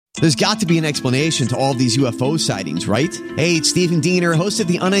There's got to be an explanation to all of these UFO sightings, right? Hey, it's Stephen Diener, host of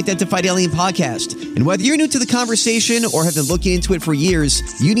the Unidentified Alien Podcast. And whether you're new to the conversation or have been looking into it for years,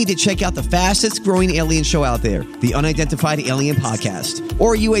 you need to check out the fastest growing alien show out there, the Unidentified Alien Podcast,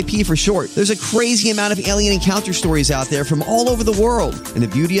 or UAP for short. There's a crazy amount of alien encounter stories out there from all over the world. And the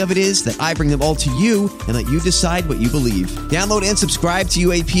beauty of it is that I bring them all to you and let you decide what you believe. Download and subscribe to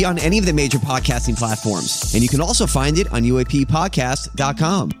UAP on any of the major podcasting platforms. And you can also find it on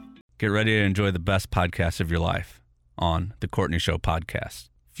UAPpodcast.com. Get ready to enjoy the best podcast of your life on The Courtney Show Podcast,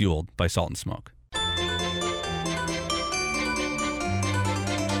 fueled by Salt and Smoke.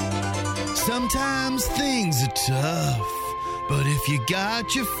 Sometimes things are tough, but if you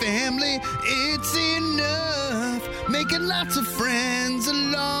got your family, it's enough. Making lots of friends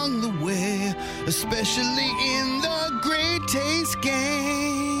along the way, especially in the Great Taste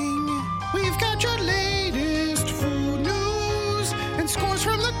Gang. We've got your latest food news and scores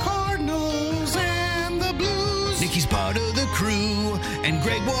from the Cardinals and the Blues. Nikki's part of the crew, and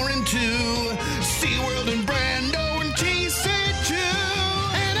Greg Warren too. SeaWorld and Brando and TC2.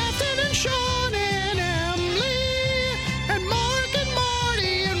 And Ethan and Sean and Emily. And Mark and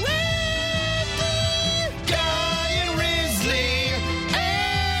Marty and Randy. Guy and Risley.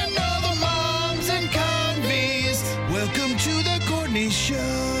 And all the moms and convies. Welcome to the Courtney Show.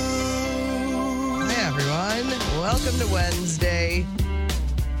 Hey, everyone. Welcome to Wednesday.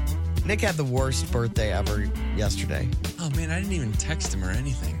 Nick had the worst birthday ever yesterday. Oh, man, I didn't even text him or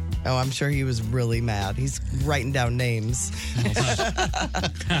anything. Oh, I'm sure he was really mad. He's writing down names.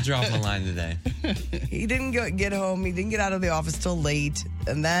 I'll drop him a line today. He didn't get home. He didn't get out of the office till late.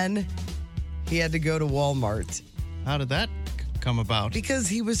 And then he had to go to Walmart. How did that come about? Because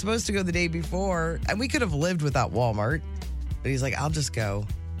he was supposed to go the day before. And we could have lived without Walmart. But he's like, I'll just go.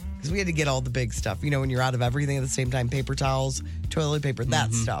 Because we had to get all the big stuff. You know, when you're out of everything at the same time, paper towels, toilet paper,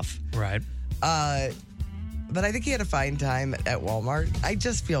 that stuff. Right. But I think he had a fine time at Walmart. I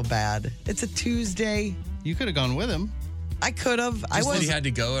just feel bad. It's a Tuesday. You could have gone with him. I could have. He had to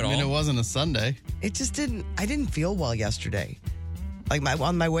go at all? I mean, it wasn't a Sunday. It just didn't. I didn't feel well yesterday. Like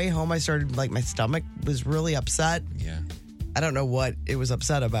on my way home, I started my stomach was really upset. Yeah. I don't know what it was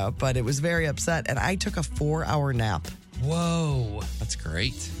upset about, but it was very upset. And I took a 4-hour nap. Whoa. That's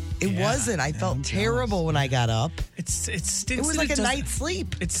great. It wasn't. I felt terrible when I got up. It stinks. It was like a night's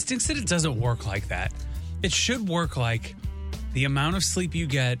sleep. It stinks that it doesn't work like that. It should work like the amount of sleep you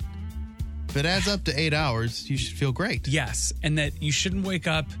get. If it adds up to 8 hours, you should feel great. Yes, and that you shouldn't wake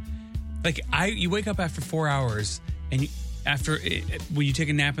up. You wake up after 4 hours, and when you take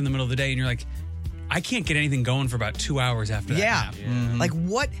a nap in the middle of the day, and you're like, I can't get anything going for about 2 hours after that nap. Yeah. Like,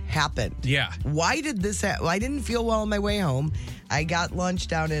 what happened? Yeah. Why did this happen? I didn't feel well on my way home. I got lunch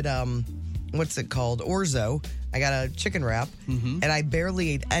down at, what's it called? Orzo. I got a chicken wrap, and I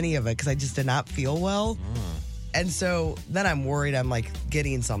barely ate any of it because I just did not feel well. And so then I'm worried I'm,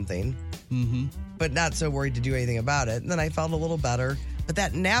 getting something, but not so worried to do anything about it. And then I felt a little better. But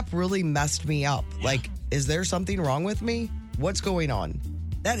that nap really messed me up. Yeah. Is there something wrong with me? What's going on?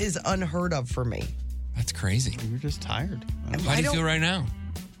 That is unheard of for me. That's crazy. You're just tired. How do you feel right now?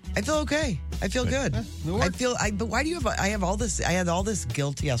 I feel okay. I feel good. But why do you have? I had all this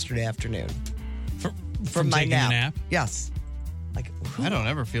guilt yesterday afternoon from my taking nap. Yes. I don't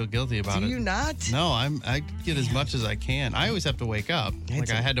ever feel guilty about it. Do you not? No, I get as much as I can. I always have to wake up.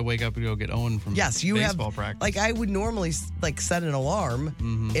 I had to wake up and go get Owen from baseball practice. I would normally set an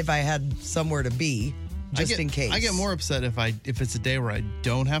alarm if I had somewhere to be, just in case. I get more upset if it's a day where I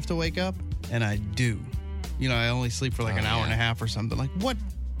don't have to wake up, and I do. I only sleep for an hour and a half or something.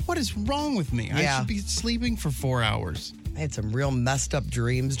 What is wrong with me? I should be sleeping for 4 hours. I had some real messed up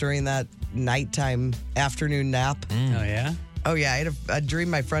dreams during that nighttime afternoon nap. Oh, yeah? Oh, yeah. I had a dream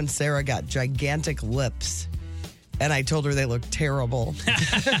my friend Sarah got gigantic lips. And I told her they looked terrible.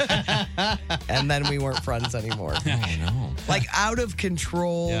 And then we weren't friends anymore. Oh, no. Out of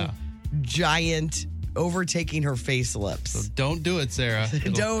control, giant, overtaking her face lips. So don't do it, Sarah.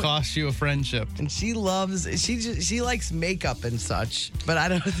 It'll cost you a friendship. And she likes makeup and such, but I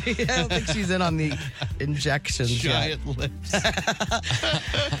don't think she's in on the injections giant lips.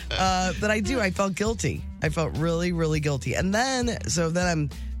 But I felt guilty. I felt really, really guilty. And then I'm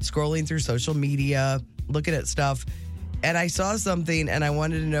scrolling through social media, looking at stuff, and I saw something, and I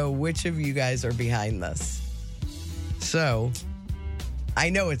wanted to know which of you guys are behind this. So, I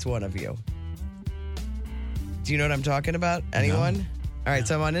know it's one of you. Do you know what I'm talking about? Anyone? No. All right,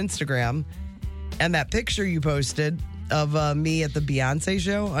 so I'm on Instagram, and that picture you posted of me at the Beyonce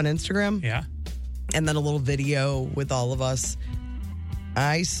show on Instagram. Yeah. And then a little video with all of us.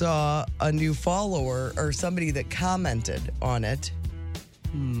 I saw a new follower or somebody that commented on it,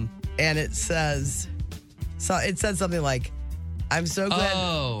 and it says something like, I'm so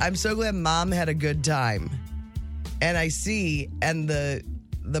glad Mom had a good time. And I see, and the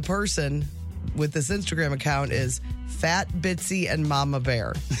person with this Instagram account is Fat Bitsy and Mama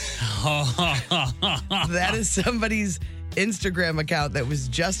Bear. That is somebody's Instagram account that was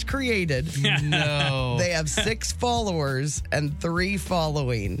just created. No. They have 6 followers and 3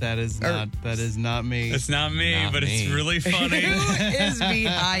 following. That is not me. It's not me, Not but me. it's really funny. Who is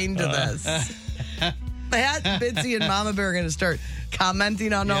behind this? Fat Bitsy and Mama Bear are going to start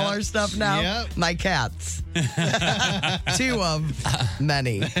commenting on all Yep. our stuff now. Yep. My cats. 2 of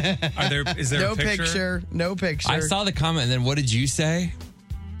many. Is there No a picture? No picture. I saw the comment, and then what did you say?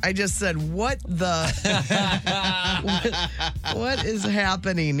 I just said, what is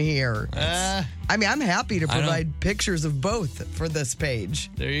happening here? I mean, I'm happy to provide pictures of both for this page.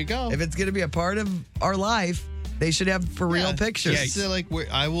 There you go. If it's going to be a part of our life, they should have for real pictures. Yeah, so like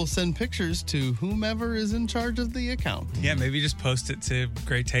I will send pictures to whomever is in charge of the account. Yeah, maybe just post it to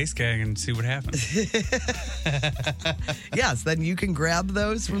Great Taste Gang and see what happens. Yes, then you can grab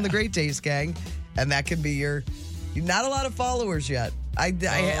those from the Great Taste Gang, and that can be your. Not a lot of followers yet. I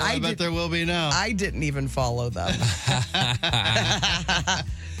bet there will be now. I didn't even follow them.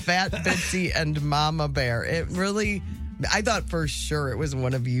 Fat Bitsy and Mama Bear. It really. I thought for sure it was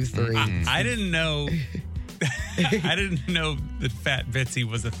one of you 3. I didn't know. I didn't know that Fat Bitsy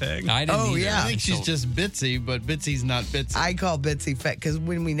was a thing. I didn't Oh, either. yeah. I think she's just Bitsy, but Bitsy's not Bitsy. I call Bitsy fat because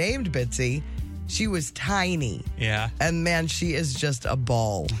when we named Bitsy, she was tiny. Yeah. And man, she is just a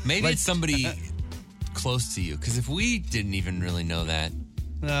ball. Maybe Like, it's somebody close to you, because if we didn't even really know that,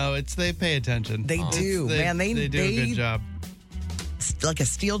 No, they pay attention. They do, man. They do a good job. like a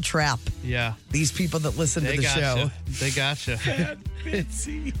steel trap. Yeah. These people that listen to They the gotcha. show. They gotcha.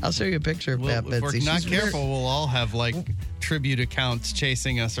 Bitsy. I'll show you a picture of Fat If we're Bitsy. not She's very- careful, we'll all have like tribute accounts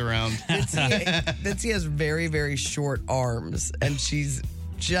chasing us around. Bitsy has very, very short arms, and she's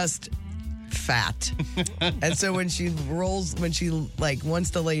just fat. And so when she like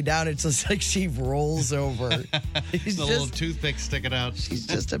wants to lay down, it's just like she rolls over. She's The little toothpick sticking out. she's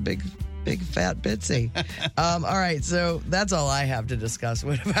just a big fat Bitsy. All right, so that's all I have to discuss.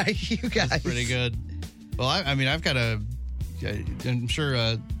 What about you guys? That's pretty good. Well, I mean, I've got I'm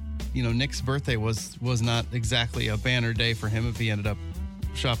sure, Nick's birthday was not exactly a banner day for him if he ended up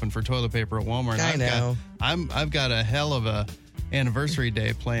shopping for toilet paper at Walmart. I know. I've got a hell of a anniversary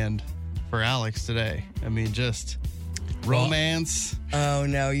day planned for Alex today. I mean, just romance, Oh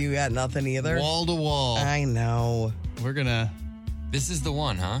no, you got nothing either. wall to wall. I know. We're gonna, this is the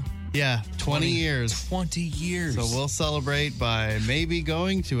one, huh? 20 years. 20 years. So we'll celebrate by maybe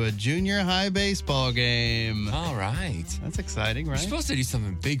going to a junior high baseball game. All right. That's exciting, You're right? supposed to do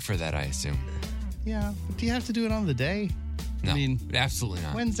something big for that, I assume. Yeah. But do you have to do it on the day? No, I mean, absolutely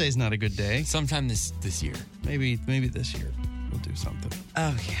not. Wednesday's not a good day. Sometime this year. Maybe this year we'll do something.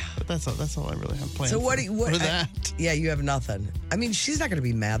 Oh yeah. But that's all I really have planned. So what? for that? Yeah, you have nothing. I mean, she's not going to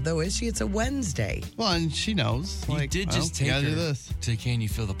be mad though, is she? It's a Wednesday. Well, and she knows. You Like, did well, just you take gotta her do this. to Can You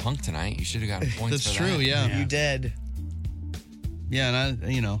Feel the Punk tonight. You should have gotten points That's for true. that. Yeah. You did. Yeah,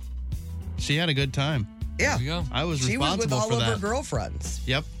 and she had a good time. Yeah. There we go. I was She was with responsible all for of that. her girlfriends.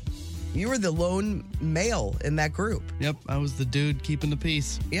 Yep. You were the lone male in that group. Yep. I was the dude keeping the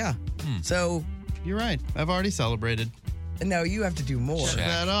peace. Yeah. So You're right. I've already celebrated. no, you have to do more. Check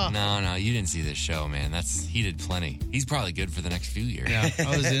that off. No, you didn't see this show, man. He did plenty. He's probably good for the next few years. Yeah,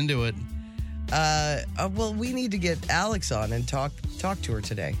 I was into it. Well, we need to get Alex on and talk to her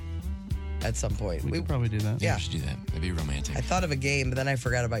today at some point. We could probably do that. Yeah. We should do that. That'd be romantic. I thought of a game, but then I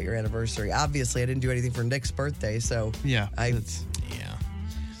forgot about your anniversary. Obviously, I didn't do anything for Nick's birthday, so Yeah. I- It's Yeah.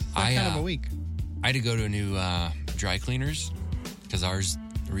 kind of a week. I had to go to a new dry cleaners because ours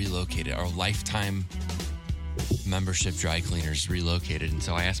relocated. Our lifetime membership dry cleaners relocated. And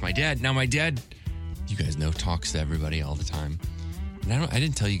so I asked my dad. Now, my dad, you guys know, talks to everybody all the time. And I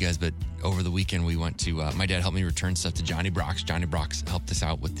didn't tell you guys, but over the weekend we went to, my dad helped me return stuff to Johnny Brock's. Johnny Brock's helped us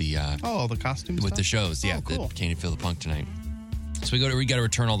out with the The costumes. with the shows. Yeah, cool. the Can You Feel the Punk tonight. So we got to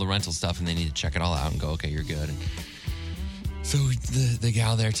return all the rental stuff, and they need to check it all out and go, okay, you're good. And so the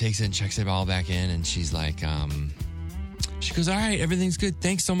gal there takes it and checks it all back in, and she's like, she goes, all right, everything's good.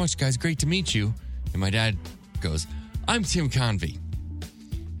 Thanks so much, guys. Great to meet you. And my dad goes, I'm Tim Convey.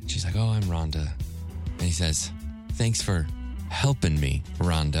 And she's like, oh, I'm Rhonda. And he says, thanks for helping me,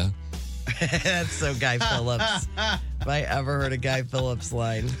 Rhonda. that's so Guy Phillips. If I ever heard a Guy Phillips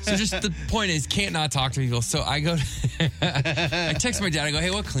line. So just the point is, can't not talk to people. So I go, I text my dad. I go, hey,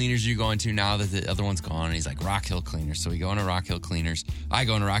 what cleaners are you going to now that the other one's gone? And he's like, Rock Hill Cleaners. So we go into Rock Hill Cleaners. I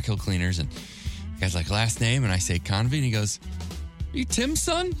go into Rock Hill Cleaners, and the guy's like, last name? And I say Convey, and he goes, you Tim's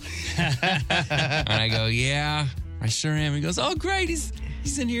son? And I go, yeah, I sure am. He goes, oh, great. He's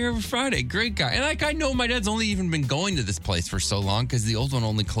in here every Friday. Great guy. And like, I know my dad's only even been going to this place for so long because the old one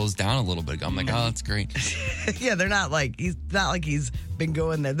only closed down a little bit ago. I'm like, oh, that's great. Yeah, they're not like, he's not like he's been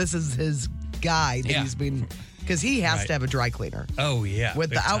going there. This is his guy that he's been, because he has to have a dry cleaner. Oh, yeah.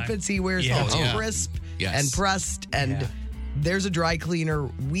 With the outfits he wears, crisp and pressed, and there's a dry cleaner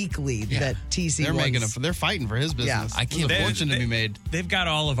weekly that TC They're fighting for his business. I can't. There's a fortune to be made. They've got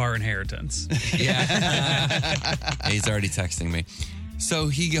all of our inheritance. Yeah. He's already texting me. So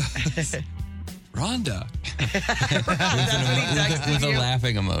he goes, Rhonda. with a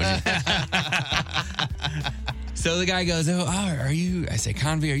laughing emoji. So the guy goes, are you? I say,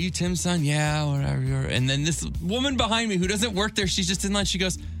 Convy, are you Tim's son? Yeah, whatever. And then this woman behind me who doesn't work there, she's just in lunch. She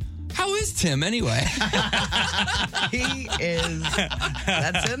goes, how is Tim anyway? He is.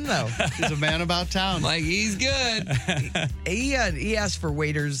 That's him, though. He's a man about town. Like, he's good. He asks for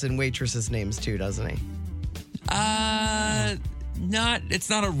waiters and waitresses' names, too, doesn't he? It's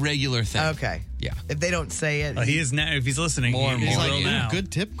not a regular thing. Okay. Yeah. If they don't say it. He is now. If he's listening, More and he's more. will Like, now.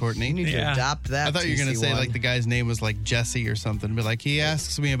 good tip, Courtney. You need to adopt that. I thought you were going to say like the guy's name was like Jesse or something. But like, he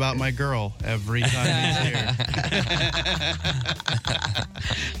asks me about my girl every time he's here.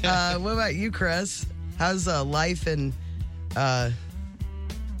 What about you, Chris? How's life in the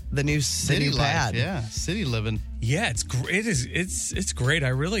new City life, pad? yeah, city living. Yeah, it's great. It's great. I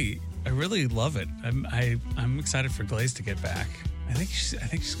really love it. I'm excited for Glaze to get back. I think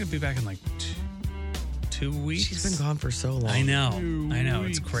she's gonna be back in like 2 weeks. She's been gone for so long. I know.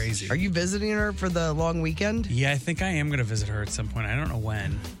 It's crazy. Are you visiting her for the long weekend? Yeah, I think I am going to visit her at some point. I don't know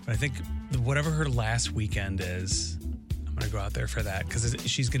when, but I think whatever her last weekend is, I'm going to go out there for that because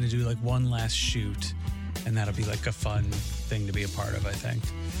she's going to do like one last shoot, and that'll be like a fun thing to be a part of, I think.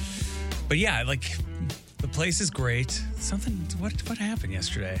 But yeah, like the place is great. What happened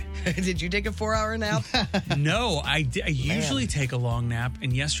yesterday? Did you take a 4-hour nap? No, I usually take a long nap,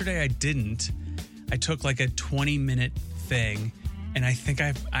 and yesterday I didn't. I took like a 20-minute thing, and I think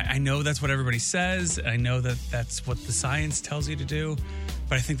I know that's what everybody says. I know that that's what the science tells you to do,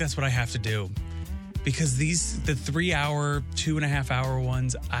 but I think that's what I have to do. Because the 3-hour, 2.5-hour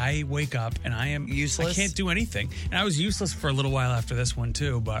ones, I wake up and I am useless. I can't do anything. And I was useless for a little while after this one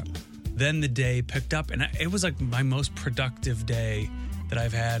too, but then the day picked up, and it was like my most productive day that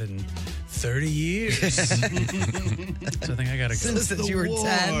I've had in 30 years. So I think I gotta go. Since you were 10.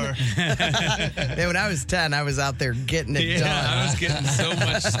 Man, when I was 10, I was out there getting it done. Yeah, I was getting so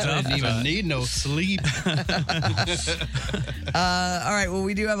much stuff. Didn't even need no sleep. All right, well,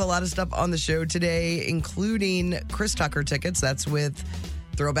 we do have a lot of stuff on the show today, including Chris Tucker tickets. That's with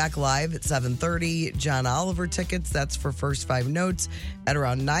Throwback Live at 7:30. John Oliver tickets. That's for First Five Notes at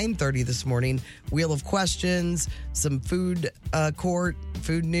around 9:30 this morning. Wheel of Questions, some food court,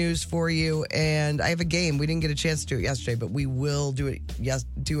 food news for you, and I have a game. We didn't get a chance to do it yesterday, but we will do it.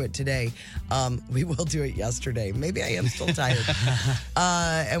 Do it today. We will do it yesterday. Maybe I am still tired.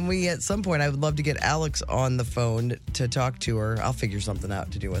 And we, at some point, I would love to get Alex on the phone to talk to her. I'll figure something out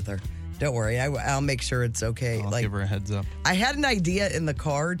to do with her. Don't worry, I'll make sure it's okay. I'll give her a heads up. I had an idea in the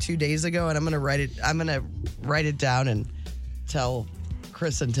car 2 days ago, and I'm gonna write it down and tell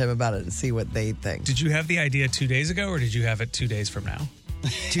Chris and Tim about it and see what they think. Did you have the idea 2 days ago, or did you have it 2 days from now?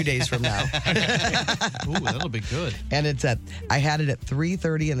 2 days from now. Ooh, that'll be good. And I had it at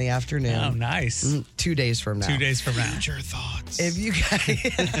 3:30 in the afternoon. Oh, nice. 2 days from now. 2 days from now. Future thoughts. If you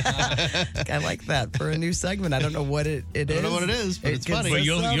guys, I like that for a new segment. I don't know what it is. I don't know what it is, but it's funny. But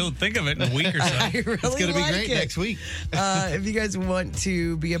you'll think of it in a week or so. I really It's going to be great next week. If you guys want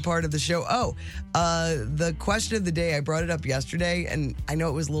to be a part of the show. The question of the day, I brought it up yesterday, and I know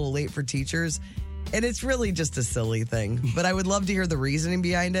it was a little late for teachers, and it's really just a silly thing, but I would love to hear the reasoning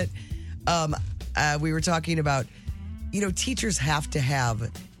behind it. We were talking about, teachers have to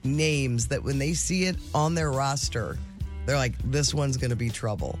have names that when they see it on their roster, they're like, this one's going to be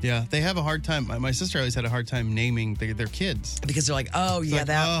trouble. Yeah, they have a hard time. My sister always had a hard time naming their kids. Because they're like, oh, It's yeah, like,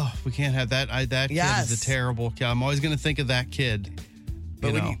 that. Oh, we can't have that. That Yes. kid is a terrible kid. I'm always going to think of that kid.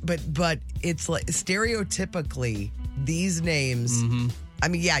 But it's like stereotypically these names. Mm-hmm. I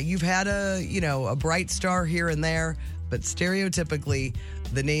mean, yeah, you've had a bright star here and there, but stereotypically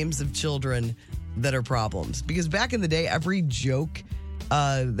the names of children that are problems. Because back in the day, every joke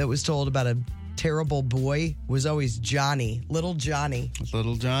that was told about a terrible boy was always Johnny, little Johnny,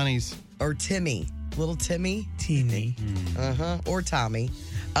 Little Johnny's. or Timmy, little Timmy, Teeny. or Tommy.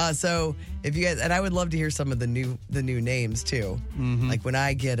 So if you guys, and I would love to hear some of the new names too. Like when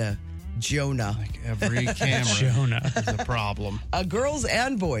I get a Jonah, Like every camera Jonah. is a problem. girls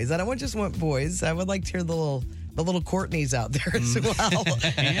and boys. I don't just want boys. I would like to hear the the little Courtneys out there as well.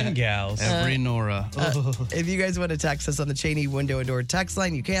 And gals. Every Nora. If you guys want to text us on the Cheney Window and Door text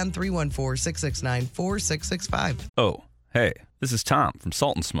line, you can 314-669-4665. Oh, hey, this is Tom from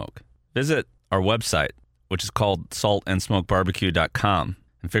Salt and Smoke. Visit our website, which is called saltandsmokebarbecue.com,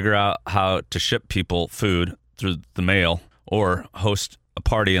 and figure out how to ship people food through the mail or host a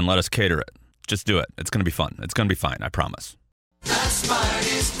party and let us cater it. Just do it. It's going to be fun. It's going to be fine. I promise. The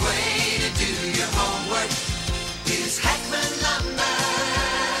smartest way to do your homework is Hackman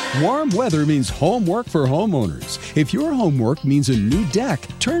Lumber. Warm weather means homework for homeowners. If your homework means a new deck,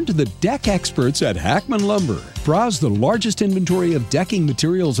 turn to the deck experts at Hackman Lumber. Browse the largest inventory of decking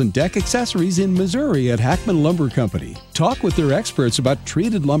materials and deck accessories in Missouri at Hackman Lumber Company. Talk with their experts about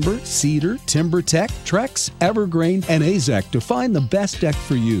treated lumber, cedar, TimberTech, Trex, Evergreen, and Azek to find the best deck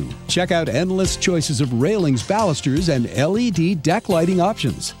for you. Check out endless choices of railings, balusters, and LED deck lighting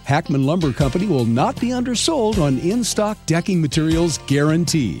options. Hackman Lumber Company will not be undersold on in-stock decking materials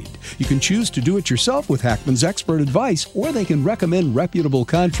guaranteed. You can choose to do it yourself with Hackman's expert advice, or they can recommend reputable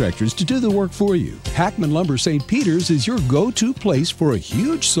contractors to do the work for you. Hackman Lumber St. Peter's is your go-to place for a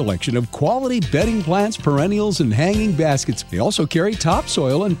huge selection of quality bedding plants, perennials, and hanging baskets. They also carry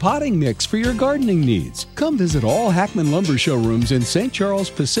topsoil and potting mix for your gardening needs. Come visit all Hackman Lumber showrooms in St. Charles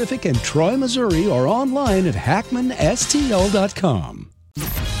Pacific and Troy, Missouri, or online at hackmanstl.com.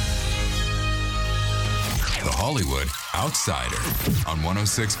 The Hollywood Outsider on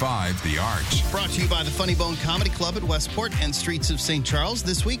 106.5 The Arch. Brought to you by the Funny Bone Comedy Club at Westport and Streets of St. Charles.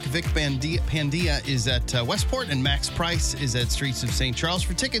 This week, Vic Pandia is at Westport and Max Price is at Streets of St. Charles.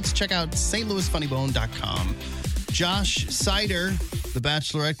 For tickets, check out stlouisfunnybone.com. Josh Sider, the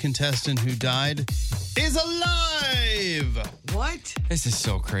Bachelorette contestant who died, is alive! What? This is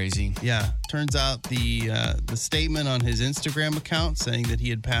so crazy. Yeah, turns out the statement on his Instagram account saying that he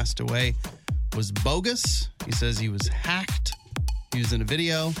had passed away was bogus. He says he was hacked. He was in a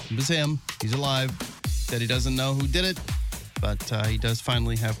video. It was him. He's alive. Said he doesn't know who did it, but he does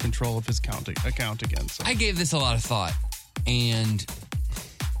finally have control of his account again. So. I gave this a lot of thought, and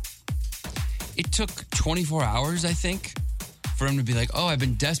it took 24 hours, I think, for him to be like, I've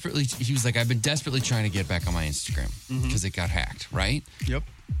been desperately trying to get back on my Instagram because it got hacked, right? Yep.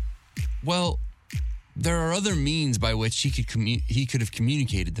 Well, there are other means by which he could have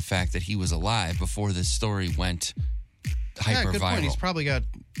communicated the fact that he was alive before this story went hyper Yeah, good viral. point. He's probably got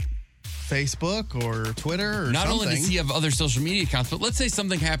Facebook or Twitter or Not something. only does he have other social media accounts, but let's say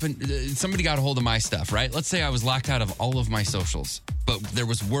something happened. Somebody got a hold of my stuff, right? Let's say I was locked out of all of my socials, but there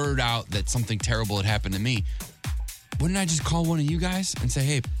was word out that something terrible had happened to me. Wouldn't I just call one of you guys and say,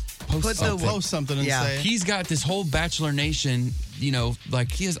 hey, post something and say... He's got this whole Bachelor Nation, he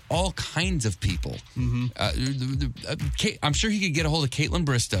has all kinds of people. I'm sure he could get a hold of Caitlin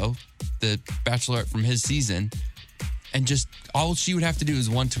Bristow, the Bachelorette from his season, and just all she would have to do is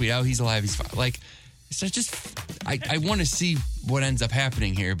one tweet, he's alive, he's fine. Like, so I want to see what ends up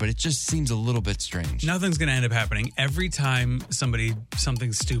happening here, but it just seems a little bit strange. Nothing's going to end up happening. Every time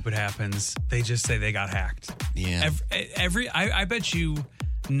something stupid happens, they just say they got hacked. Yeah. I bet you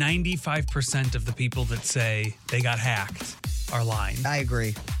 95% of the people that say they got hacked are lying. I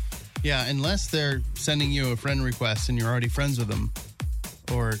agree. Yeah, unless they're sending you a friend request and you're already friends with them.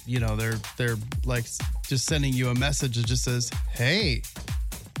 Or, they're like just sending you a message that just says, hey,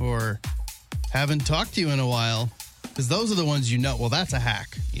 or haven't talked to you in a while. Because those are the ones well, that's a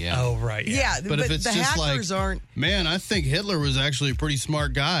hack. Yeah. Oh, right. Yeah, But if it's the just hackers aren't... man, I think Hitler was actually a pretty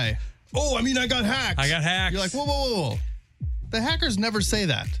smart guy. Oh, I got hacked. I got hacked. You're like, whoa. The hackers never say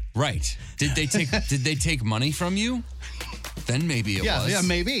that. Right. Did they take money from you? Then maybe it was. Yeah,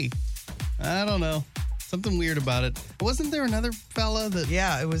 maybe. I don't know. Something weird about it. Wasn't there another fella that...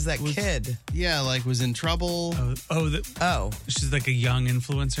 Yeah, it was that kid. Yeah, was in trouble. She's like a young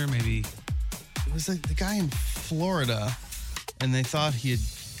influencer, maybe. It was the guy in Florida, and they thought he had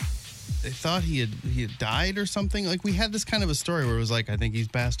died or something. Like, we had this kind of a story where it was like, I think he's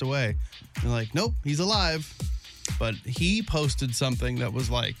passed away. And they're like, nope, he's alive. But he posted something that was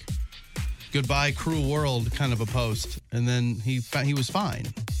like, goodbye, cruel world kind of a post. And then he was fine.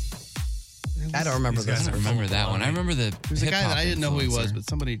 I don't remember this. I don't remember that one. I remember the There's a guy that I didn't know who he was, influencer. but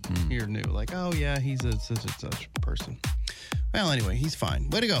somebody here knew. Like, oh, yeah, he's a such and such person. Well, anyway, he's fine.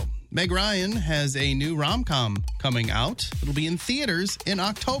 Way to go. Meg Ryan has a new rom-com coming out. It'll be in theaters in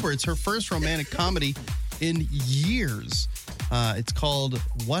October. It's her first romantic comedy in years. It's called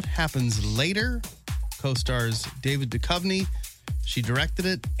What Happens Later. Co-stars David Duchovny. She directed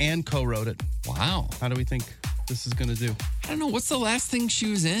it and co-wrote it. Wow. How do we think this is going to do? I don't know. What's the last thing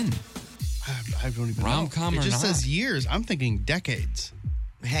she was in? I don't even know. Rom-com or It just not? says years. I'm thinking decades.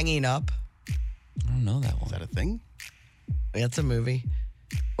 Hanging Up. I don't don't know that one. Is that a thing? That's a movie.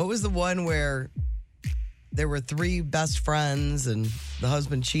 What was the one where there were 3 best friends and the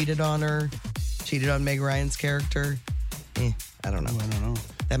husband cheated on her? Cheated on Meg Ryan's character? I don't know. I don't know.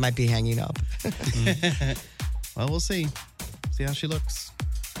 That might be hanging up. Well, we'll see. See how she looks.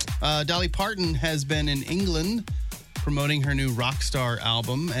 Dolly Parton has been in England promoting her new Rockstar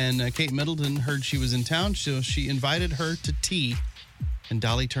album, and Kate Middleton heard she was in town, so she invited her to tea, and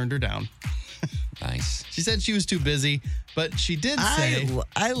Dolly turned her down. Nice. She said she was too busy, but she did say...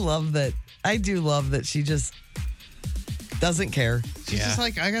 I love that. I do love that she just doesn't care. She's just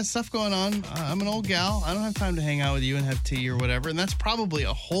like, I got stuff going on. I'm an old gal. I don't have time to hang out with you and have tea or whatever. And that's probably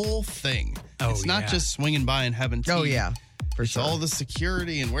a whole thing. It's not just swinging by and having tea. Oh, yeah. For It's sure. all the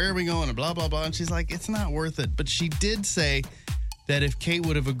security and where are we going and blah, blah, blah. And she's like, it's not worth it. But she did say that if Kate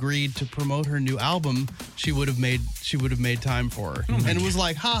would have agreed to promote her new album, she would have made time for her. And it was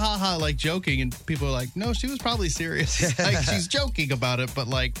like, ha, ha, ha, like joking. And people are like, no, she was probably serious. Like, she's joking about it, but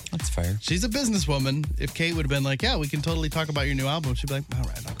like... That's fair. She's a businesswoman. If Kate would have been like, yeah, we can totally talk about your new album, she'd be like, all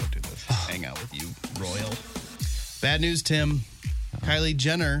right, I'll go do this. Hang out with you, Royal. Bad news, Tim. Kylie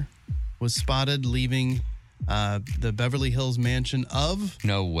Jenner was spotted leaving the Beverly Hills mansion of...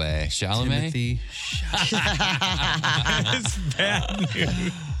 No way. Chalamet? Timothy It's bad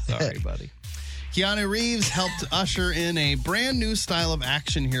news. Sorry, buddy. Keanu Reeves helped usher in a brand new style of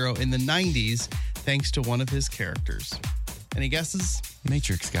action hero in the 90s thanks to one of his characters. Any guesses?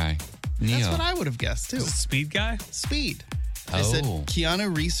 Matrix guy. Neo. That's what I would have guessed, too. Is it Speed Guy? Speed. They said Oh.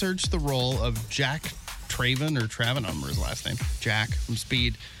 Keanu researched the role of Jack Traven, or Traven, I don't remember his last name, Jack from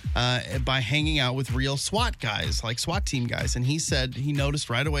Speed, by hanging out with real SWAT guys, like SWAT team guys. And he said he noticed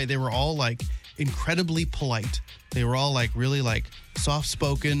right away they were all like incredibly polite. They were all like really like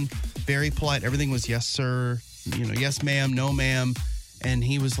soft-spoken, very polite. Everything was yes, sir, yes, ma'am, no, ma'am. And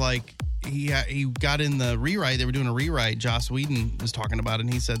he was like, he got in the rewrite. They were doing a rewrite. Joss Whedon was talking about it,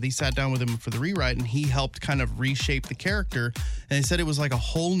 and he said he sat down with him for the rewrite, and he helped kind of reshape the character. And he said it was like a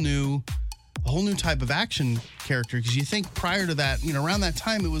whole new type of action character, because you think prior to that, around that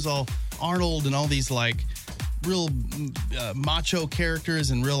time, it was all Arnold and all these like real macho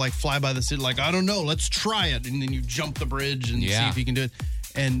characters and real like fly by the seat, like, I don't know, let's try it, and then you jump the bridge and see if you can do it.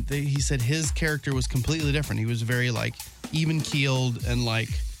 And he said his character was completely different. He was very like even keeled and like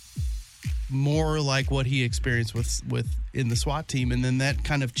more like what he experienced with in the SWAT team, and then that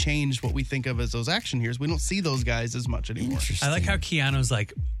kind of changed what we think of as those action heroes. We don't see those guys as much anymore. I like how Keanu's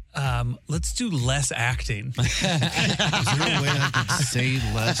like, let's do less acting. Is there a way I could say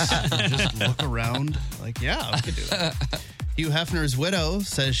less and just look around? Like, yeah, we could do that. Hugh Hefner's widow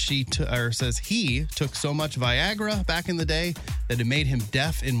says he took so much Viagra back in the day that it made him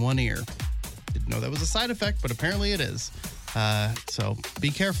deaf in one ear. Didn't know that was a side effect, but apparently it is. So be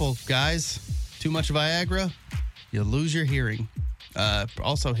careful, guys. Too much Viagra, you'll lose your hearing.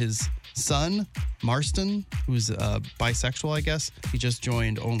 Also, his son, Marston, who's bisexual, I guess, he just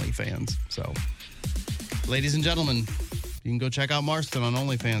joined OnlyFans. So, ladies and gentlemen, you can go check out Marston on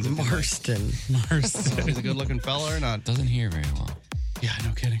OnlyFans. Marston. So he's a good-looking fella or not? Doesn't hear very well. Yeah,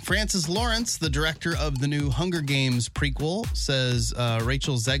 no kidding. Francis Lawrence, the director of the new Hunger Games prequel, says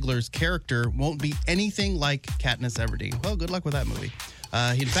Rachel Zegler's character won't be anything like Katniss Everdeen. Well, good luck with that movie.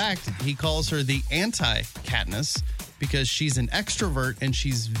 In fact, he calls her the anti-Katniss because she's an extrovert and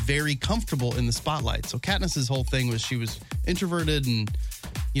she's very comfortable in the spotlight. So Katniss's whole thing was she was introverted and,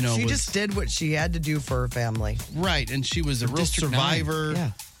 she just did what she had to do for her family. Right, and she was a real District survivor. 9.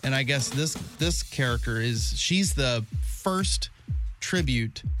 Yeah. And I guess this character she's the first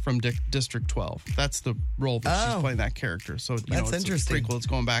tribute from District 12. That's the role that she's playing, that character. So That's it's interesting. a prequel. It's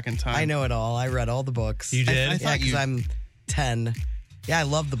going back in time. I know it all. I read all the books. You did? I Yeah, thought because I'm 10. Yeah, I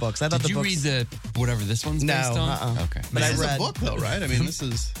love the books. I thought Did the you books. read whatever this one's No, based on? Okay. But This I is read a book, though, right? I mean, this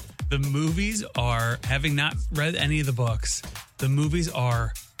is... The movies are, having not read any of the books, the movies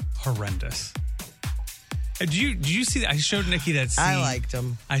are horrendous. Did you see that? I showed Nikki that scene. I liked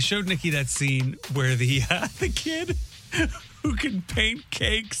them. I showed Nikki that scene where the kid who can paint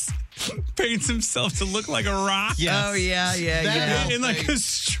cakes paints himself to look like a rock. Yes. Oh, yeah. In like a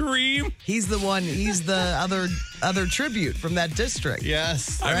stream. He's the one. He's the other tribute from that district.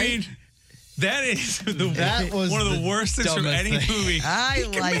 Yes. I mean, that is That was one of the the worst things from dumbest any thing. movie. I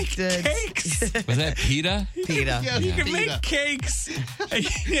He can liked make it. Cakes. Was that PETA? PETA. Yes, He can PETA. make cakes,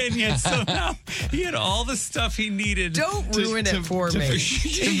 and yet somehow he had all the stuff he needed. Don't ruin it for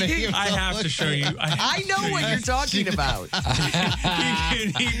me. I have to show you. I know what you're talking about.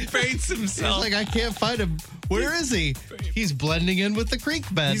 He paints He's himself. like, I can't find him. Where is he? He's blending in with the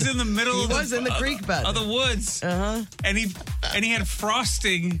creek bed. He's in the middle He of was in the creek bed. of the woods. Uh-huh. And he had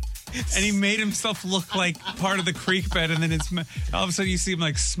frosting And he made himself look like part of the creek bed, and then all of a sudden you see him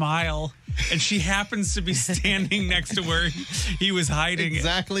like smile, and she happens to be standing next to where he was hiding.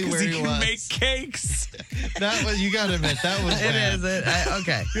 Exactly where he can was. make cakes. That was, you gotta admit, that was bad. It is.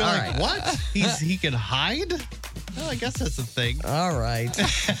 Okay. You're All like, right. what? He can hide? Well, I guess that's a thing. All right.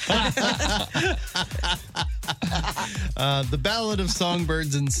 The Ballad of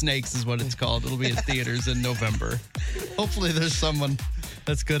Songbirds and Snakes is what it's called. It'll be in theaters in November. Hopefully there's someone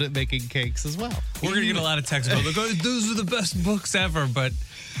that's good at making cakes as well. We're gonna get a lot of texts about those are the best books ever, but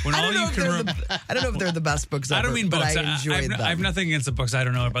when I all don't know you if can they're remember. I don't know if they're the best books ever, I don't mean but books. I enjoyed them. I have nothing against the books. I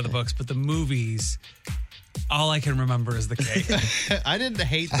don't know about the books, but the movies, all I can remember is the cake. I didn't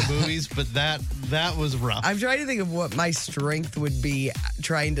hate the movies, but that was rough. I'm trying to think of what my strength would be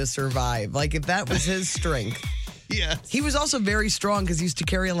trying to survive. Like if that was his strength. Yes. He was also very strong because he used to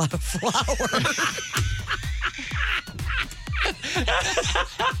carry a lot of flour.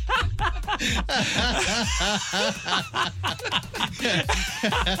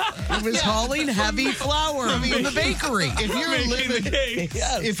 He was hauling heavy flour from the bakery. If you're living,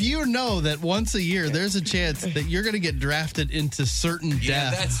 if you know that once a year there's a chance that you're going to get drafted into certain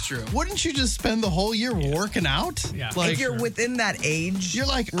death, that's true. Wouldn't you just spend the whole year working out? Yeah. Like if you're within that age, you're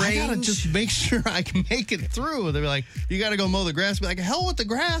like, I gotta range. just make sure I can make it through. They're like, you gotta go mow the grass. Be like, hell with the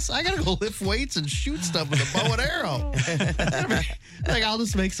grass. I gotta go lift weights and shoot stuff with a bow and arrow. Like, I'll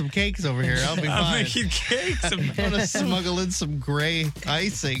just make some cakes over here. I'll be I'm fine. making cakes. I'm gonna smuggle in some gray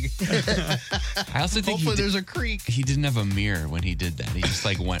icing. I also think Hopefully there's a creek. he didn't have a mirror when he did that. He just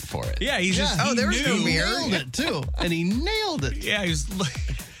like went for it. Yeah, he's just. Oh, he there was no knew. mirror. Nailed it too, and he nailed it. Yeah, he was.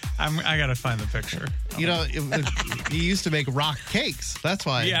 I gotta find the picture. You know, he used to make rock cakes. That's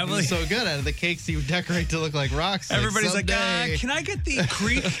why Yeah, he well, was so good at it. The cakes he would decorate to look like rocks. Everybody's like, someday. can I get the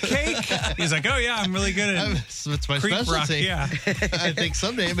creek cake? He's like, oh yeah, I'm really good at It's my creek rock. specialty. Yeah. I think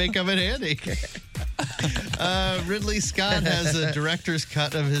someday it may come in handy. Ridley Scott has a director's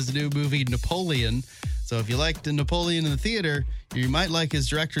cut of his new movie, Napoleon. So if you liked Napoleon in the theater, you might like his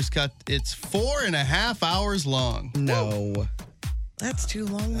director's cut. It's 4.5 hours long. No. That's too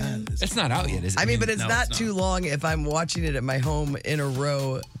long, man. It's not out yet, is it? I mean, but it's no, not it's too long if I'm watching it at my home in a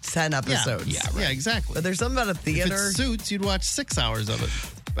row, 10 episodes. Yeah, exactly. But there's something about a If theater. it's Suits, you'd watch 6 hours of it.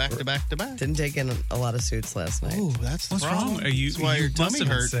 Back to back to back. Didn't take in a lot of Suits last night. Ooh, that's the What's problem. wrong? Are you? That's why you your must tummy have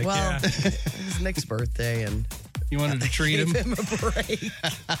been hurt. sick, Well, yeah. it was Nick's birthday, and You wanted to treat him. gave him a break.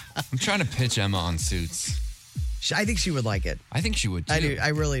 I'm trying to pitch Emma on Suits. I think she would like it. I think she would too. I do. I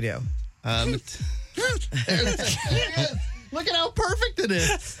really do. Look at how perfect it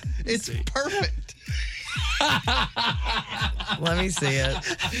is. It's perfect. Let me see it.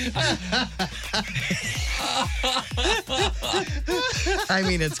 I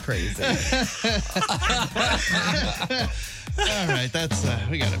mean, it's crazy. All right, that's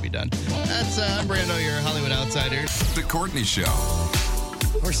we gotta be done. That's I'm Brando, your Hollywood outsider. The Courtney Show.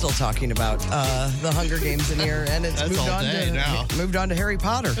 We're still talking about the Hunger Games in here, and it's That's moved all on day to now. moved on to Harry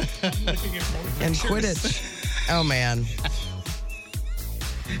Potter and Quidditch. Oh man,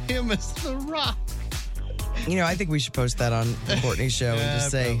 Him as the Rock. you know, I think we should post that on the Courtney Show and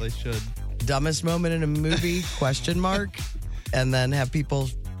just say probably should. dumbest moment in a movie ? And then have people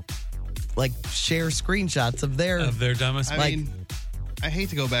like share screenshots of their. Of their dumbest. I mean, I hate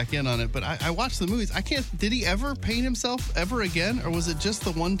to go back in on it, but I watched the movies. I can't. Did he ever paint himself ever again, or was it just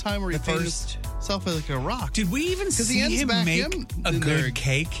the one time where he The painted first- himself like a rock? Did we even 'Cause he see ends him back make in a there. good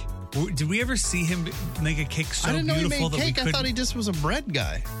cake? Did we ever see him make a cake so I didn't know he beautiful made that we cake. I couldn't? thought he just was a bread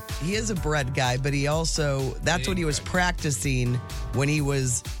guy. He is a bread guy, but he also, that's what he was practicing when he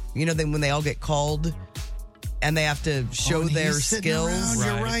was, you know, then when they all get called and they have to show Oh, and their he's sitting skills. around,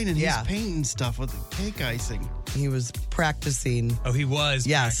 You're Right. right, and Yeah. he's painting stuff with cake icing. He was practicing. Oh, he was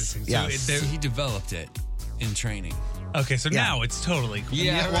Yes, practicing. So yes. He developed it in training. okay, so Yeah. now it's totally cool.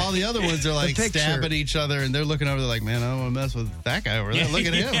 Yeah, while the other ones are like picture. stabbing each other and they're looking over there like, man, I don't want to mess with that guy over there. Look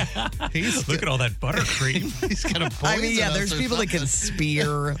at him. He's Look at all that buttercream. He's gonna poison I mean, yeah, us there's or people that can something.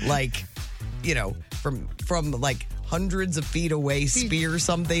 spear, like, you know, from like hundreds of feet away, spear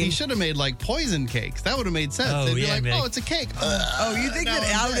something. He should have made like poison cakes. That would have made sense. Oh, They'd be yeah, like, like- oh, it's a cake. Oh, you think now that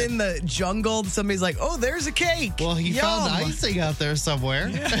I'm out dead. in the jungle, somebody's like, oh, there's a cake. Well, he Yum. found icing out there somewhere.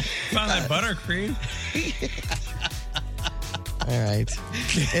 Found that buttercream. All right.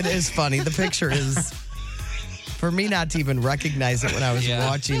 It is funny. The picture is, for me not to even recognize it when I was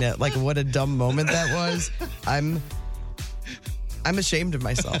watching it, like what a dumb moment that was. I'm ashamed of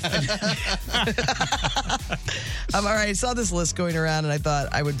myself. All right. I saw this list going around and I thought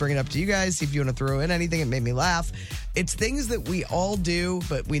I would bring it up to you guys, see if you want to throw in anything. It made me laugh. It's things that we all do,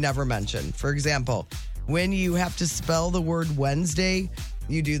 but we never mention. For example, when you have to spell the word Wednesday,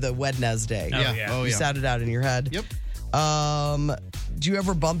 You do the Wednesday. Oh, You sound it out in your head. Yep. Do you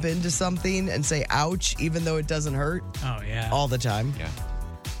ever bump into something and say ouch even though it doesn't hurt? Oh, yeah. All the time. Yeah.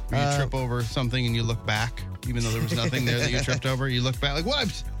 Or you trip over something and you look back, even though there was nothing there that you tripped over. You look back like,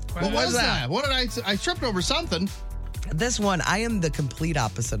 what was that? What did I tripped over something. This one, I am the complete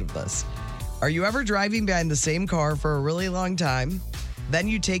opposite of this. Are you ever driving behind the same car for a really long time, then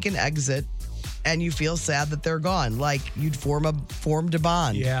you take an exit, and you feel sad that they're gone? Like you'd formed a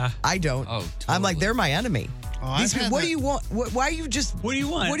bond. Yeah. I don't. Oh, I'm like, totally. they're my enemy. Oh, These I've people, had what do you want? Why are you just? What do you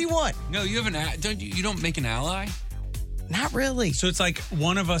want? What do you want? No, you have you don't make an ally? Not really. So it's like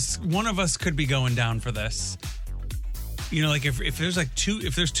one of us could be going down for this. You know, like if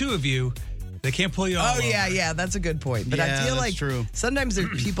there's two of you, they can't pull you all over. Yeah, that's a good point. But I Yeah, feel that's like true. sometimes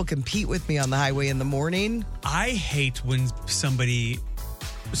people compete with me on the highway in the morning. I hate when somebody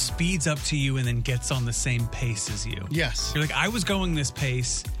speeds up to you and then gets on the same pace as you. Yes. You're like, I was going this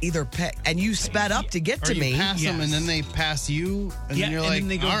pace. And you sped up to get Or to you me. pass them and Yes. then they pass you, and Yeah, then you're and like, then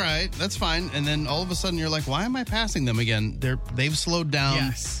they go- all right, that's fine. And then all of a sudden you're like, why am I passing them again? They've slowed down.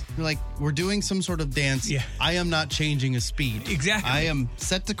 Yes. You're like, we're doing some sort of dance. Yeah. I am not changing a speed. Exactly. I am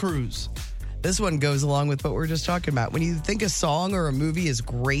set to cruise. This one goes along with what we were just talking about. When you think a song or a movie is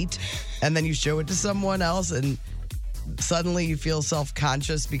great, and then you show it to someone else, and suddenly you feel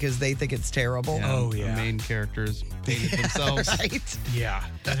self-conscious because they think it's terrible. Oh, yeah. The main characters hated themselves. Right? Yeah,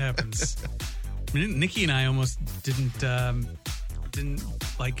 that happens. I mean, Nikki and I almost didn't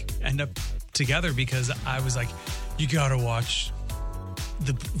like end up together because I was like, you gotta watch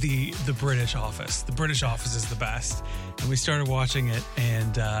the British Office. The British Office is the best. And we started watching it,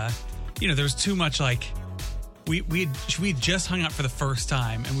 and there was too much like we just hung out for the first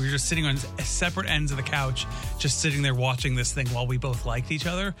time, and we were just sitting on separate ends of the couch, just sitting there watching this thing while we both liked each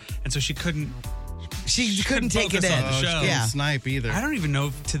other, and so she couldn't take it focus in. on the Oh, she show. couldn't Yeah. snipe either. I don't even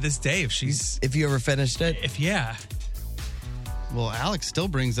know to this day if she's If you ever finished it. Well, Alex still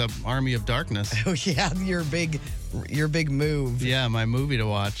brings up Army of Darkness. Oh, yeah, your big move Yeah, my movie to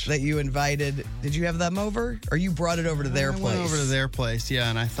watch. that you invited. Did you have them over? Or you brought it over to their I place? went over to their place, yeah,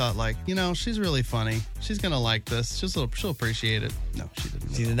 and I thought, like, she's really funny. She's going to like this. She'll appreciate it. No, she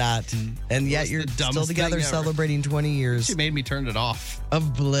didn't. She did not. And yet was you're the still dumbest together thing ever. celebrating 20 years She made me turn it off.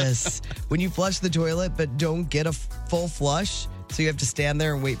 of bliss. When you flush the toilet but don't get a full flush, so you have to stand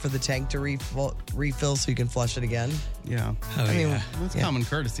there and wait for the tank to refill so you can flush it again. Yeah. I mean, That's yeah. common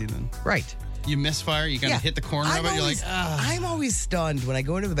courtesy then. Right. You misfire, you kind of hit the corner of it, you're like, I'm always stunned when I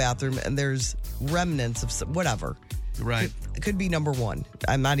go into the bathroom and there's remnants of whatever. right. It could be number one.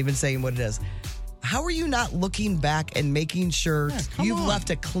 I'm not even saying what it is. How are you not looking back and making sure come you've on. left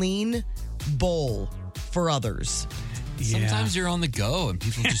a clean bowl for others? Sometimes you're on the go and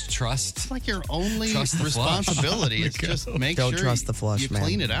people just trust. It's like your only Trust the flush. responsibility is just make Don't sure trust the flush, you man.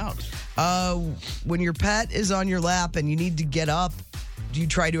 clean it out. When your pet is on your lap and you need to get up, do you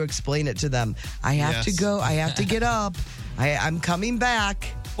try to explain it to them? I have to Yes. go. I have to get up. I'm coming back.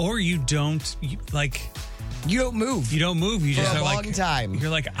 or you don't You don't move. You don't move. You For just a are long like time.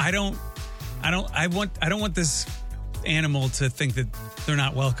 You're like I don't want this animal to think that they're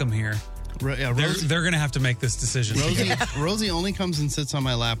not welcome here. Yeah, They're gonna have to make this decision. Rosie only comes and sits on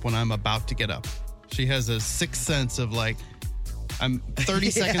my lap when I'm about to get up. She has a sixth sense of like, I'm 30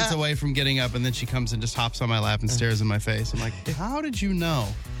 seconds away from getting up, and then she comes and just hops on my lap and stares in my face. I'm like, how did you know?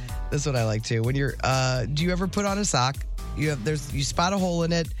 That's what I like too. When you're, do you ever put on a sock? You spot a hole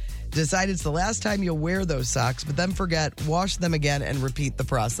in it, decide it's the last time you'll wear those socks, but then forget, wash them again, and repeat the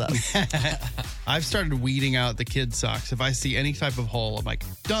process. I've started weeding out the kids' socks. If I see any type of hole, I'm like,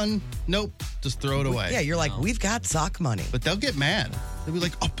 done. Nope. Just throw it away. Yeah, you're like, we've got sock money. But they'll get mad. They'll be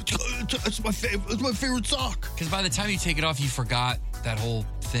like, oh, it's my favorite sock. Because by the time you take it off, you forgot that whole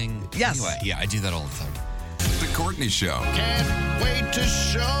thing. Yes. Anyway, yeah, I do that all the time. The Courtney Show. Can't wait to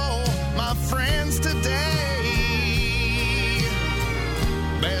show my friends today.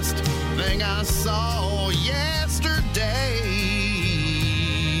 Best thing I saw yesterday.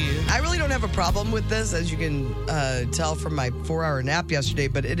 I really don't have a problem with this, as you can tell from my 4-hour nap yesterday,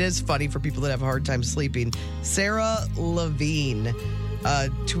 but it is funny for people that have a hard time sleeping. Sarah Levine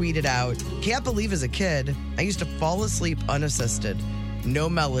tweeted out, can't believe as a kid, I used to fall asleep unassisted. No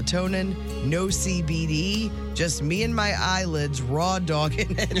melatonin, no CBD, just me and my eyelids raw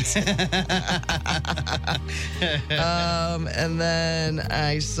dogging it. And then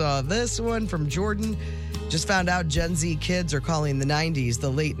I saw this one from Jordan. Just found out Gen Z kids are calling the 90s the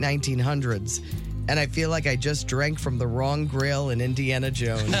late 1900s. And I feel like I just drank from the wrong grail in Indiana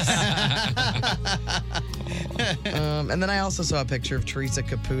Jones. And then I also saw a picture of Teresa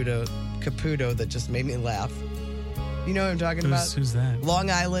Caputo that just made me laugh. You know what I'm talking about? Who's that? Long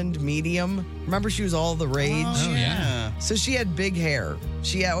Island medium. Remember, she was all the rage. Oh, yeah. So she had big hair.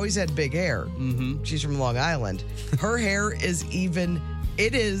 She always had big hair. Mm-hmm. She's from Long Island. Her hair is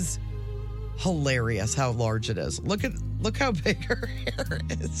it is hilarious how large it is. Look how big her hair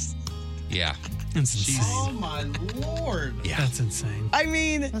is. Yeah. That's insane. Oh, my Lord. Yeah. That's insane. I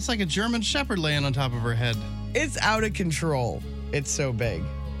mean, That's like a German Shepherd laying on top of her head. it's out of control. It's so big.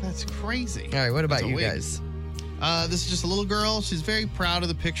 That's crazy. All right, what about That's a you wig. guys? This is just a little girl. She's very proud of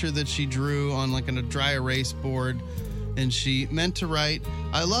the picture that she drew on like a dry erase board. And she meant to write,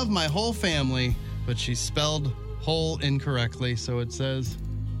 I love my whole family, but she spelled whole incorrectly. So it says,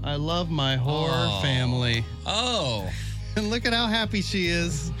 I love my whore family. Oh. And look at how happy she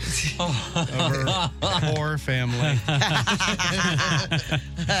is of her whore family.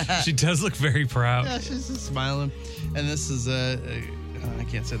 She does look very proud. Yeah, she's just smiling. And this is I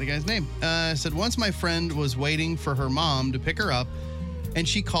can't say the guy's name. Said, once my friend was waiting for her mom to pick her up, and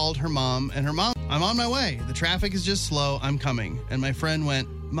she called her mom, and her mom, I'm on my way. The traffic is just slow. I'm coming. And my friend went,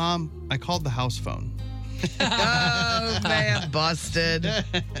 Mom, I called the house phone. Oh, man, busted.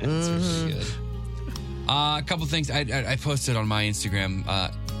 That's really good. A couple things I posted on my Instagram.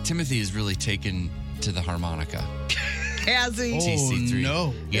 Timothy is really taken to the harmonica. Has he? TC3.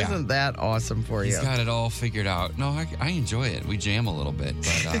 No. Yeah. Isn't that awesome for you? He's got it all figured out. No, I enjoy it. We jam a little bit,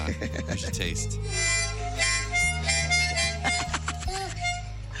 but there's a taste.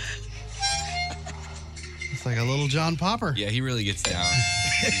 It's like a little John Popper. Yeah, he really gets down.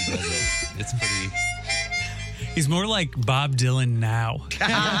 He does it. It's pretty. He's more like Bob Dylan now.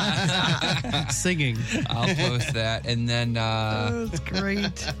 Singing. I'll post that. And then That's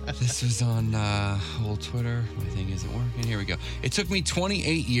great. this was on old Twitter. My thing isn't working. Here we go. It took me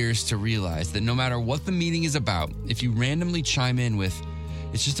 28 years to realize that no matter what the meeting is about, if you randomly chime in with,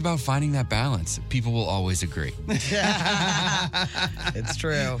 it's just about finding that balance, people will always agree. It's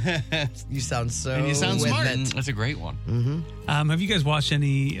true. You sound so And you sound with smart. it. That's a great one. Have you guys watched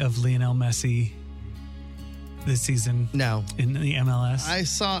any of Lionel Messi this season? No. In the MLS?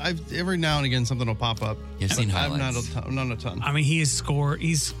 Every now and again something will pop up. You've seen I'm highlights. not a ton. I mean, he has scored.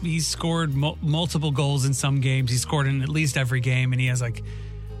 He's scored multiple goals in some games. He's scored in at least every game, and he has like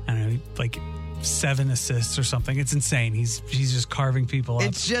 7 assists or something. It's insane. He's just carving people up.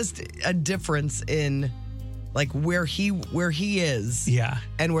 It's just a difference in like where he is, yeah,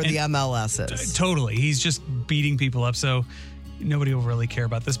 and where the MLS is. Totally. He's just beating people up. So nobody will really care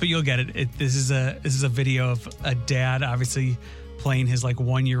about this, but you'll get it. This is a video of a dad obviously playing his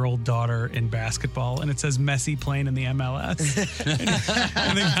 1-year-old daughter in basketball, and it says Messi playing in the MLS.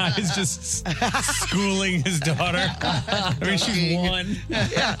 and the guy is just schooling his daughter. I mean, she's 1.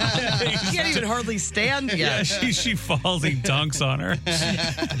 Yeah. He can't even hardly stand yet. Yeah, she falls, he dunks on her.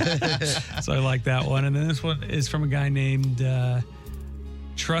 So I like that one. And then this one is from a guy named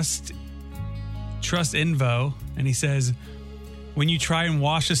Trust Invo, and he says, when you try and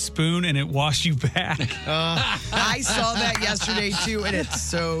wash a spoon and it washes you back. I saw that yesterday too, and it's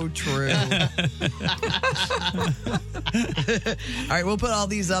so true. All right, we'll put all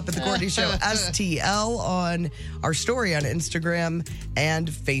these up at the Courtney Show STL on our story on Instagram and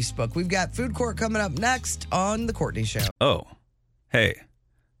Facebook. We've got Food Court coming up next on the Courtney Show. Oh, hey,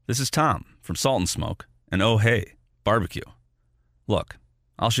 this is Tom from Salt and Smoke, and oh, hey, barbecue. Look,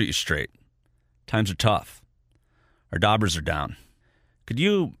 I'll shoot you straight. Times are tough. Our daubers are down. Could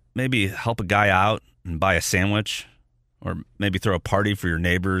you maybe help a guy out and buy a sandwich? Or maybe throw a party for your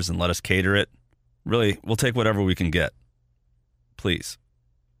neighbors and let us cater it? Really, we'll take whatever we can get. Please.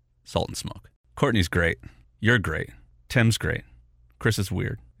 Salt and Smoke. Courtney's great. You're great. Tim's great. Chris is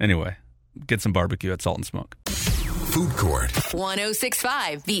weird. Anyway, get some barbecue at Salt and Smoke. Food Court.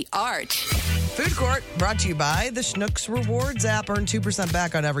 1065 The Arch. Food Court brought to you by the Schnucks Rewards app. Earn 2%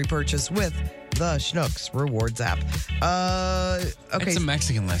 back on every purchase with the Schnucks Rewards app. I Okay. had some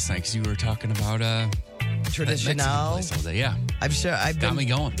Mexican last night because you were talking about Traditional. all day. Yeah, I've got me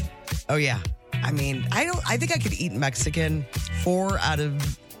going. Oh yeah. I mean, I think I could eat Mexican 4 out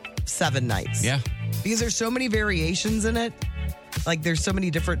of 7 nights. Yeah. Because there's so many variations in it. Like there's so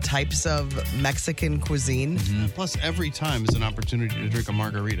many different types of Mexican cuisine. Plus, every time is an opportunity to drink a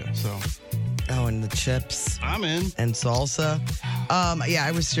margarita. So, Oh, and the chips I'm in. and salsa. Yeah,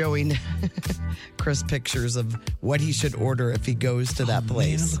 I was showing Chris pictures of what he should order if he goes to that Man, it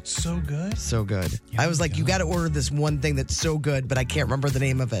place. looks so good. So good. I was like, you got to order this one thing that's so good, but I can't remember the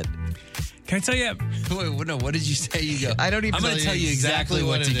name of it. Can I tell you? Wait, no, what did you say? You go. I don't even I'm going to tell you exactly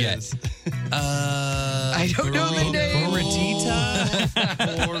what to it get. is. I don't know the name. Burrito.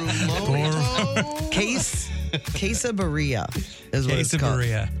 Quesabarilla is what it's called.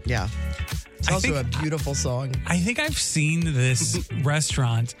 Quesabarilla. Yeah. It's also a beautiful song. I think I've seen this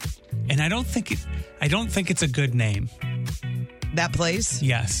restaurant, and I don't think it's a good name. That place?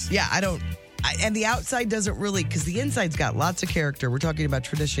 Yes. Yeah, and the outside doesn't really, because the inside's got lots of character. We're talking about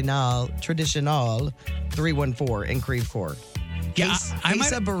Traditional 314 in Creve Coeur. Yeah,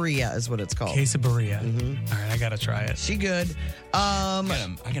 Quesaberia is what it's called. Quesaberia. All right, I gotta try it. She good. I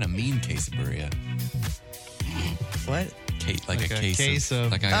got a mean quesaberia. What? Like a case of.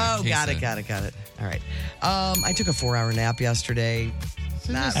 Got it. All right. I took a 4-hour nap yesterday.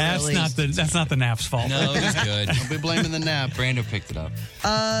 Not That's really. that's not the nap's fault. No, it was good. I'll be blaming the nap. Brando picked it up.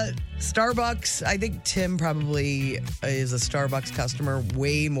 Starbucks. I think Tim probably is a Starbucks customer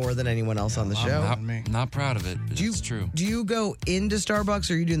way more than anyone else on the show. Not proud of it, but it's true. Do you go into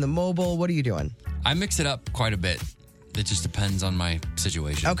Starbucks or are you doing the mobile? What are you doing? I mix it up quite a bit. It just depends on my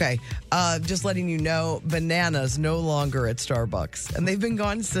situation. Okay. Just letting you know, bananas no longer at Starbucks. And they've been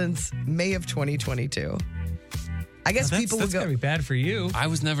gone since May of 2022. I guess people would that's go. That's going to be bad for you. I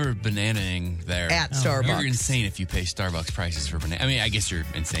was never bananaing there. At Starbucks. You're insane if you pay Starbucks prices for banana. I mean, I guess you're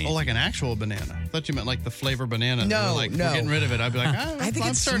insane. Oh, like an actual banana. I thought you meant like the flavor banana. No, we're getting rid of it. I'd be like, I think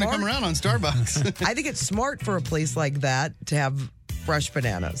I'm it's starting to come around on Starbucks. I think it's smart for a place like that to have fresh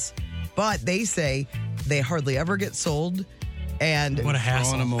bananas. But they say they hardly ever get sold. And what a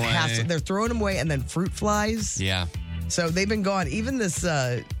hassle. Throwing them away. They're throwing them away, and then fruit flies. Yeah. So they've been gone. Even this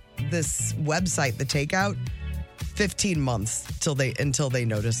website, the Takeout, 15 months until they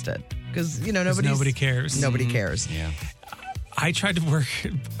noticed it, because nobody cares. Nobody cares. Yeah. I tried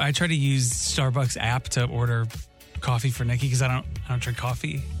to use Starbucks app to order coffee for Nikki because I don't drink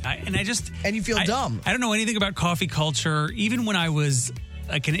coffee, and you feel dumb. I don't know anything about coffee culture. Even when I was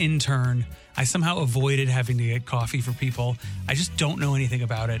like an intern, I somehow avoided having to get coffee for people. I just don't know anything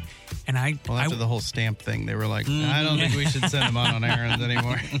about it. And after the whole stamp thing, they were like, I don't think we should send them out on errands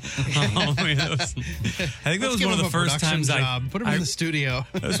anymore. I think that was one of the first times put them in the studio.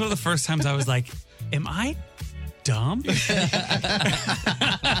 That was one of the first times I was like, am I dumb?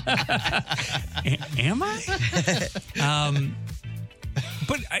 Am I?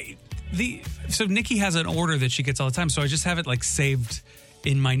 So Nikki has an order that she gets all the time. So I just have it like saved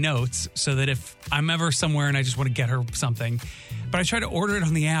in my notes so that if I'm ever somewhere and I just want to get her something, but I try to order it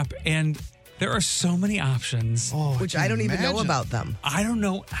on the app and there are so many options, which I don't even know about them. I don't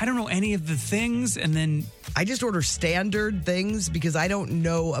know any of the things, and then I just order standard things because I don't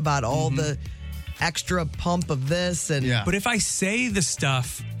know about all the extra pump of this. But if I say the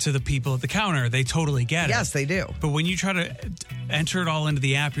stuff to the people at the counter, they totally get it. Yes, they do. But when you try to enter it all into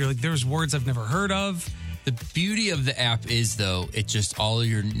the app, you're like, there's words I've never heard of. The beauty of the app is, though, it just all of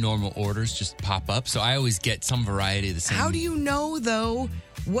your normal orders just pop up. So I always get some variety of the same. How do you know, though,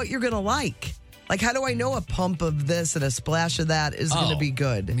 what you're going to like? Like, how do I know a pump of this and a splash of that is going to be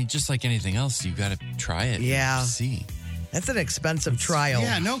good? I mean, just like anything else, you got to try it. Yeah. And see. That's an expensive trial.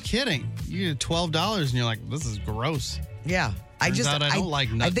 Yeah, no kidding. You get $12 and you're like, this is gross. Yeah. I don't like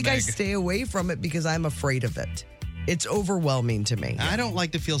nutmeg. I think I stay away from it because I'm afraid of it. It's overwhelming to me. I don't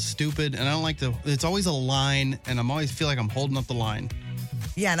like to feel stupid, and I don't like to. It's always a line, and I'm always feel like I'm holding up the line.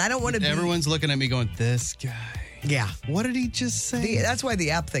 Yeah, and I don't want to. Everyone's looking at me, going, "This guy." Yeah. What did he just say? That's why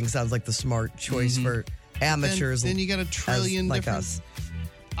the app thing sounds like the smart choice for amateurs. Then you got a trillion like different us.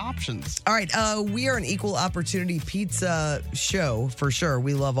 options. All right, we are an equal opportunity pizza show for sure.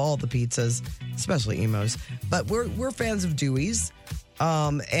 We love all the pizzas, especially Emo's, but we're fans of Dewey's,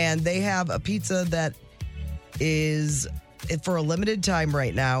 and they have a pizza that is for a limited time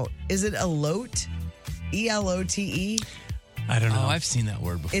right now. Is it elote? E-L-O-T-E? I don't know. Oh, I've seen that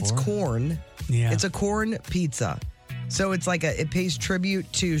word before. It's corn. Yeah. It's a corn pizza. So it's like it pays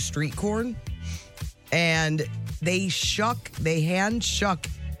tribute to street corn. And they hand shuck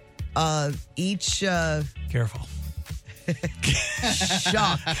each Careful.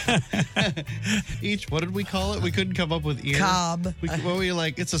 shuck. What did we call it? We couldn't come up with ear. Cob. What were you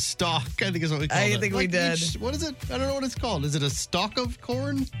like? It's a stalk, I think is what we called it. I think we did. What is it? I don't know what it's called. Is it a stalk of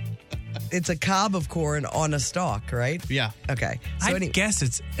corn? It's a cob of corn on a stalk, right? Yeah. Okay. I guess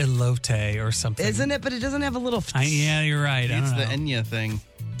it's elote or something. Isn't it? But it doesn't have a little... yeah, you're right. It's the Enya thing.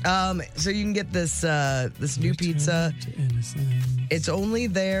 So you can get this new pizza. It's only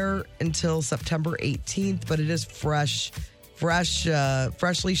there until September 18th, but it is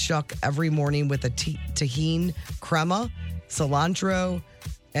freshly shuck every morning with a tahini crema, cilantro,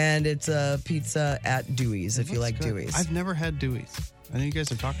 and it's a pizza at Dewey's if you like good. Dewey's. I've never had Dewey's. I know you guys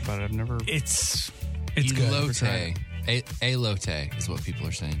have talked about it. I've never. It's elote. good. Elote is what people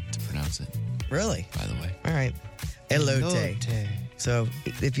are saying to pronounce it. Really? By the way. All right. Elote. So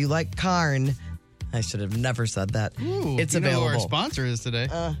if you like carne, I should have never said that. Ooh, it's you know available. who our sponsor is today.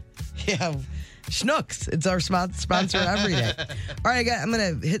 Yeah, Schnucks. It's our sponsor every day. All right, guys, I'm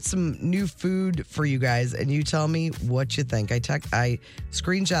going to hit some new food for you guys, and you tell me what you think. I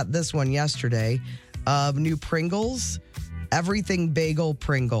screenshot this one yesterday of new Pringles, everything bagel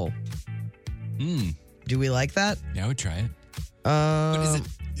Pringle. Do we like that? Yeah, I would try it. But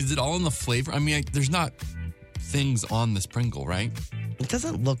is it all in the flavor? I mean, there's not things on this Pringle, right? It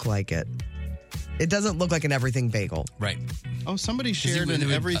doesn't look like it. It doesn't look like an everything bagel. Right. Oh, somebody shared it an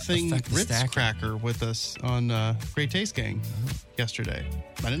would everything affect the Ritz stacking. cracker with us on Great Taste Gang yesterday.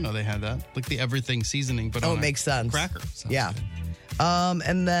 I didn't know they had that. Like the everything seasoning, but Oh, on it makes sense. cracker. Yeah.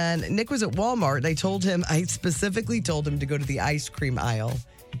 And then Nick was at Walmart, and I specifically told him to go to the ice cream aisle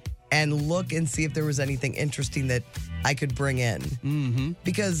and look and see if there was anything interesting that I could bring in. Mm-hmm.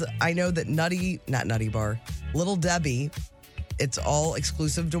 Because I know that Little Debbie, it's all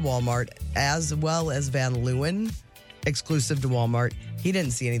exclusive to Walmart, as well as Van Leeuwen, exclusive to Walmart. He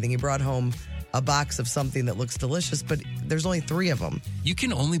didn't see anything. He brought home a box of something that looks delicious, but there's only 3 of them. You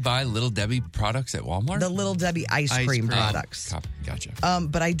can only buy Little Debbie products at Walmart? The Little Debbie ice cream products. Gotcha.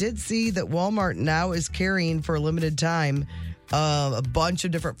 But I did see that Walmart now is carrying for a limited time a bunch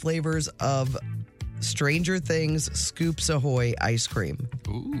of different flavors of Stranger Things Scoops Ahoy ice cream.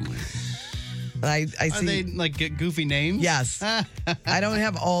 Ooh. And I Are see. they like get goofy names? Yes. I don't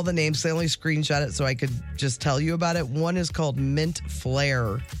have all the names. I only screenshot it so I could just tell you about it. One is called Mint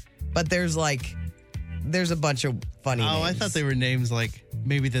Flare, but there's a bunch of funny names. I thought they were names like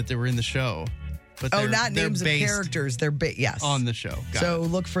maybe that they were in the show. But not they're names of based characters. They're yes. on the show. Got So it.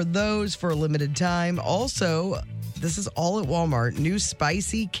 look for those for a limited time. Also, this is all at Walmart. New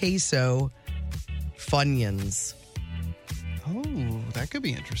spicy queso Funyuns. Oh, that could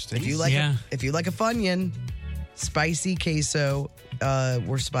be interesting. If you like a Funyun, spicy queso,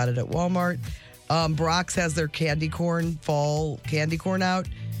 we're spotted at Walmart. Brock's has their candy corn, fall candy corn out,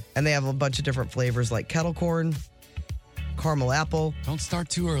 and they have a bunch of different flavors like kettle corn, caramel apple. Don't start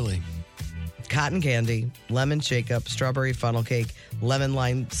too early. Cotton candy, lemon shake-up, strawberry funnel cake, lemon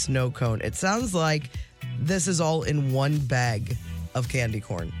lime snow cone. It sounds like this is all in one bag of candy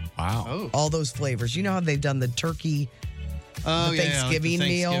corn. Wow. Oh. All those flavors. You know how they've done the turkey, Oh, the yeah, Thanksgiving like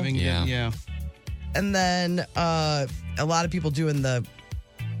the meal? Thanksgiving Yeah. yeah. And then a lot of people doing the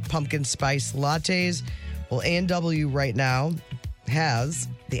pumpkin spice lattes. Well, A&W right now has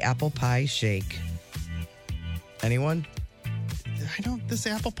the apple pie shake. Anyone? This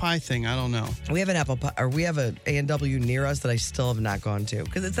apple pie thing, I don't know. We have an apple pie, or we have a A&W near us that I still have not gone to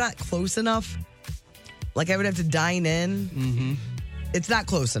because it's not close enough. Like I would have to dine in. Mm-hmm. It's not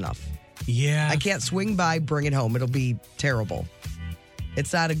close enough. Yeah. I can't swing by, bring it home. It'll be terrible.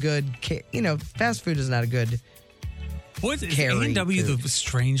 It's not a good, fast food is not a good. What is carry A&W food. the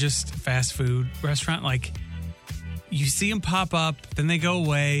strangest fast food restaurant? Like, you see them pop up, then they go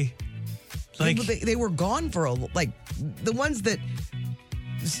away. Like, they were gone for the ones that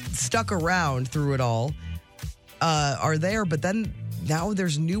stuck around through it all are there, but then now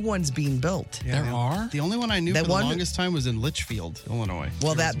there's new ones being built. There are? The only one I knew That for the one- longest time was in Litchfield, Illinois.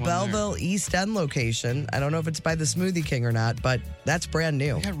 Well, There was that one there. Belleville East End location, I don't know if it's by the Smoothie King or not, but that's brand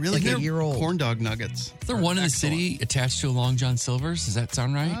new. Yeah, really like good a year old. corn dog nuggets. Is there one in the city attached to a Long John Silver's? Does that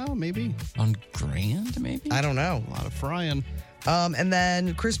sound right? Oh, maybe. On Grand, maybe? I don't know. A lot of frying. And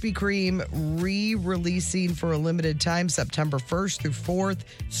then Krispy Kreme re-releasing for a limited time, September 1st through 4th,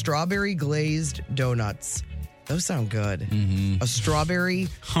 strawberry glazed donuts. Those sound good. A strawberry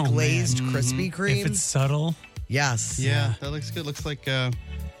glazed Krispy Kreme. if it's subtle. Yes. Yeah, that looks good. Looks like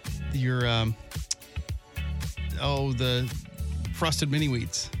your the frosted mini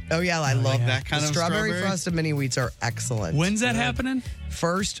wheats. Oh yeah, I love yeah. That kind the of strawberry frosted mini wheats are excellent. When's that happening?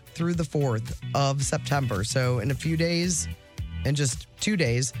 1st through the 4th of September. So in a few days, in just 2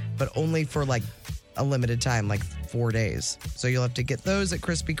 days, but only for like a limited time, like 4 days. So you'll have to get those at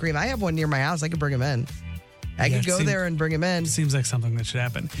Krispy Kreme. I have one near my house. I could bring them in. I Yeah, could go seems- there and bring them in. Seems like something that should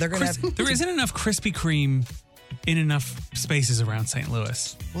happen. They're gonna have- There isn't enough Krispy Kreme in enough spaces around St.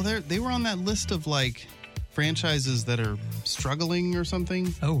 Louis. Well, they were on that list of like franchises that are struggling or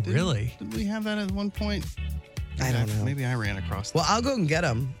something. Oh, really? Did we have that at one point? I don't know. Maybe I ran across. Well, I'll go and get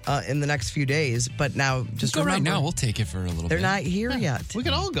them in the next few days. But now, just Go right remember, now. We'll take it for a little they're bit. not here yet. We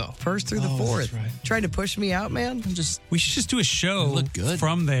could all go. 1st through the 4th. right. Trying to push me out, man. We should just do a show look good.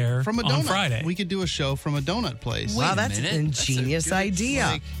 from there From a donut. on Friday. We could do a show from a donut place. Wow, a that's an minute. ingenious Good, idea.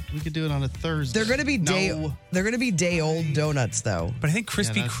 like, we could do it on a Thursday. They're gonna be No. They're gonna be day old donuts though. but I think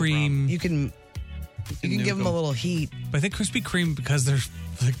Krispy that's the Kreme. You can nuke give them a 'em. little heat. But I think Krispy Kreme, because they're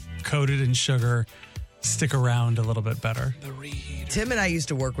like coated in sugar, stick around a little bit better. Tim and I used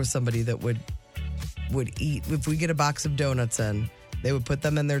to work with somebody that would would eat, if we get a box of donuts in, they would put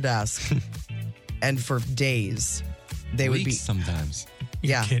them in their desk. And for days, they would be. Sometimes.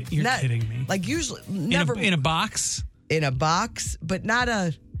 Yeah. You're kidding me. Like usually, never. In a box? In a box, but not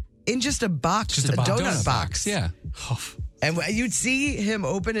in just a box. Just a box. Donut box. Yeah. And you'd see him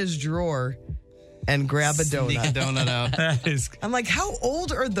open his drawer and grab a donut. Sneak a donut out. That is. I'm like, how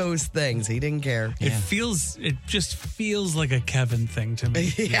old are those things? He didn't care. It just feels like a Kevin thing to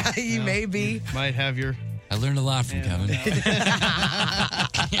me. Yeah, he may be. Might have your. I learned a lot from Kevin.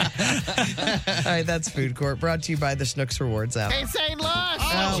 All right, that's Food Court, brought to you by the Schnucks Rewards app. Hey, St. Louis.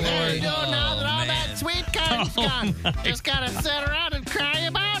 Oh, what are Lord. you doing now that all that sweet corn's gone? Just gotta sit around and cry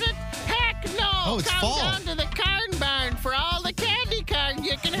about it? Heck no. Oh, it's Come fall. down to the corn barn for all the candy corn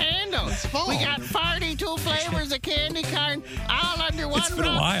you can handle. It's fall. We got 42 flavors of candy corn all under one It's been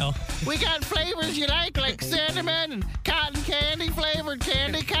a roof. while. We got flavors you like cinnamon and cotton candy flavored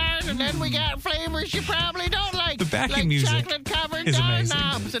candy corn, and then we got flavors you probably don't like. The backing like music chocolate covered is amazing.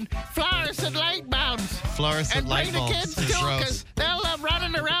 doorknobs and fluorescent light bulbs. Fluorescent And light bring the bulbs. kids It's too, gross. because they'll love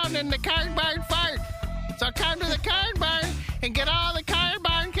running around in the corn barn fart. So come to the corn barn and get all the corn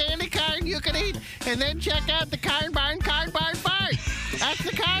barn candy corn you can eat, and then check out the corn barn fart. That's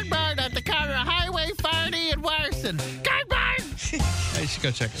the corn barn at the corner of Highway 40 and Warson. Corn barn! I should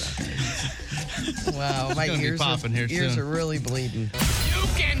go check it out. Wow, my gonna be ears popping here ears soon. are really bleeding. You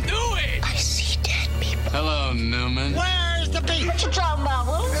can do it! I see dead people. Hello, Newman. Where's the beach? What you talking about,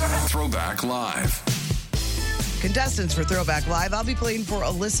 Will? Throwback Live. Contestants for Throwback Live, I'll be playing for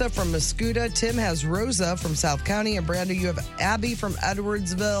Alyssa from Mascoutah. Tim has Rosa from South County. And Brando, you have Abby from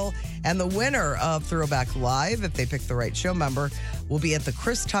Edwardsville. And the winner of Throwback Live, if they pick the right show member, will be at the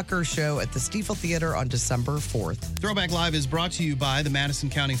Chris Tucker Show at the Stiefel Theater on December 4th. Throwback Live is brought to you by the Madison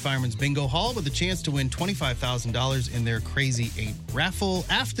County Fireman's Bingo Hall with a chance to win $25,000 in their Crazy 8 raffle.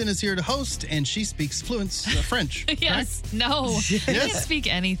 Afton is here to host, and she speaks fluent French. Yes. No. I can't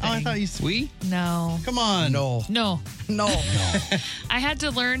speak anything. Oh, I thought you No. Come on. No. No. I had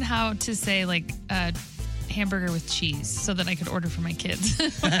to learn how to say like hamburger with cheese so that I could order for my kids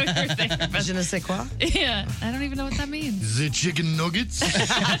when we were there. But, Je ne sais quoi? yeah, I don't even know what that means. The chicken nuggets?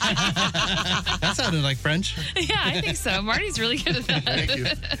 That sounded like French. Yeah, I think so. Marty's really good at that. Thank you.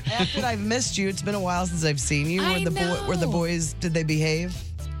 Afton, I've missed you. It's been a while since I've seen you. I Were the know. boys, did they behave?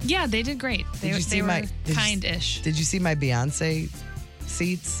 Yeah, they did great. They were kind-ish. Did you see my Beyonce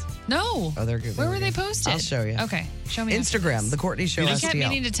seats? No. Oh, they're good. Where were they posted? I'll show you. Okay, show me. after Instagram, this. The Courtney Show I kept STL.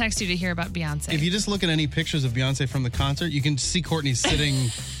 meaning to text you to hear about Beyonce. If you just look at any pictures of Beyonce from the concert, you can see Courtney sitting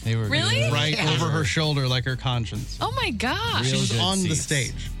They were Really? good. right over her shoulder like her conscience. Oh my gosh. She was good on the seats.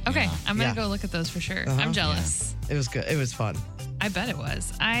 stage. Okay, Yeah. I'm gonna Yeah. go look at those for sure. Uh-huh. I'm jealous. It was good. It was fun. I bet it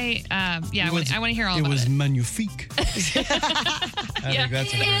was. I want to hear all It about was it. magnifique. I Yeah. think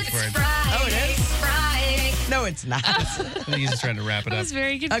that's a great word. Oh, it is? Friday. No, it's not. I think he's just trying to wrap it I up. was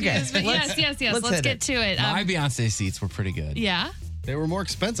very confused. Okay, But let's- yes. let's Let's hit get it. to it. My Beyonce seats were pretty good. Yeah. They were more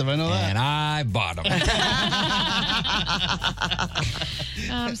expensive, I know that. And I bought them.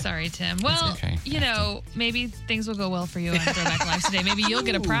 I'm sorry, Tim. Well, okay. maybe things will go well for you on Throwback Live today. Maybe you'll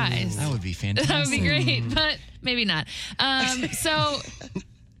get a prize. That would be fantastic. That would be great, but maybe not. So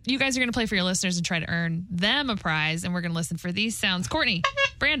you guys are going to play for your listeners and try to earn them a prize, and we're going to listen for these sounds. Courtney,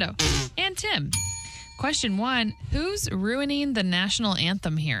 Brando, and Tim. Question 1, who's ruining the national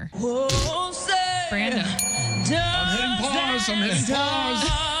anthem here? Brando. I'm hitting pause.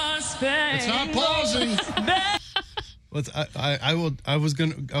 It's not pausing.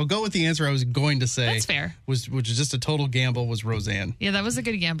 I'll go with the answer I was going to say. That's fair. Which is just a total gamble, was Roseanne. Yeah, that was a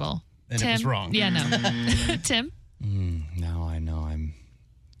good gamble. And Tim, it was wrong. Yeah, no. Tim? Now I know I'm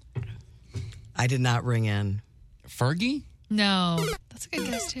I did not ring in. Fergie? No. That's a good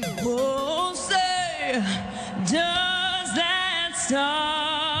guess, too.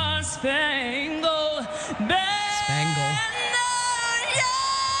 Spangle.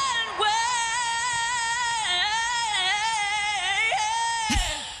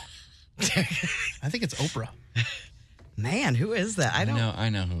 I think it's Oprah. Man, who is that? I don't know. I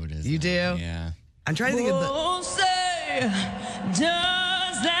know who it is. You do? Yeah. I'm trying to think of the.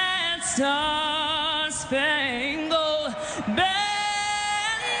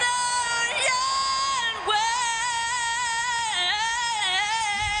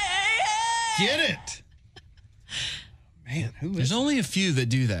 Get it. Man, who is There's only a few that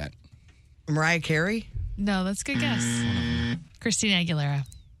do that. Mariah Carey? No, that's a good guess. Christina Aguilera.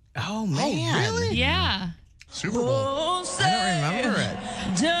 Oh, man. really? Yeah. Super Bowl. I don't remember it.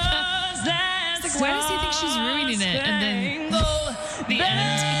 It's like, why does he think she's ruining it? And then the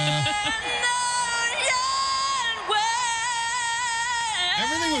end.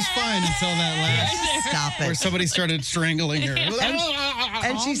 Everything Everything was fine until that last. Stop Where it. somebody started strangling her.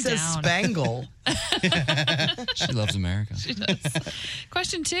 And she says down. spangle. She loves America. She does.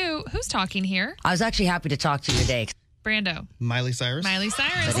 Question 2. Who's talking here? I was actually happy to talk to you today. Brando. Miley Cyrus. Miley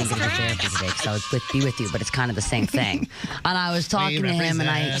Cyrus I didn't is get to therapy correct. today because I was be with you, but it's kind of the same thing. And I was talking to him, and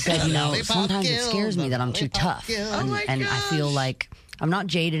I said, sometimes it scares me that I'm too tough, and I feel like I'm not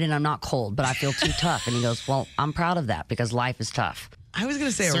jaded and I'm not cold, but I feel too tough. And he goes, "Well, I'm proud of that because life is tough." I was going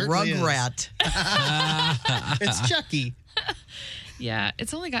to say a Certainly rugrat. It's Chucky. Yeah,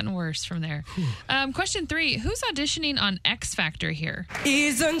 it's only gotten worse from there. Question 3. Who's auditioning on X Factor here?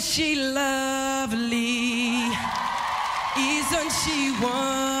 Isn't she lovely? Isn't she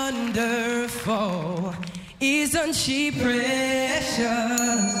wonderful? Isn't she precious?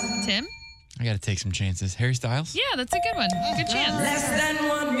 Tim? I got to take some chances. Harry Styles? Yeah, that's a good one. Good chance. Less than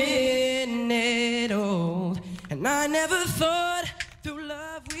 1 minute old, and I never thought through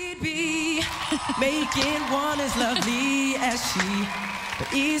love we'd be making one as lovely as she.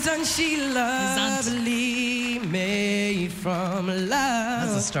 But isn't she lovely, made from love?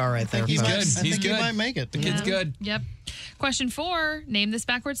 That's a star right there. He's folks. good. He's He good. might make it. The kid's good. Yep. Question 4. Name this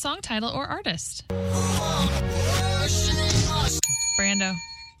backwards song title or artist. Brando.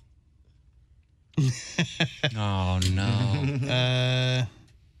 Oh, no.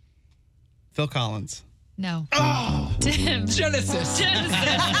 Phil Collins. No. Oh! Tim. Genesis.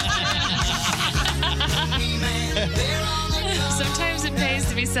 Sometimes it pays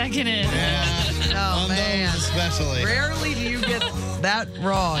to be second in. Oh, On man. those especially. Rarely do you get that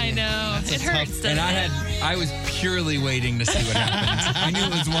wrong. I know. It hurts, doesn't And it? I was purely waiting to see what happened. I knew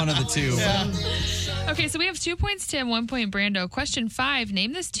it was one of the two. Okay, so we have 2 points, Tim, 1 point, Brando. Question 5.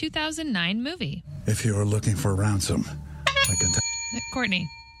 Name this 2009 movie. If you are looking for ransom, I can tell. Courtney.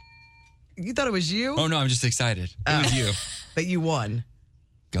 You thought it was you? Oh, no, I'm just excited. It was you. But you won.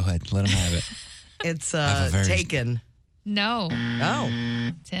 Go ahead. Let him have it. It's have a very- Taken. No. Oh.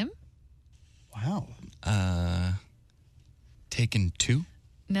 Tim? Wow. Taken 2?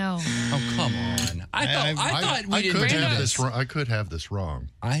 No. Oh, come on. I thought we didn't could do have this. this. I could have this wrong.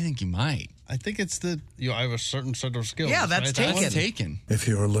 I think you might. I think it's I have a certain set of skills. Yeah, that's right? Taken. That's Taken. If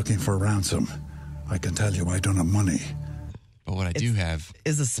you are looking for ransom, I can tell you I don't have money. But what I do have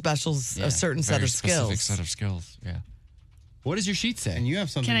Is a special, a certain set very of specific skills. set of skills. Yeah. What does your sheet say? And you have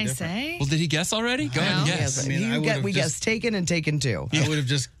something Can I different. say? Well, did he guess already? Go ahead and No. guess. I mean, We guessed Taken and Taken 2. I would have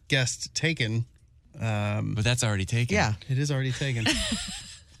just guessed Taken. But that's already taken. Yeah. It is already taken.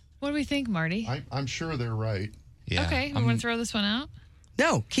 What do we think, Marty? I'm sure they're right. Yeah. Okay, we want to throw this one out?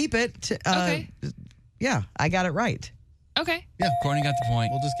 No, keep it. Okay. Yeah, I got it right. Okay. Yeah, Courtney got the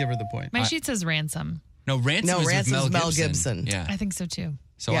point. We'll just give her the point. My sheet says ransom. No, Ransom No, is with Ransom's Mel Mel Gibson. Gibson. Yeah. I think so too.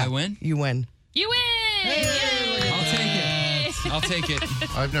 So Yeah, I win? You win. You win! Yay! I'll take it. I'll take it.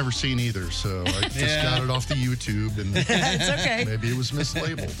 I've never seen either, so I just Yeah. got it off the YouTube, and It's okay. maybe it was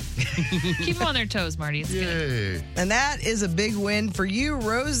mislabeled. Keep them on their toes, Marty. It's good. Yay! And that is a big win for you,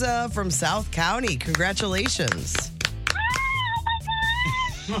 Rosa from South County. Congratulations.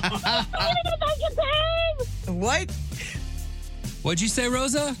 What? What'd you say,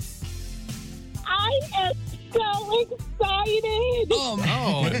 Rosa? I am so excited.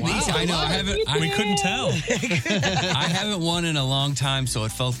 Oh, Lisa, I know. We couldn't tell. I haven't won in a long time, so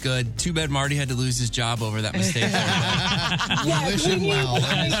it felt good. Too bad Marty had to lose his job over that mistake. We wish him well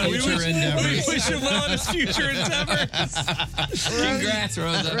in his future endeavors. We wish him well in his future endeavors. Congrats,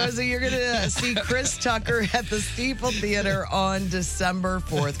 Rosa. Rosa, you're going to see Chris Tucker at the Steeple Theater on December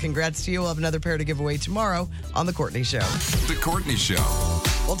 4th. Congrats to you. We'll have another pair to give away tomorrow on The Courtney Show. The Courtney Show.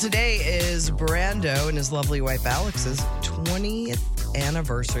 Well, today is Brando and his lovely wife Alex's 20th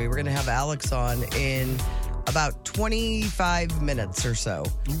anniversary. We're going to have Alex on in about 25 minutes or so.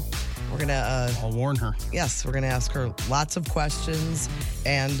 We're going to... I'll warn her. Yes, we're going to ask her lots of questions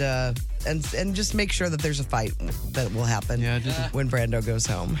and just make sure that there's a fight that will happen when Brando goes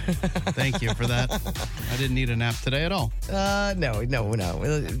home. Thank you for that. I didn't need a nap today at all. No.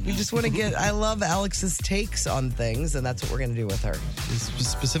 We just want to get... I love Alex's takes on things, and that's what we're going to do with her.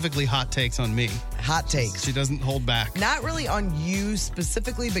 Specifically hot takes on me. Hot takes. She doesn't hold back. Not really on you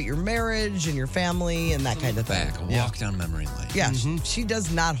specifically, but your marriage and your family and that kind of thing. Back, a walk down memory lane. Yeah, she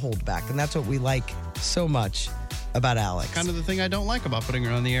does not hold back, and that's what we like so much about Alex. Kind of the thing I don't like about putting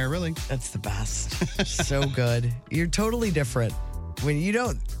her on the air, really. That's the best. So good. You're totally different when you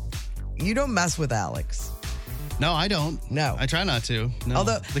don't mess with Alex. No, I don't. No. I try not to. No.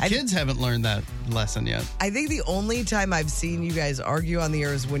 Although, the kids haven't learned that lesson yet. I think the only time I've seen you guys argue on the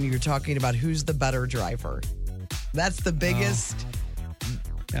air is when you're talking about who's the better driver. That's the biggest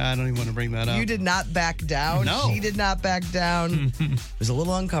I don't even want to bring that up. You did not back down. No. She did not back down. It was a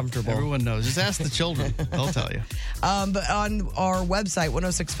little uncomfortable. Everyone knows. Just ask the children. They'll tell you. But on our website,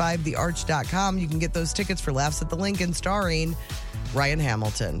 1065thearch.com, you can get those tickets for Laughs at the Lincoln starring Ryan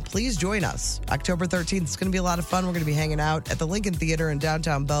Hamilton. Please join us. October 13th. It's going to be a lot of fun. We're going to be hanging out at the Lincoln Theater in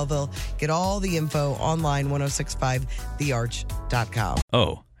downtown Belleville. Get all the info online, 1065thearch.com.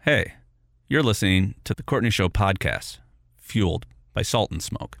 Oh, hey, you're listening to the Courtney Show podcast, fueled by Salt and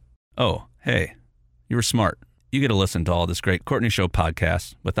Smoke. Oh, hey, you were smart. You get to listen to all this great Courtney Show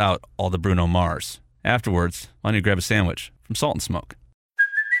podcast without all the Bruno Mars. Afterwards, why don't you grab a sandwich from Salt and Smoke?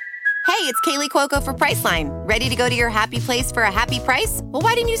 Hey, it's Kaylee Cuoco for Priceline. Ready to go to your happy place for a happy price? Well,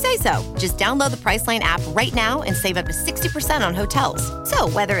 why didn't you say so? Just download the Priceline app right now and save up to 60% on hotels. So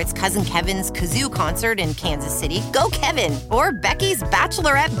whether it's Cousin Kevin's Kazoo Concert in Kansas City, go Kevin, or Becky's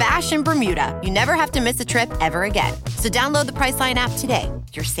Bachelorette Bash in Bermuda, you never have to miss a trip ever again. So download the Priceline app today.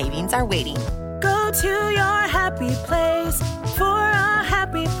 Your savings are waiting. Go to your happy place for a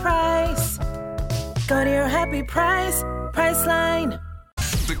happy price. Go to your happy price, Priceline.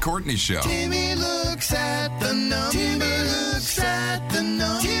 The Courtney Show. Timmy looks at the number. Timmy looks at the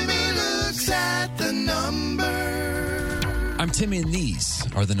number. Timmy looks at the number. I'm Timmy, and these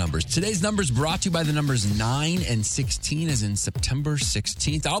are the numbers. Today's numbers brought to you by the numbers 9 and 16, as in September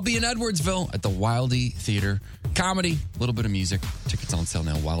 16th. I'll be in Edwardsville at the Wildy Theater. Comedy, a little bit of music. Tickets on sale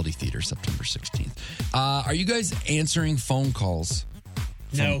now. Wildy Theater, September 16th. Are you guys answering phone calls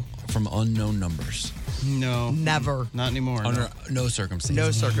from unknown numbers? No. Never. Not anymore. Under no circumstances. No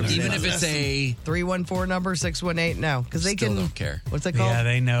circumstances. Even if it's a 314 number, 618, no. Because they Still can. don't care. What's that called? Yeah,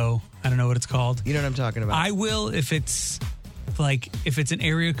 they know. I don't know what it's called. You know what I'm talking about. I will if it's an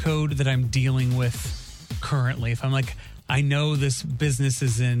area code that I'm dealing with currently. If I'm like, I know this business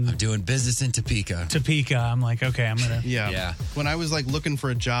is in. I'm doing business in Topeka. I'm like, okay, I'm going to. Yeah. When I was like looking for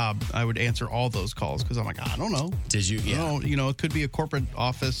a job, I would answer all those calls because I'm like, I don't know. Did you? Yeah. No, it could be a corporate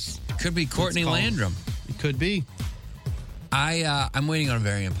office. It could be Courtney Landrum. It could be. I'm waiting on a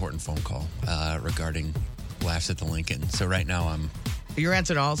very important phone call regarding Laughs at the Lincoln. So right now You're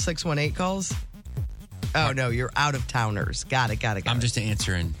answering all 618 calls? Oh, no, you're out of towners. Got it. I'm just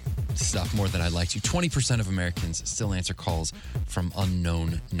answering stuff more than I'd like to. 20% of Americans still answer calls from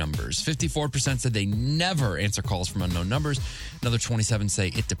unknown numbers. 54% said they never answer calls from unknown numbers. Another 27 say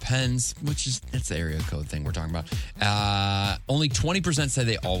it depends, which is it's the area code thing we're talking about. Only 20% say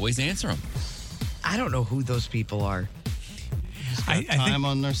they always answer them. I don't know who those people are. I think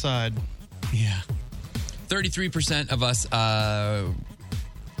on their side. Yeah. 33% of us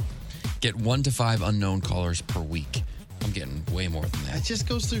get 1 to 5 unknown callers per week. I'm getting way more than that. It just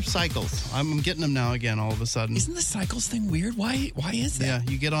goes through cycles. I'm getting them now again all of a sudden. Isn't the cycles thing weird? Why is that?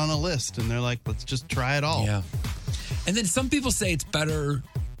 Yeah, you get on a list and they're like, let's just try it all. Yeah. And then some people say it's better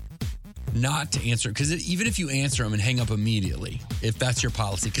not to answer, because even if you answer them and hang up immediately, if that's your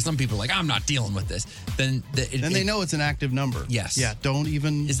policy, because some people are like, I'm not dealing with this, then they know it's an active number. Yes. Yeah, don't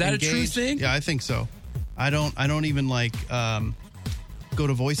even Is that engage. a true thing? Yeah, I think so. I don't even like go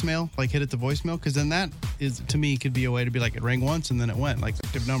to voicemail, like hit it to voicemail, because then that is, to me, could be a way to be like, it rang once and then it went, like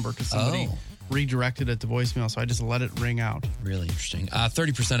active number, because somebody redirected it to voicemail, so I just let it ring out. Really interesting.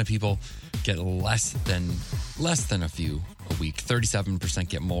 30% of people get less than a few a week. 37%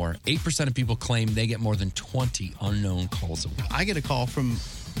 get more. 8% of people claim they get more than 20 unknown calls a week. I get a call from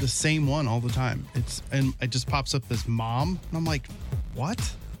the same one all the time. And it just pops up as mom, and I'm like, what?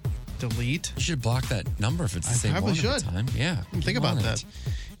 Delete. You should block that number if it's the same one probably all the should. time. Yeah. Think about that.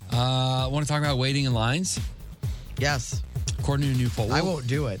 Want to talk about waiting in lines? Yes. According to a new poll. I won't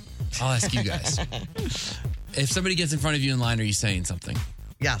do it. I'll ask you guys. If somebody gets in front of you in line, are you saying something?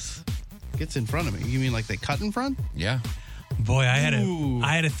 Yes. Gets in front of me. You mean like they cut in front? Yeah. Boy, I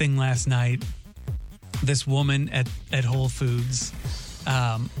had a thing last night. This woman at Whole Foods,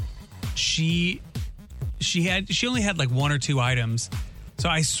 she only had like 1 or 2 items, so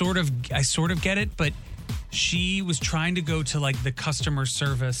I sort of get it, but she was trying to go to like the customer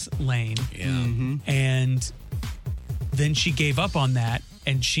service lane, and then she gave up on that,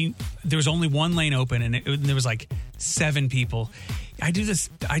 and there was only one lane open, and there was like 7 people. I do this.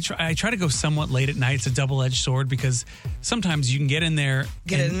 I try to go somewhat late at night. It's a double-edged sword because sometimes you can get in there,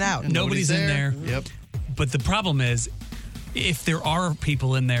 get in and out. Nobody's in there. Yep. But the problem is, if there are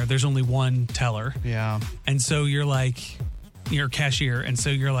people in there, there's only one teller. Yeah. And so you're a cashier, and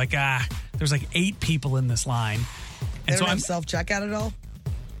so you're like, there's like 8 people in this line. They And so don't I'm have self-checkout at all?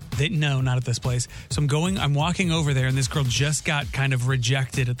 No, not at this place. So I'm walking over there, and this girl just got kind of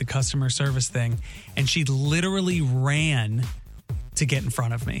rejected at the customer service thing, and she literally ran to get in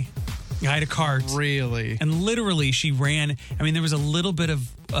front of me. I had a cart. Really? And literally, she ran. I mean, there was a little bit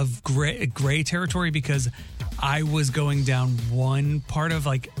of gray territory because I was going down one part of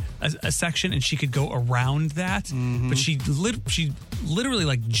like a section, and she could go around that. Mm-hmm. But she literally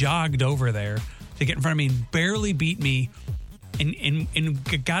like jogged over there to get in front of me and barely beat me, and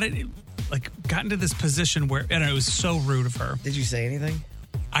got into this position where, and it was so rude of her. Did you say anything?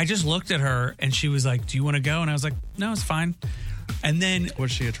 I just looked at her, and she was like, "Do you want to go?" And I was like, "No, it's fine." And then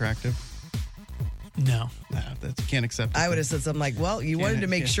was she attractive? No. That can't accept it. I would have said something like, well, you wanted to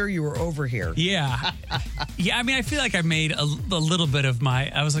make sure you were over here. Yeah. Yeah, I mean, I feel like I made a little bit of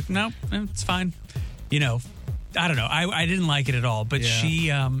I was like, no, it's fine. I don't know. I didn't like it at all. But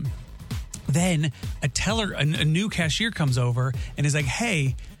she, then a new cashier comes over and is like,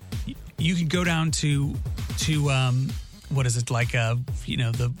 hey, you can go down to what is it, like,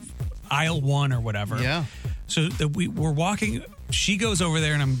 the aisle 1 or whatever. Yeah. So we're walking. She goes over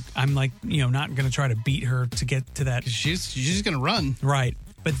there, and I'm like, not going to try to beat her to get to that. She's just going to run. Right.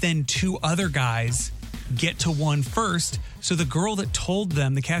 But then 2 other guys get to 1 first. So the girl that told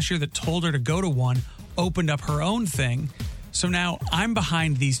them, the cashier that told her to go to 1, opened up her own thing. So now I'm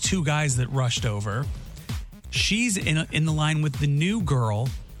behind these 2 guys that rushed over. She's in the line with the new girl.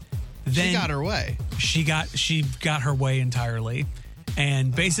 Then she got her way. She got her way entirely,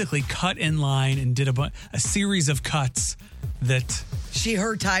 and basically cut in line and did a series of cuts that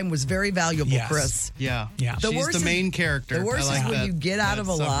her time was very valuable, Yes. Chris. Yeah. Yeah. She's the main character. The worst I like is when that- you get out of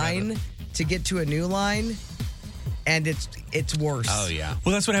a that line subreddit. to get to a new line, and it's worse. Oh, yeah.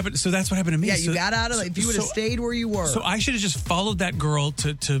 Well, that's what happened. So that's what happened to me. Yeah, So- you got out of it. If you would have stayed where you were. So I should have just followed that girl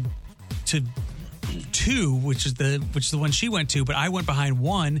to 2, which is the one she went to, but I went behind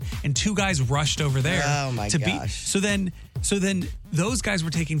 1, and 2 guys rushed over there. Oh, my to gosh. So then those guys were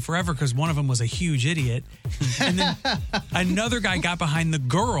taking forever because one of them was a huge idiot, and then another guy got behind the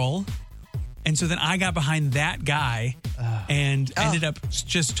girl, and so then I got behind that guy. And ended up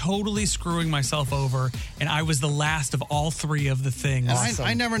just totally screwing myself over, and I was the last of all 3 of the things. And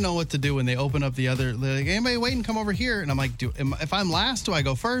I never know what to do when they open up the other. They're like, anybody waiting? Come over here. And I'm like, if I'm last, do I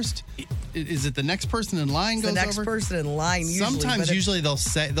go first? Is it the next person in line the goes next over? person in line usually. Usually they'll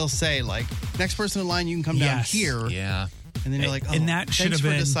say like, next person in line, you can come down Yes. here. Yeah. And then you're like, oh, And that should thanks have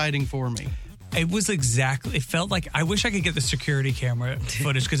for been- deciding for me. It was it felt like, I wish I could get the security camera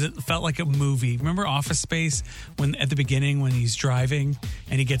footage because it felt like a movie. Remember Office Space when at the beginning when he's driving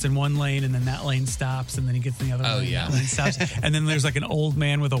and he gets in one lane and then that lane stops and then he gets in the other lane yeah. and that lane stops. And then there's like an old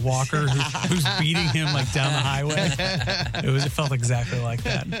man with a walker who's beating him like down the highway. It felt exactly like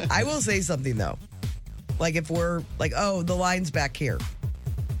that. I will say something though. Like if we're like, oh, the line's back here.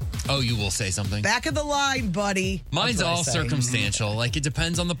 Oh, you will say something? Back of the line, buddy. Mine's That's what I all say. circumstantial. Like it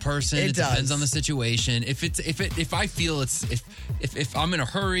depends on the person. It depends does. on the situation. If I feel if I'm in a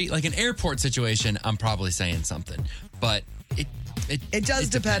hurry, like an airport situation, I'm probably saying something. But it does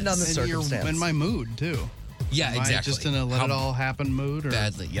depend on the And you're circumstance. in my mood too. Yeah, Am I exactly. just in a let it all happen mood? Or?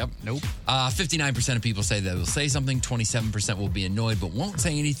 Badly, yep. Nope. 59% of people say they will say something, 27% will be annoyed but won't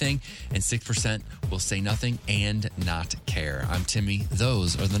say anything, and 6% will say nothing and not care. I'm Timmy.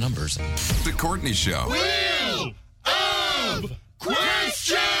 Those are the numbers. The Courtney Show. Wheel of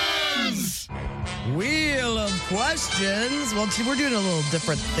Questions! Wheel of Questions. Well, we're doing a little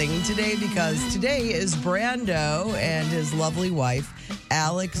different thing today because today is Brando and his lovely wife,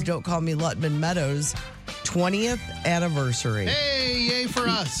 Alex, don't call me Lutman Meadows, 20th anniversary. Hey, yay for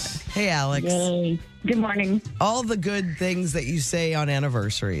us. Hey, Alex. Yay. Good morning. All the good things that you say on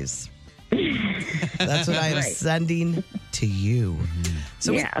anniversaries. That's what I am Right. sending to you.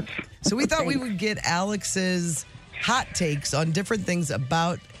 So Yes. we thought we Thanks. would get Alex's hot takes on different things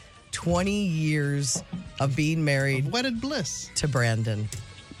about 20 years of being married. Wedded bliss. To Brandon.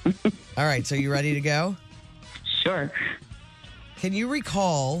 All right, so you ready to go? Sure. Can you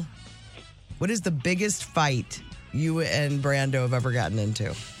recall what is the biggest fight you and Brando have ever gotten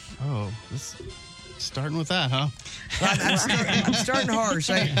into? Oh, starting with that, huh? I'm starting harsh.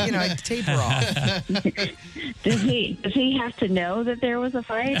 I taper off. Does he have to know that there was a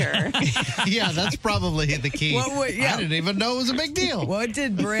fight, or? Yeah, that's probably the key. What, yeah. I didn't even know it was a big deal. What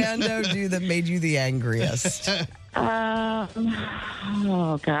did Brando do that made you the angriest? Oh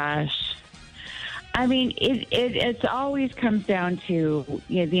gosh. I mean, it always comes down to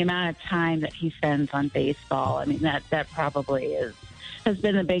the amount of time that he spends on baseball. I mean, that probably has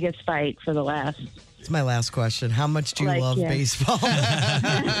been the biggest fight for the last. It's my last question. How much do you love baseball?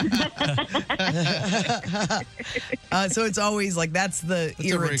 So it's always like that's the That's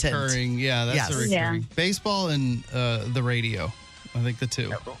irritant. a recurring. Yeah, that's a recurring. Yeah. Baseball and the radio. I think the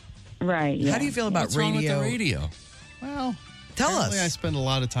two. Right. How do you feel about What's radio? wrong with the radio? Well, Tell Apparently us. I spend a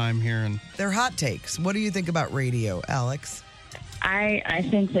lot of time here, and They're hot takes. What do you think about radio, Alex? I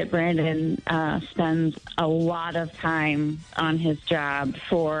think that Brandon spends a lot of time on his job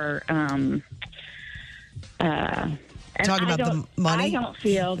for. And Talking I about the don't- money? I don't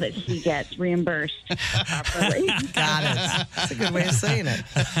feel that he gets reimbursed properly. Got it. That's a good way of saying it.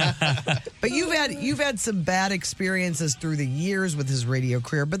 But you've had some bad experiences through the years with his radio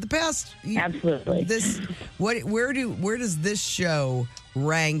career. But the past, absolutely. Where does this show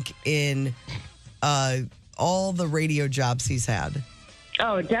rank in all the radio jobs he's had?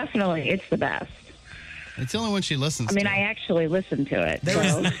 Oh, definitely, it's the best. it's the only one she listens I mean, to. I actually listened to it.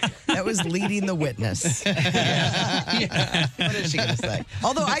 That was leading the witness. What is she going to say?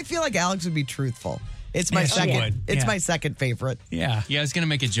 Although I feel like Alex would be truthful. It's my Yeah, she second. would. It's Yeah. my second favorite. Yeah. Yeah, I was going to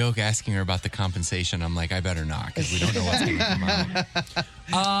make a joke asking her about the compensation. I'm like, I better not because we don't know what's going to come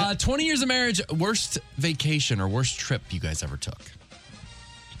out. 20 years of marriage, worst vacation or worst trip you guys ever took?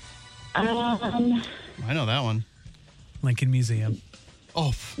 I know that one. Lincoln Museum.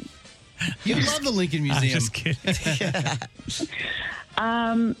 Oh, you love the Lincoln Museum. I'm just kidding.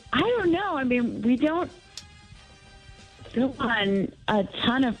 I don't know. I mean, we don't go on a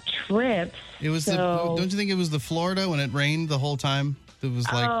ton of trips. It was so... don't you think it was the Florida when it rained the whole time? It was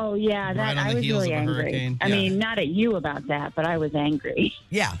like oh yeah, right that on I the was heels really of a angry. hurricane. I mean, not at you about that, but I was angry.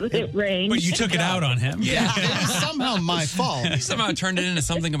 Yeah, it rained. But you took it out on him. Yeah, it was somehow my fault. You somehow turned it into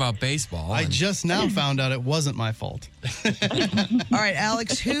something about baseball. I just now found out it wasn't my fault. All right,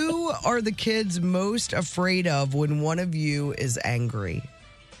 Alex, who are the kids most afraid of when one of you is angry?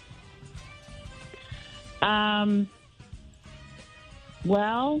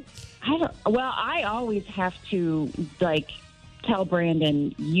 Well, I always have to tell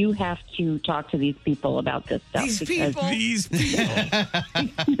Brandon, you have to talk to these people about this stuff. These because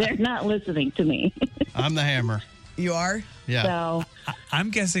people. they're not listening to me. I'm the hammer. You are? Yeah. So I'm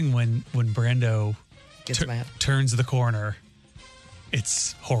guessing when Brando Gets mad. turns the corner,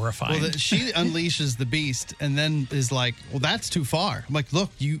 it's horrifying. Well, she unleashes the beast and then is like, well, that's too far. I'm like, look,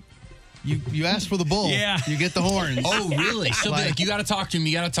 you asked for the bull. Yeah. You get the horns. Oh, really? She'll be like, you got to talk to him.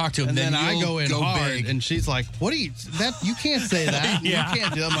 You got to talk to him. And then I you'll go in hard, big. and she's like, "What are you? You can't say that. Yeah. You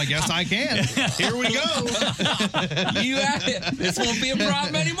can't do that." I'm like, "Yes, I can. Here we go." You at it. This won't be a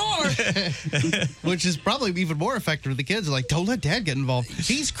problem anymore. Which is probably even more effective with the kids. They're like, "Don't let Dad get involved.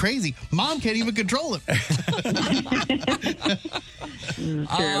 He's crazy. Mom can't even control him."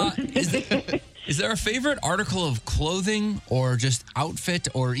 Is there a favorite article of clothing or just outfit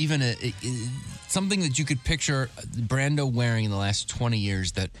or even something that you could picture Brando wearing in the last 20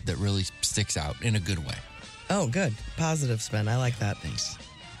 years that really sticks out in a good way? Oh, good. Positive spin. I like that. Thanks.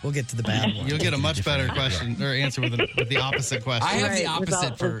 We'll get to the bad one. You'll get a much better question or answer with the opposite question. I have the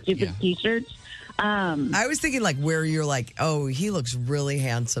opposite for stupid t-shirts. I was thinking where you're like, oh, he looks really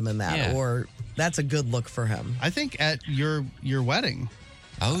handsome in that, Yeah. or that's a good look for him. I think at your wedding.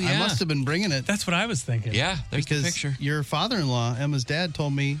 Oh, I must have been bringing it. That's what I was thinking. Yeah, there's because the picture. Your father-in-law, Emma's dad,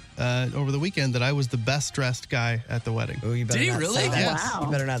 told me over the weekend that I was the best dressed guy at the wedding. Oh, you better Did he not really? say that. Yes.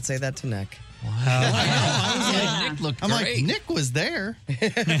 You better not say that to Nick. Nick looked I'm great. like, Nick was there.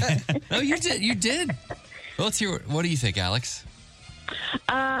 No, you did. You did. Well, let's hear. What do you think, Alex?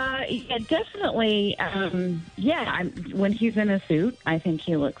 Yeah, definitely. When he's in a suit, I think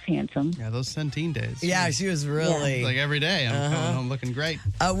he looks handsome. Yeah, those Centene days. Yeah, she was really. Like every day, I'm coming home looking great.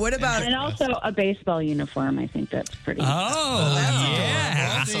 What about? And also a baseball uniform. I think that's pretty.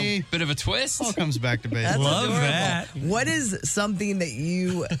 yeah. See, Bit of a twist. all comes back to That's baseball. Love adorable. that. What is something that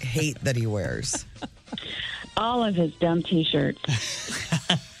you hate that he wears? All of his dumb t-shirts.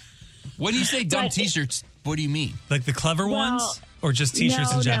 When you say dumb But- T-shirts, what do you mean? Like the clever Well, ones, or just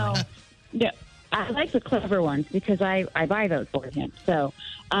T-shirts in general? No, I like the clever ones because I buy those for him. So,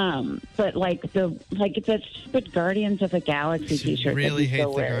 but it's that stupid Guardians of the Galaxy T-shirt. Really that he hate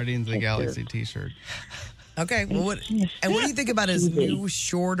still the wears. Guardians of the It's Galaxy T-shirt. Okay, well, what do you think about his new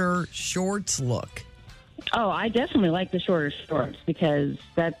shorter shorts look? Oh, I definitely like the shorter shorts because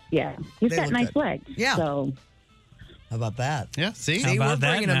he's They got look nice good. legs. Yeah. So How about that? Yeah, see? See, about we're that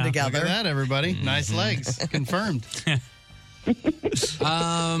bringing them now? Look together. at that, everybody. Nice legs. Confirmed.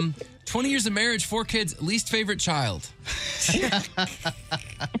 20 years of marriage, 4 kids, least favorite child.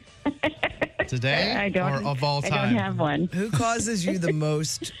 Today I don't, or of all time? I don't have one. Who causes you the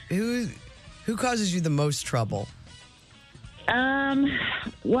most? Who causes you the most trouble?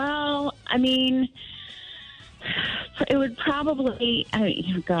 Well, I mean, it would probably.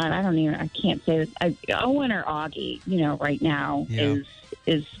 I can't say this. Owen or Augie, right now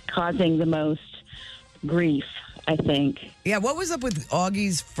is causing the most grief. I think. Yeah, what was up with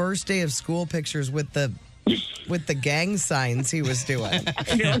Augie's first day of school pictures with the with the gang signs he was doing?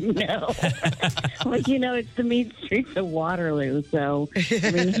 I don't know. Well, it's the mean streets of Waterloo, so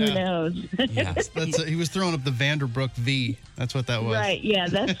I mean, who knows? He was throwing up the Vanderbrook V. That's what that was. Right, yeah,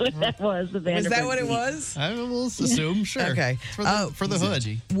 that's what that was. The Was that Vanderbilt what it V. was? I will assume, sure. Okay. For the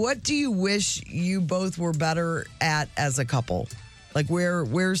hood. What do you wish you both were better at as a couple? Like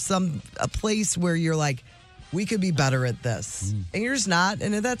where's a place where you're like, we could be better at this, and you're just not,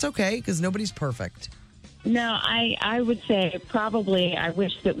 and that's okay because nobody's perfect. No, I would say probably I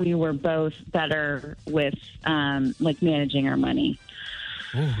wish that we were both better with like managing our money.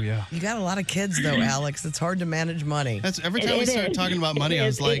 Oh, yeah. You got a lot of kids, though, Alex. It's hard to manage money. That's every time we start talking about money, I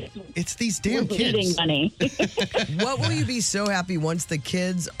was like, it's these damn kids. Money. What will you be so happy once the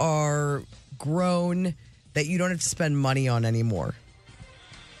kids are grown that you don't have to spend money on anymore?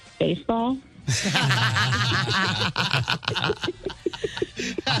 Baseball.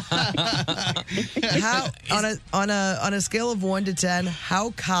 How on a scale of 1 to 10,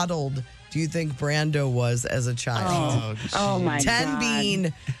 how coddled do you think Brando was as a child? Oh my 10 God.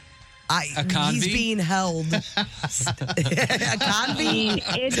 being A convy? he's being held. A convy?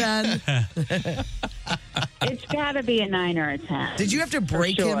 10. It's got to be a 9 or a 10. Did you have to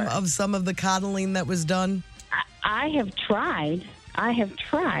break for sure. him of some of the coddling that was done? I have tried,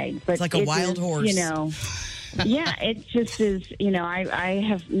 but It's like a it wild is, horse. Yeah, it just is. I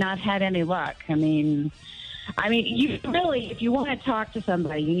have not had any luck. I mean, you really, if you want to talk to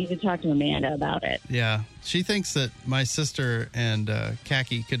somebody, you need to talk to Amanda about it. Yeah. She thinks that my sister and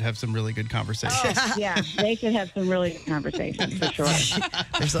Khaki could have some really good conversations. Oh, yeah, they could have some really good conversations for sure.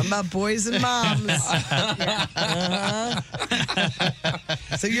 There's something about boys and moms.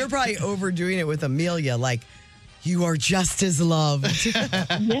 So you're probably overdoing it with Amelia, like, you are just as loved.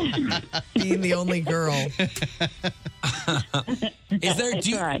 Being the only girl. Is there?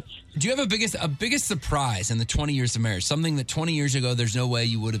 Do you have a biggest surprise in the 20 years of marriage? Something that 20 years ago there's no way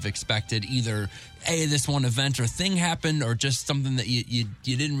you would have expected. Either this one event or thing happened, or just something that you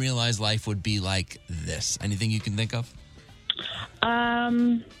didn't realize life would be like this. Anything you can think of?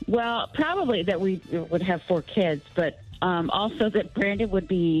 Well, probably that we would have 4 kids, but also that Brandon would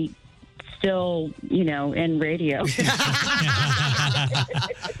be still, in radio.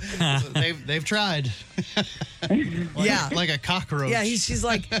 They've tried. Like a cockroach. Yeah, she's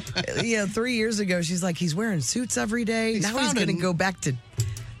like, 3 years ago, she's like, he's wearing suits every day. Now he's going to go back to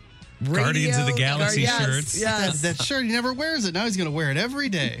radio. Guardians of the Galaxy shirts. Yes. That shirt, he never wears it. Now he's going to wear it every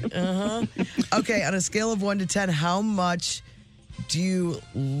day. Okay, on a scale of 1 to 10, how much do you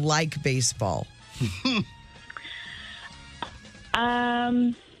like baseball?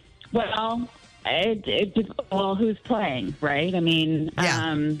 Well, well, who's playing, right? I mean,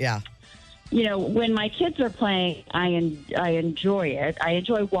 yeah. When my kids are playing, I enjoy it. I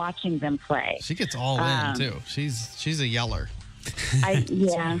enjoy watching them play. She gets all in too. She's a yeller. I It's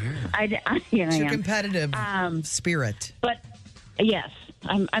your am. competitive spirit. But yes,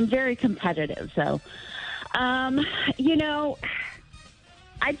 I'm very competitive. So,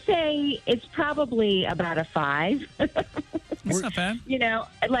 I'd say it's probably about a 5. That's not bad.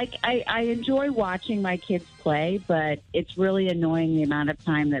 I enjoy watching my kids play, but it's really annoying the amount of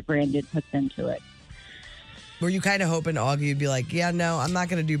time that Brandon puts into it. Were you kind of hoping Augie would be like, yeah, no, I'm not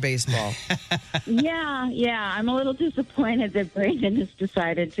going to do baseball? Yeah. I'm a little disappointed that Brandon has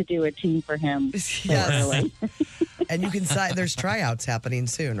decided to do a team for him so early. And you can there's tryouts happening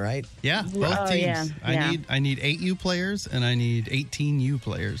soon, right? Yeah, both teams. Yeah. I need 8 U players and I need 18 U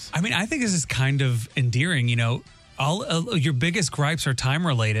players. I mean, I think this is kind of endearing. All your biggest gripes are time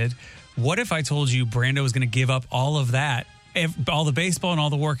related. What if I told you Brando was going to give up all of that, all the baseball and all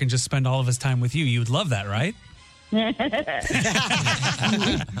the work, and just spend all of his time with you? You would love that, right? I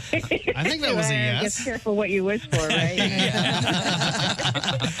think that was a yes. Just careful what you wish for, right?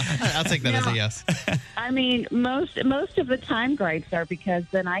 I'll take that as a yes. I mean, most of the time gripes are because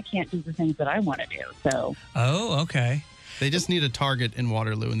then I can't do the things that I want to do. So. Oh, okay. They just need a target in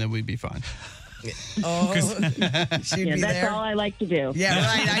Waterloo, and then we'd be fine. Oh, she'd be that's there. all I like to do. Yeah,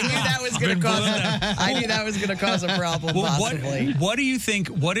 right. I knew that was going to cause. I knew that was going to cause a problem. Well, possibly. What do you think?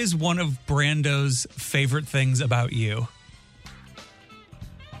 What is one of Brando's favorite things about you?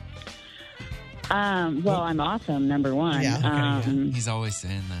 Well, I'm awesome. Number one. Yeah. He's always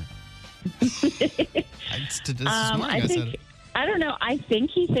saying that. I don't know. I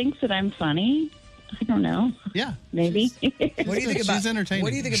think he thinks that I'm funny. I don't know. Yeah. Maybe. What do you think about? She's entertaining. What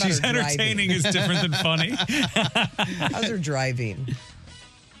do you think about She's her entertaining driving? is different than funny. How's her driving?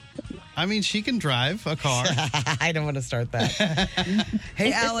 I mean, she can drive a car. I don't want to start that.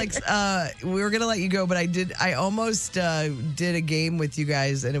 Hey, Alex, we were going to let you go, but I almost did a game with you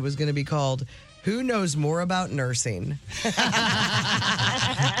guys, and it was going to be called Who knows more about nursing?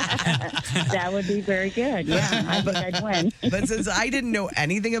 That would be very good. Yeah, I think I'd win. But since I didn't know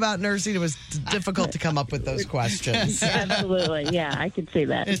anything about nursing, it was difficult to come up with those questions. Absolutely. Yeah, I could see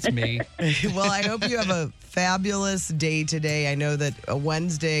that. It's me. Well, I hope you have a fabulous day today. I know that a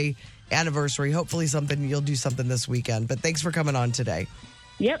Wednesday anniversary, hopefully you'll do something this weekend. But thanks for coming on today.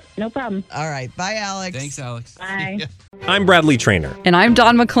 Yep, no problem. All right. Bye, Alex. Thanks, Alex. Bye. I'm Bradley Trainer. And I'm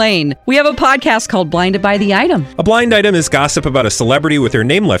Don McClain. We have a podcast called Blinded by the Item. A blind item is gossip about a celebrity with their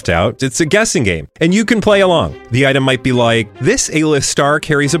name left out. It's a guessing game, and you can play along. The item might be like, this A-list star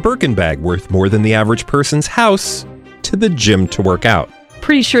carries a Birkin bag worth more than the average person's house to the gym to work out.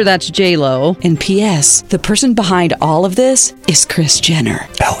 Pretty sure that's J-Lo. And P.S. the person behind all of this is Kris Jenner,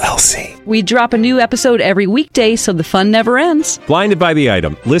 LLC. We drop a new episode every weekday so the fun never ends. Blinded by the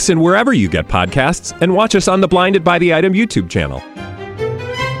Item. Listen wherever you get podcasts and watch us on the Blinded by the Item YouTube channel.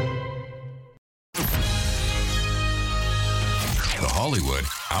 The Hollywood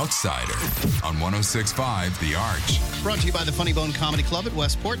Outsider on 106.5 The Arch. Brought to you by the Funny Bone Comedy Club at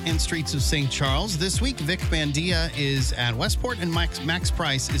Westport and Streets of St. Charles. This week, Vic Bandia is at Westport and Max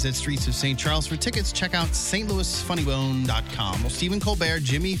Price is at Streets of St. Charles. For tickets, check out stlouisfunnybone.com. Well, Stephen Colbert,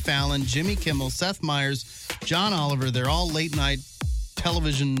 Jimmy Fallon, Jimmy Kimmel, Seth Meyers, John Oliver, they're all late-night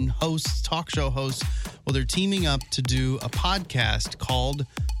television hosts, talk show hosts. Well, they're teaming up to do a podcast called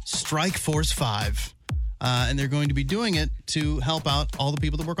Strike Force 5. And they're going to be doing it to help out all the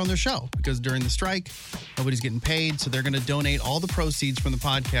people that work on their show because during the strike, nobody's getting paid. So they're going to donate all the proceeds from the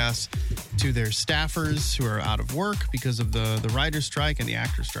podcast to their staffers who are out of work because of the writer's strike and the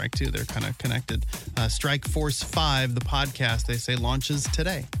actor's strike, too. They're kind of connected. Strike Force 5, the podcast, they say, launches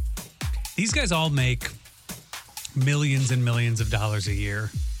today. These guys all make millions and millions of dollars a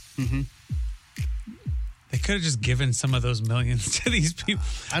year. Mm-hmm. They could have just given some of those millions to these people.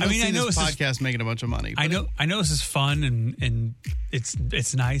 I know this podcast making a bunch of money. I know this is fun and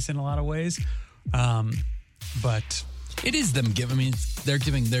it's nice in a lot of ways, but it is them giving. I mean, they're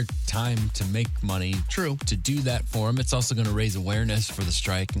giving their time to make money. True. To do that for them, it's also going to raise awareness for the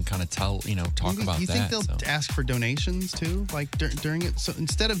strike and kind of talk about that. You think they'll ask for donations too, like during it? So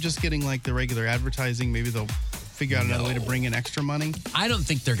instead of just getting like the regular advertising, maybe they'll figure out another way to bring in extra money. I don't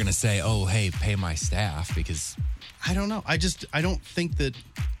think they're going to say, "Oh, hey, pay my staff," because I don't know. I don't think that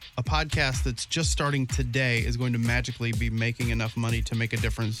a podcast that's just starting today is going to magically be making enough money to make a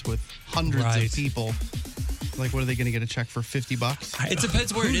difference with hundreds of people. Like, what are they going to get a check for $50? It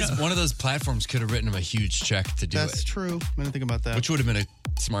depends where it is. One of those platforms could have written them a huge check to do That's true. I didn't think about that. Which would have been a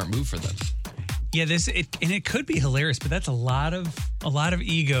smart move for them. Yeah, it could be hilarious, but that's a lot of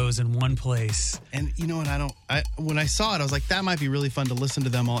egos in one place. And you know what? When I saw it, I was like, that might be really fun to listen to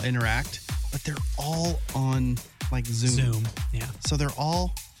them all interact. But they're all on like Zoom. Yeah. So they're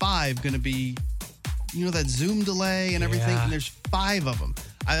all 5 going to be, that Zoom delay and everything. Yeah. And there's 5 of them.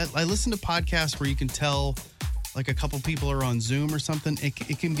 I listen to podcasts where you can tell like a couple people are on Zoom or something.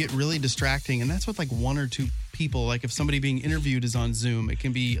 It can get really distracting. And that's with like 1 or 2 people. Like if somebody being interviewed is on Zoom, it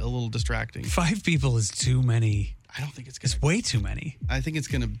can be a little distracting. 5 people is too many. I don't think it's way too many. I think it's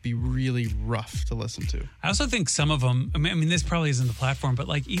going to be really rough to listen to. I also think some of them, I mean, this probably isn't the platform, but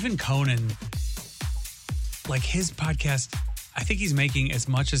like even Conan, like his podcast, I think he's making as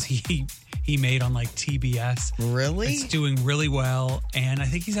much as he made on like TBS. Really? It's doing really well. And I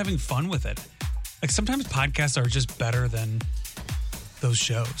think he's having fun with it. Like sometimes podcasts are just better than those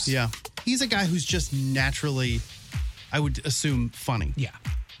shows. Yeah. He's a guy who's just naturally, I would assume, funny. Yeah.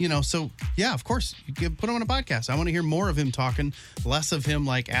 So yeah, of course, you could put him on a podcast. I want to hear more of him talking, less of him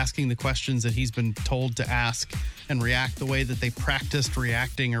like asking the questions that he's been told to ask and react the way that they practiced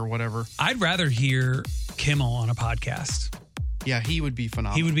reacting or whatever. I'd rather hear Kimmel on a podcast. Yeah, he would be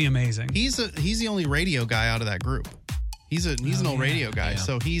phenomenal. He would be amazing. He's the only radio guy out of that group. He's an old radio guy,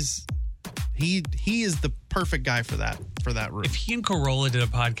 so he is the perfect guy for that room. If he and Corolla did a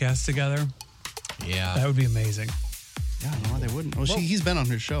podcast together, that would be amazing. Yeah, I don't know why they wouldn't. Well, he's been on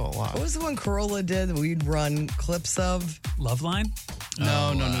his show a lot. What was the one Corolla did that we'd run clips of? Loveline?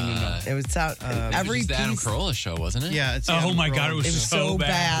 No. It was out every it was piece. the Adam Carolla show, wasn't it? Yeah. Oh my God, it was so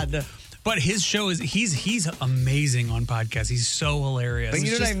bad. But his show he's amazing on podcasts. He's so hilarious. But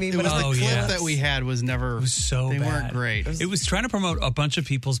you know what I mean? It was the clip that we had was never. It was so they bad. weren't great. It was trying to promote a bunch of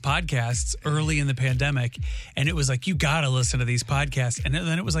people's podcasts early in the pandemic, and it was like you got to listen to these podcasts, and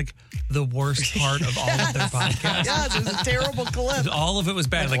then it was like the worst part of all of their podcasts. Yeah, it was a terrible clip. All of it was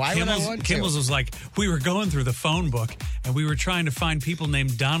bad. Like why would I want to? Kimmel's was like we were going through the phone book, and we were trying to find people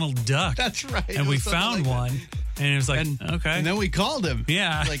named Donald Duck. That's right. And we found one. And it was like, okay. And then we called him.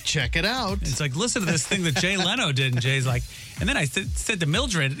 Yeah. Like, check it out. It's like, listen to this thing that Jay Leno did. And Jay's like, and then I said to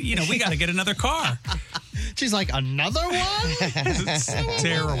Mildred, we got to get another car. She's like, another one? It's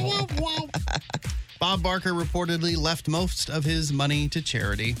terrible. Bob Barker reportedly left most of his money to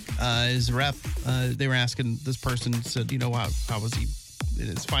charity. His rep, they were asking this person, said, how was he in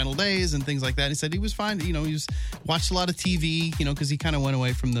his final days and things like that. He said he was fine. He watched a lot of TV, because he kind of went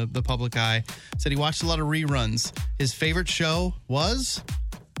away from the public eye. Said he watched a lot of reruns. His favorite show was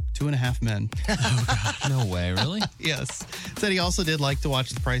 2.5 Men. Oh, God. No way, really? Yes. Said he also did like to watch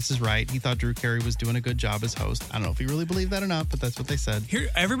The Price is Right. He thought Drew Carey was doing a good job as host. I don't know if he really believed that or not, but that's what they said. Here,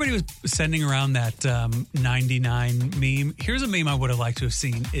 everybody was sending around that 99 meme. Here's a meme I would have liked to have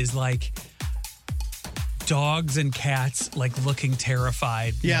seen is like dogs and cats like looking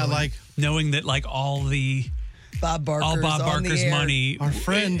terrified. Yeah, knowing that like all Bob Barker's money, our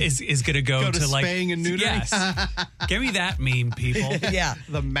friend, is going to go to like spaying and neutering. Yes, give me that meme, people. Yeah,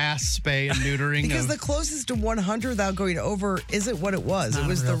 the mass spay and neutering. Because the closest to 100 without going over isn't what it was. It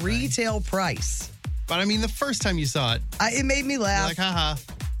was the retail price. But I mean, the first time you saw it, it made me laugh. You're like, haha,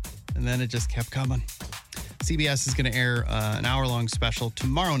 and then it just kept coming. CBS is going to air an hour-long special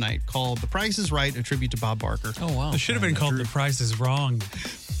tomorrow night called The Price is Right, a tribute to Bob Barker. Oh, wow. It should have been called The Price is Wrong.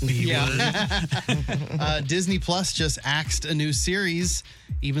 Yeah. Disney Plus just axed a new series,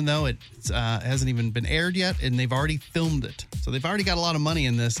 even though it hasn't even been aired yet, and they've already filmed it. So they've already got a lot of money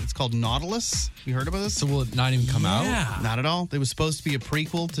in this. It's called Nautilus. You heard about this? So will it not even come out? Not at all. It was supposed to be a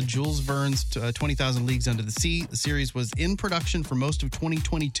prequel to Jules Verne's 20,000 Leagues Under the Sea. The series was in production for most of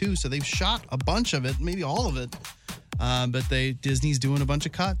 2022, so they've shot a bunch of it, maybe all of it. But Disney's doing a bunch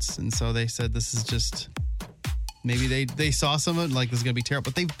of cuts, and so they said this is just... Maybe they saw some of it, like, this is going to be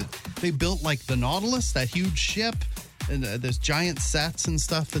terrible. But they built, like, the Nautilus, that huge ship, and there's giant sets and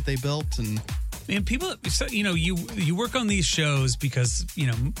stuff that they built. And people, you work on these shows because,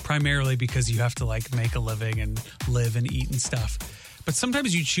 primarily because you have to, like, make a living and live and eat and stuff. But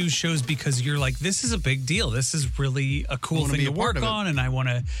sometimes you choose shows because you're like, this is a big deal. This is really a cool thing to work on, and I want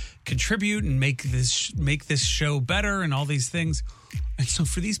to contribute and make this show better and all these things. And so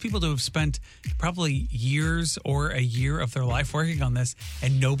for these people to have spent probably years or a year of their life working on this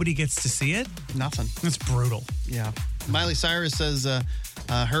and nobody gets to see it? Nothing. That's brutal. Yeah. Miley Cyrus says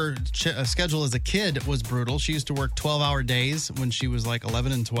her schedule as a kid was brutal. She used to work 12-hour days when she was like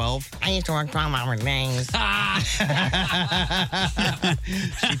 11 and 12. I used to work 12-hour days.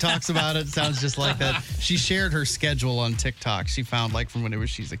 She talks about it. Sounds just like that. She shared her schedule on TikTok. She found like from when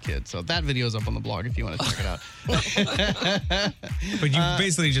she's a kid. So that video is up on the blog if you want to check it out. But you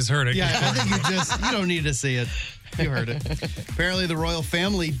basically just heard it. Yeah, I think you don't need to see it. You heard it. Apparently, the royal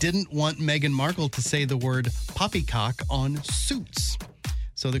family didn't want Meghan Markle to say the word poppycock on Suits.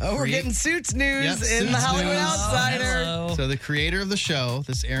 So we're getting Suits news in the Hollywood Outsider. So the creator of the show,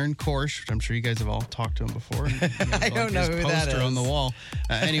 this Aaron Korsh, which I'm sure you guys have all talked to him before. I don't know who that is. Poster on the wall.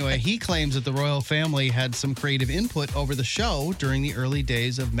 Anyway, he claims that the royal family had some creative input over the show during the early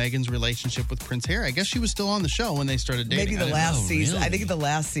days of Meghan's relationship with Prince Harry. I guess she was still on the show when they started dating. Maybe the last season. Really? I think the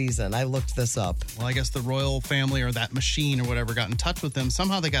last season. I looked this up. Well, I guess the royal family or that machine or whatever got in touch with them.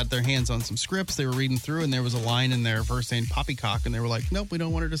 Somehow they got their hands on some scripts they were reading through, and there was a line in there of her saying poppycock, and they were like, nope, we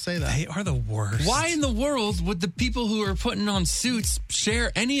don't want her to say that. They are the worst. Why in the world would the people who are putting on Suits share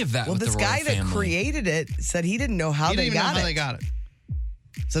any of that with the royal family? Well, this guy that created it said he didn't know how they got it.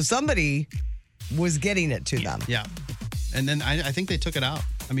 So somebody was getting it to them. Yeah. And then I think they took it out.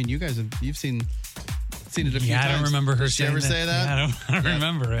 I mean, you've seen it a few times. Yeah, I don't remember her Did she saying ever that. say that? Yeah, I don't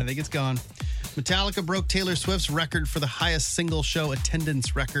remember it. I think it's gone. Metallica broke Taylor Swift's record for the highest single show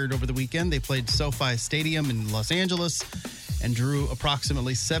attendance record over the weekend. They played SoFi Stadium in Los Angeles and drew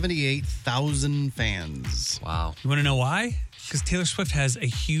approximately 78,000 fans. Wow. You want to know why? Because Taylor Swift has a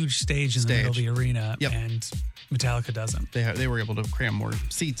huge stage in the middle of the arena, and Metallica doesn't. They were able to cram more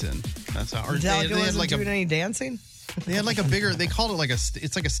seats in. That's how. Metallica wasn't doing any dancing? They had like a bigger, they called it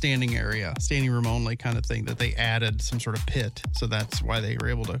it's like a standing area, standing room only kind of thing that they added some sort of pit. So that's why they were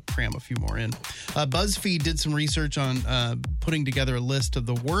able to cram a few more in. BuzzFeed did some research on putting together a list of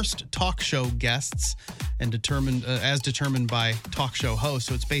the worst talk show guests and determined by talk show hosts.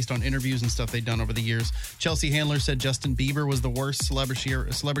 So it's based on interviews and stuff they've done over the years. Chelsea Handler said Justin Bieber was the worst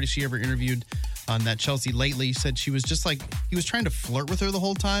celebrity she ever interviewed. On that Chelsea lately said she was just like, he was trying to flirt with her the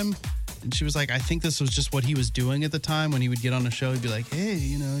whole time. And she was like, I think this was just what he was doing at the time when he would get on a show. He'd be like, hey,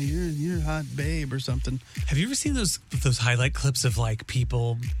 you're a hot babe or something. Have you ever seen those highlight clips of like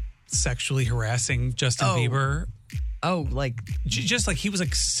people sexually harassing Justin Bieber? Oh, like just like he was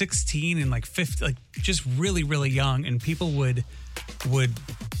like 16 and like 50, like just really, really young. And people would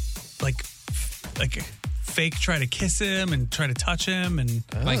like fake try to kiss him and try to touch him and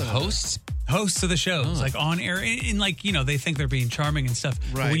Like hosts of the shows, like on air, and like they think they're being charming and stuff.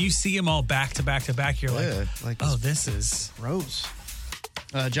 But Right. when you see them all back to back to back, you're like, oh, this is gross.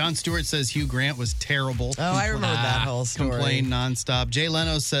 John Stewart says Hugh Grant was terrible. Oh, I remember that whole story. Complained nonstop. Jay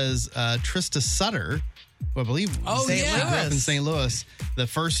Leno says Trista Sutter, who I believe grew up in St. Louis, the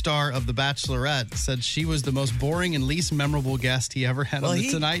first star of The Bachelorette, said she was the most boring and least memorable guest he ever had on The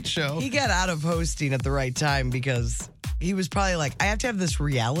Tonight Show. He got out of hosting at the right time because he was probably like, I have to have this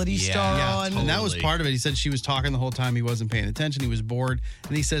reality star on. And that was part of it. He said she was talking the whole time. He wasn't paying attention. He was bored.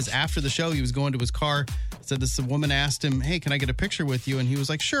 And he says after the show, he was going to his car. Said this woman asked him, hey, can I get a picture with you? And he was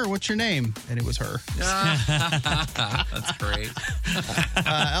like, sure, what's your name? And it was her. That's great.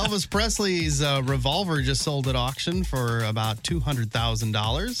 Elvis Presley's revolver just sold at auction for about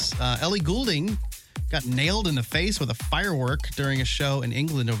 $200,000. Ellie Goulding got nailed in the face with a firework during a show in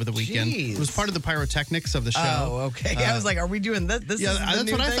England over the weekend. Jeez. It was part of the pyrotechnics of the show. Oh, okay. I was like, are we doing this? This is the that's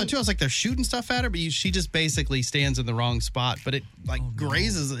new what I thing? thought too. I was like, they're shooting stuff at her, but she just basically stands in the wrong spot. But it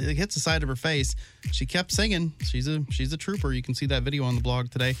grazes, it hits the side of her face. She kept singing. She's a trooper. You can see that video on the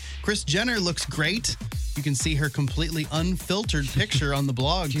blog today. Kris Jenner looks great. You can see her completely unfiltered picture on the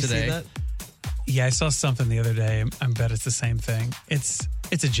blog Did you today. see that? Yeah, I saw something the other day. I bet it's the same thing. It's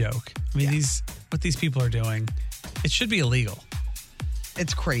a joke. I mean, what these people are doing, it should be illegal.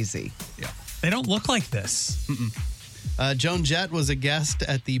 It's crazy. Yeah. They don't look like this. Joan Jett was a guest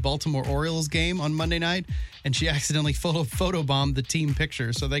at the Baltimore Orioles game on Monday night, and she accidentally photobombed the team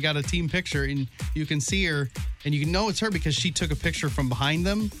picture. So they got a team picture, and you can see her, and you know it's her because she took a picture from behind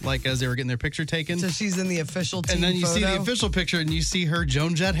them, like as they were getting their picture taken. So she's in the official team And then you see the photo? official picture, and you see her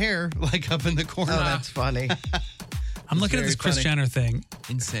Joan Jett hair, like up in the corner. Oh, that's funny. I'm looking at this Kris funny. Jenner thing.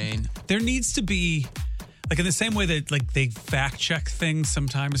 Insane. There needs to be, like, in the same way that like they fact check things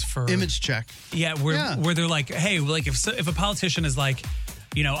sometimes for Image check. Yeah, where they're like, hey, like if a politician is like,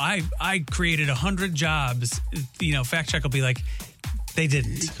 I created 100 jobs, fact check will be like, they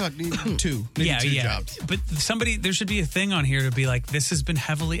didn't. Two, maybe two jobs. But there should be a thing on here to be like, this has been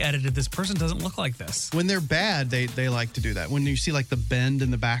heavily edited. This person doesn't look like this. When they're bad, they like to do that. When you see like the bend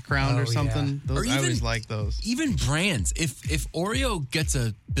in the background or something, those, I always like those. Even brands. If Oreo gets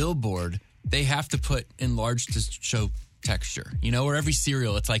a billboard, they have to put enlarged to show texture. Or every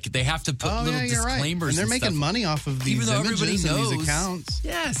cereal, it's like they have to put little disclaimers. Right. And they're making stuff. money off of these Even though images everybody and knows. these accounts.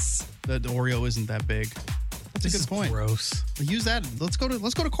 Yes. That Oreo isn't that big. That's a good point. Gross. Use that. Let's go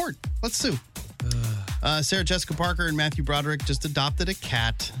to court. Let's sue. Sarah Jessica Parker and Matthew Broderick just adopted a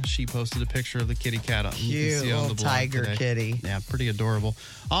cat. She posted a picture of the kitty cat on, you can Cute see on the little blog tiger today. kitty. Yeah, pretty adorable.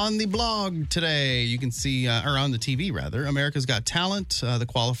 On the blog today, you can see, or on the TV rather, America's Got Talent. The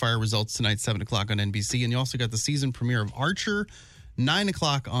qualifier results tonight, 7 o'clock on NBC. And you also got the season premiere of Archer, 9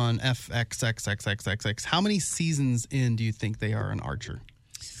 o'clock on FXXXXXX. How many seasons in do you think they are in Archer?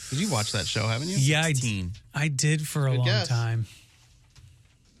 Because you watched that show, haven't you? Yeah, 16. I did for a Good long guess. time.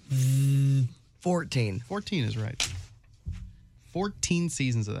 14. 14 is right. 14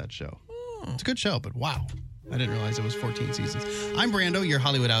 seasons of that show. It's a good show, but wow. I didn't realize it was 14 seasons. I'm Brando, your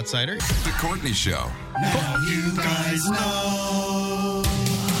Hollywood outsider. The Courtney Show. Now you guys know.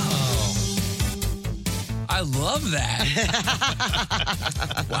 I love that.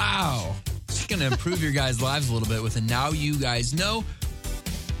 Wow. It's going to improve your guys' lives a little bit with a Now You Guys Know.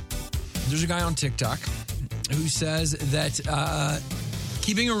 There's a guy on TikTok who says that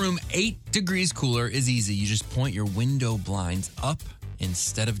keeping a room 8 degrees cooler is easy. You just point your window blinds up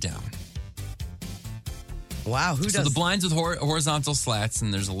instead of down. Wow, who So does the blinds with horizontal slats,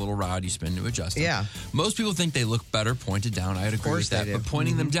 and there's a little rod you spin to adjust them. Yeah. Most people think they look better pointed down. I'd agree course with that. they do. But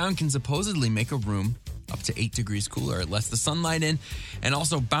pointing them down can supposedly make a room up to 8 degrees cooler. It lets the sunlight in and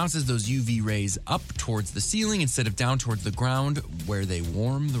also bounces those UV rays up towards the ceiling instead of down towards the ground where they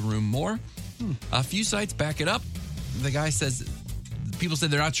warm the room more. A few sites back it up. The guy says, people say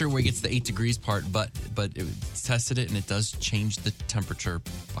they're not sure where he gets the 8 degrees part, but it tested it and it does change the temperature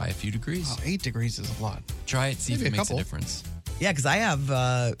by a few degrees. Oh, 8 degrees is a lot. Try it, see Maybe if it a makes couple. a difference. Yeah, because I have,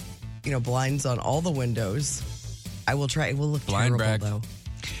 blinds on all the windows. I will try. It will look Blind terrible, brag. though.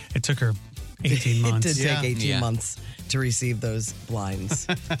 It took her 18 months. It did take 18 Yeah. months to receive those blinds.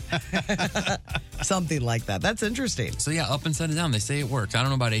 Something like that. That's interesting. So yeah, up and set it down. They say it works. I don't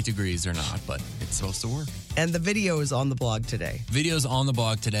know about 8 degrees or not, but it's supposed to work. And the video is on the blog today. Videos on the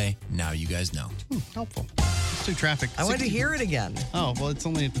blog today. Now you guys know. Helpful. Let's do traffic. I wanted to hear it again. Oh, well, it's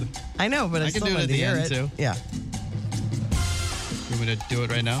only at the... I know, but I can still do it wanted at to the hear end, it. too. Yeah. You want me to do it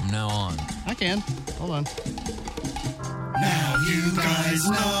right now? From now on. I can. Hold on. Now you guys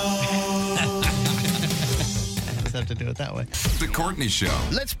know. Is that have to do it that way. The Courtney Show.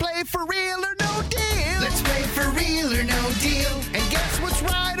 Let's play for real or no deal. Let's play for real or no deal. And guess what's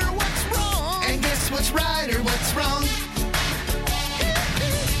right or what's wrong. And guess what's right or what's wrong.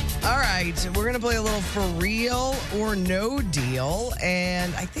 All right, we're going to play a little for real or no deal.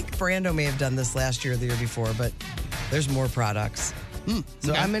 And I think Brando may have done this last year or the year before, but there's more products.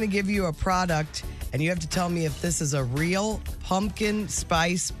 So I'm going to give you a product, and you have to tell me if this is a real pumpkin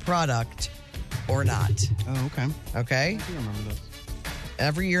spice product or not. Oh, okay. Okay? I do remember this.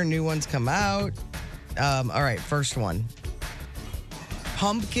 Every year, new ones come out. All right, first one.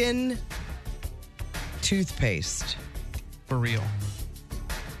 Pumpkin toothpaste. For real.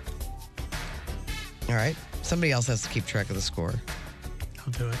 All right. Somebody else has to keep track of the score.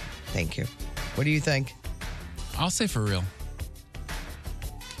 I'll do it. Thank you. What do you think? I'll say for real.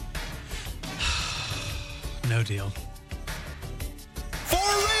 No deal. For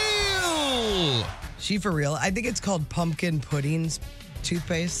real! She for real. I think it's called pumpkin pudding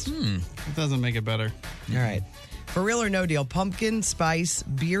toothpaste. It doesn't make it better. All right. For real or no deal, pumpkin spice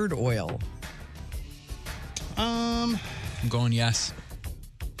beard oil. I'm going yes.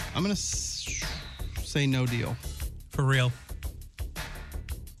 I'm going to say no deal. For real.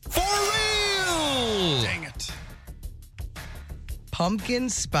 For real! Dang it. Pumpkin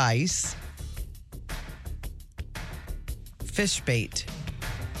spice fish bait.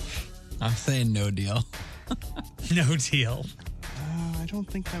 I'm saying no deal. No deal. I don't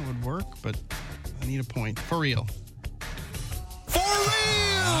think that would work, but I need a point. For real. For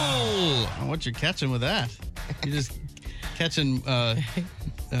real! What you catching with that? You're just catching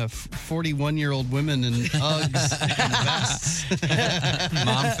 41-year-old women in Uggs and vests.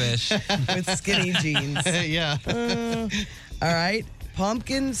 Mom fish. With skinny jeans. Yeah. All right.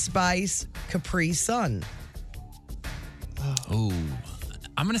 Pumpkin spice Capri Sun. Ooh.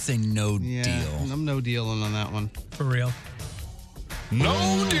 I'm going to say no Yeah, deal. I'm no dealing on that one. For real.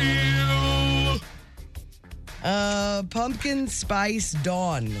 No deal. Pumpkin spice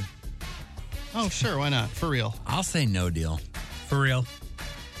Dawn. Oh, sure. Why not? For real. I'll say no deal. For real.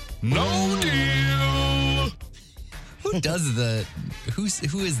 No deal. Who does the... Who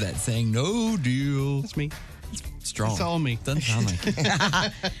is that saying no deal? That's me. Strong. It's all me. Doesn't sound like it.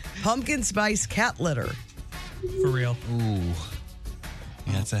 Pumpkin spice cat litter. For real. Ooh.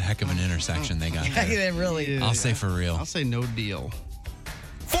 Yeah, that's a heck of an intersection they got there. They really. I'll say for real. I'll say no deal.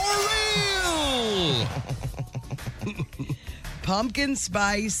 For real. Pumpkin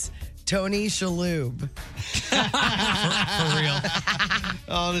spice Tony Shalhoub. For real.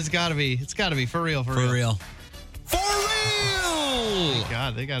 Oh, there's got to be. It's got to be. For real. For real. For real. Thank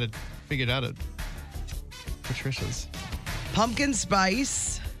God, they got it figured out at Patricia's. Pumpkin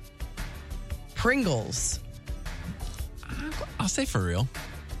spice Pringles. I'll say for real.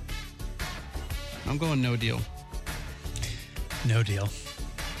 I'm going no deal. No deal.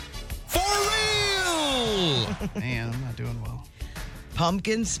 For real. Man, I'm not doing well.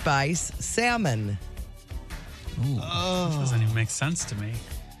 Pumpkin spice salmon. Ooh. That doesn't even make sense to me.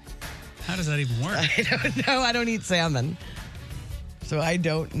 How does that even work? I don't know. I don't eat salmon. So I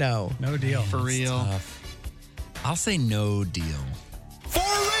don't know. No deal. For real. Tough. I'll say no deal. For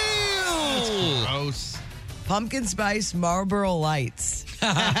real. Gross. Pumpkin spice Marlboro Lights.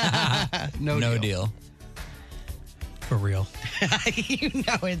 No deal. For real. You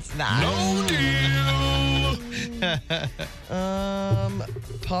know it's not. No deal.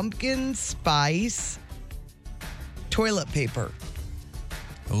 Pumpkin spice toilet paper.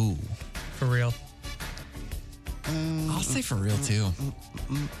 Ooh. For real. I'll say for real too.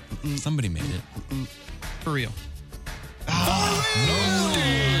 Somebody made it. For real. No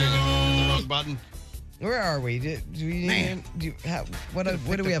deal. Wrong button. Where are we? Do you have, what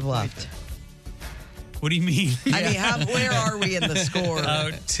do we have left? What do you mean? I mean, where are we in the score?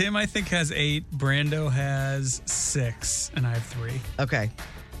 Tim, I think, has 8. Brando has 6. And I have 3. Okay.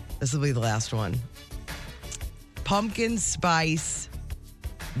 This will be the last one. Pumpkin spice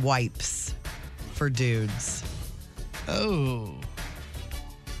wipes for dudes. Oh.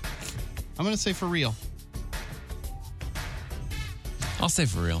 I'm going to say for real. I'll say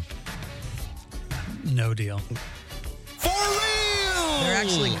for real. No deal. For real. They're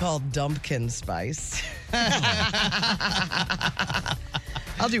actually called Dumpkin Spice.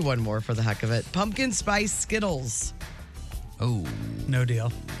 I'll do one more for the heck of it. Pumpkin Spice Skittles. Oh. No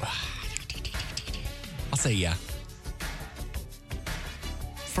deal. I'll say yeah.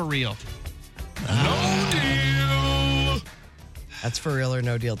 For real. No deal. That's for real or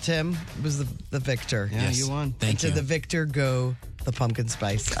no deal. Tim was the victor. Yeah, Yes. you won. Thank To you. the victor go the pumpkin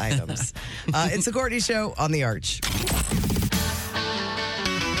spice items. It's the Courtney Show on the Arch.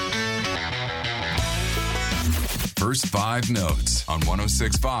 First 5 Notes on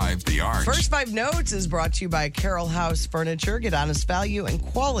 106.5 The Arch. First 5 Notes is brought to you by Carroll House Furniture. Get honest value and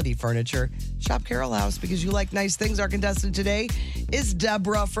quality furniture. Shop Carroll House because you like nice things. Our contestant today is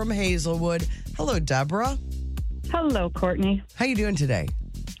Deborah from Hazelwood. Hello, Deborah. Hello, Courtney. How you doing today?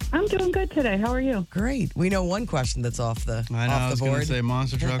 I'm doing good today. How are you? Great. We know one question that's off the I know. off I was the going board. to say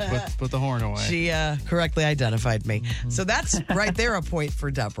monster truck, put the horn away. She correctly identified me. So that's right there a point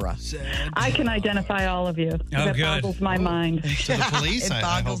for Deborah. I can identify all of you. That good. boggles my mind. To the police, It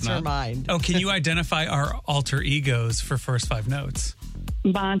boggles her mind. Oh, can you identify our alter egos for First 5 Notes?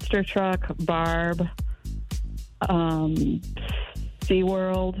 Monster Truck, Barb,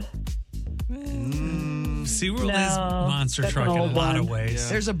 SeaWorld. SeaWorld No, is Monster that's Truck an in a old lot of one. ways.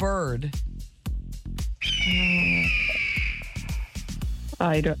 There's a bird.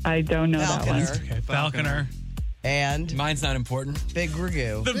 I don't know that one. Falconer. Okay, Falconer. And Mine's not important. Big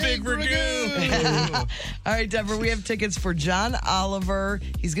Ragu. The Big Ragu. All right, Deborah, we have tickets for John Oliver.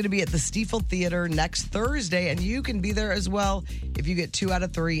 He's going to be at the Stiefel Theater next Thursday, and you can be there as well if you get 2 out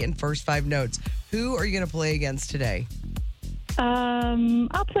of 3 in First 5 Notes. Who are you going to play against today?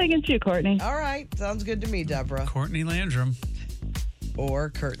 I'll play against you, Courtney. All right. Sounds good to me, Deborah. Courtney Landrum. Or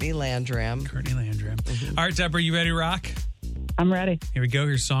Courtney Landrum. Courtney Landrum. All right, Deborah, you ready to rock? I'm ready. Here we go.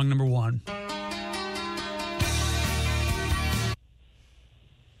 Here's song number 1.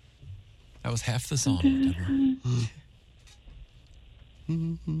 That was half the song, Deborah.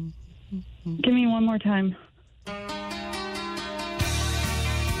 Give me one more time.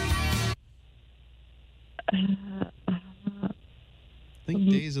 I think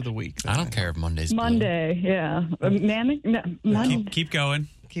days of the week. I don't care if Monday's blue. Monday, yeah. Monday. Keep going.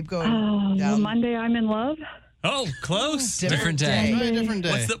 Keep going. Well, down. Monday, I'm in love. Oh, close. Different day. Try a different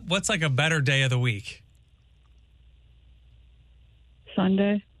day. What's like a better day of the week?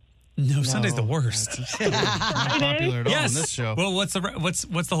 Sunday. No, Sunday's the worst. Not popular at all Yes. on this show. Well, what's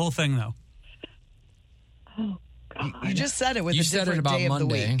the whole thing though? You just said it with You a said it different about day of the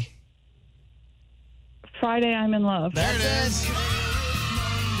Monday. week. Friday, I'm in love. There it is.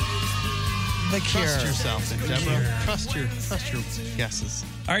 The Cure. Trust yourself, Deborah. Trust your guesses.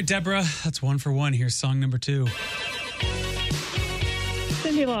 All right, Deborah, that's 1 for 1. Here's song number 2.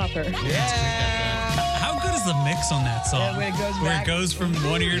 Cyndi Lauper. How good is the mix on that song? Yeah, when it goes Where back. it goes from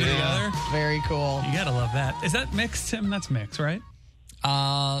one ear to the other? Very cool. You gotta love that. Is that mixed, Tim? That's mixed, right?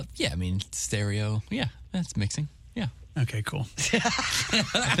 Yeah, I mean, stereo. Yeah, that's mixing. Yeah. Okay, cool.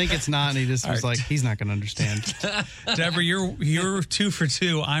 I think it's not, and he just was like, he's not going to understand. Deborah, you're 2 for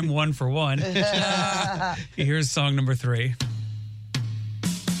 2. I'm 1 for 1. Here's song number 3.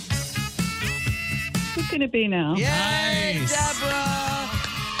 Who's going to be now? Yay, Nice. Deborah.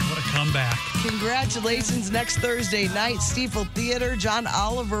 What a comeback. Congratulations. Next Thursday night, Stiefel Theater. John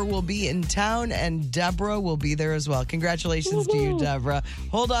Oliver will be in town, and Deborah will be there as well. Congratulations to you, Deborah.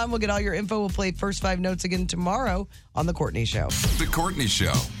 Hold on. We'll get all your info. We'll play First 5 Notes again tomorrow on The Courtney Show. The Courtney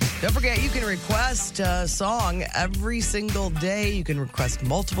Show. Don't forget, you can request a song every single day. You can request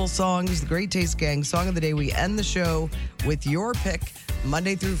multiple songs. The Great Taste Gang Song of the Day. We end the show with your pick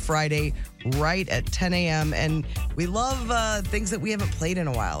Monday through Friday, right at 10 a.m. And we love things that we haven't played in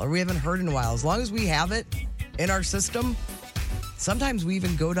a while or we haven't heard in a while. As long as we have it in our system, sometimes we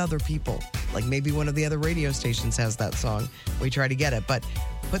even go to other people. Like maybe one of the other radio stations has that song. We try to get it. But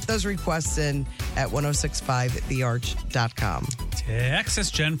put those requests in at 1065thearch.com.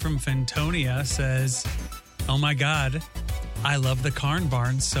 Texas Jen from Fentonia says, oh my God, I love the Carn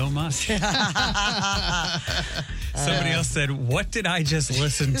Barn so much. Somebody else said, what did I just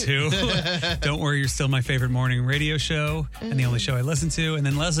listen to? Don't worry, you're still my favorite morning radio show and the only show I listen to. And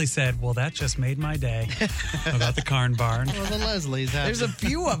then Leslie said, well, that just made my day about the Carn Barn. Well, the Leslies have. There's a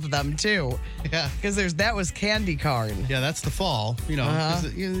few of them too. Yeah. Because that was Candy Carn. Yeah, that's the fall. You know,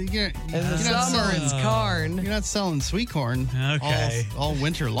 'cause you're In the not summer, selling- it's Carn. You're not selling sweet corn Okay. all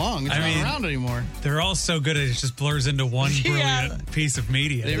winter long. It's not around anymore. They're all so good it just blurs into one brilliant piece of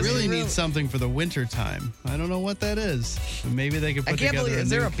media. They really need something for the winter time. I don't know what that is. Maybe they could put I can't together believe, is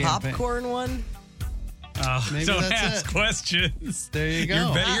new there a campaign. popcorn one? Oh, Maybe don't that's ask it. questions. There you go.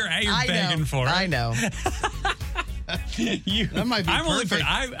 You're I begging know. for it. I know. That might be I'm only perfect.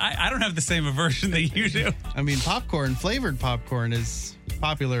 I don't have the same aversion that you do. I mean, flavored popcorn is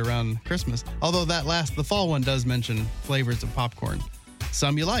popular around Christmas. Although the fall one does mention flavors of popcorn.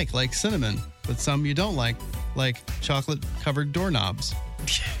 Some you like cinnamon, but some you don't like chocolate-covered doorknobs.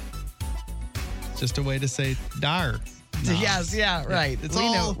 Just a way to say dar. Yes, yeah, right. It's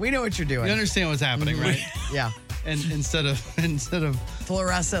we know what you're doing. You understand what's happening, right? Yeah. And instead of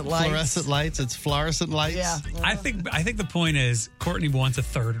Fluorescent lights. Fluorescent lights. It's fluorescent lights. Yeah. I think the point is Courtney wants a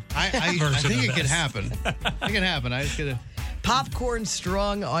third. I version think of it could this. happen. It can happen. I just gotta. Popcorn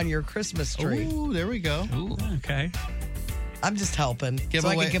strung on your Christmas tree. Ooh, there we go. Ooh, okay. I'm just helping so I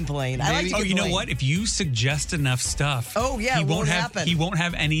Giveaway. can complain. I like to Oh, you know complain. what? If you suggest enough stuff, Oh, yeah, he it won't have happen. he won't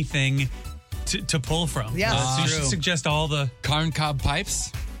have anything to pull from. Yeah, so you true. should suggest all the corn cob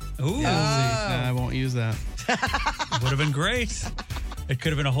pipes. Ooh, Nah, I won't use that. would have been great. It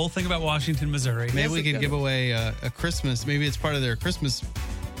could have been a whole thing about Washington, Missouri. Maybe we it could could. give away a Christmas. Maybe it's part of their Christmas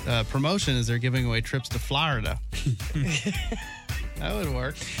promotion. Is they're giving away trips to Florida. That would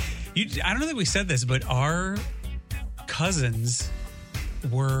work. I don't know that we said this, but our cousins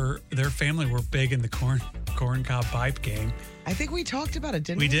their family were big in the corn cob pipe game. I think we talked about it,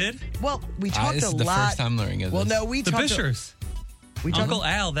 didn't we? We did? Well, we talked This a is lot. the first time learning of Well, this. no, we The talked. Bishers. We talked. Uncle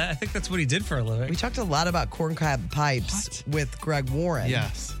Al, I think that's what he did for a living. We talked a lot about corn cob pipes with Greg Warren.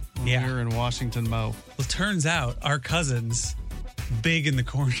 Yes. Yeah. Here in Washington, Mo. Well, turns out our cousins big in the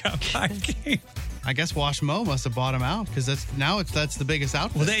corn cob pipe game. I guess Wash Mo must have bought him out because that's the biggest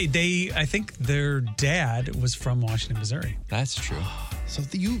outfit. Well, they I think their dad was from Washington, Missouri. That's true. So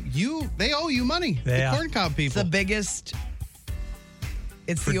they owe you money. Yeah. The corn cob It's people. the biggest.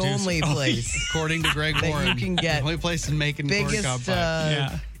 It's Producer. the only Oh, place According to Greg that Warren, you can get the only place in making corn biggest cob pipes.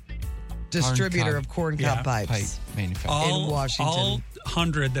 Yeah. distributor Corn of corn Yeah, cob pipes. Pipe manufacturer. All, in Washington. all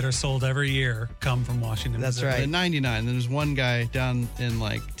 100 that are sold every year come from Washington. That's Missouri. right. At 99, there's one guy down in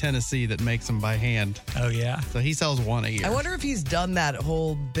like Tennessee that makes them by hand. Oh, yeah. So he sells one a year. I wonder if he's done that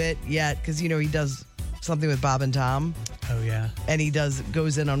whole bit yet because he does something with Bob and Tom, Oh, yeah. and he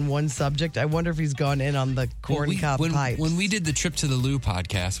goes in on one subject. I wonder if he's gone in on the corn cob pipes. When we did the Trip to the Loo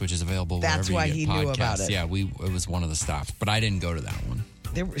podcast, which is available That's wherever why you he get knew podcasts, about it. Yeah, it was one of the stops, but I didn't go to that one.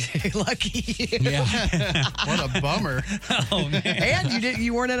 They were lucky you. Yeah. What a bummer. Oh, man. And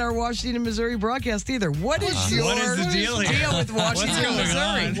you weren't at our Washington, Missouri broadcast either. What is your What is the deal here? with Washington, going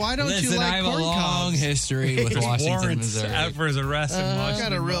Missouri? on? Why don't Listen, you like I have corn a long cobs? history with Washington, Warrants Missouri. out for his arrest in I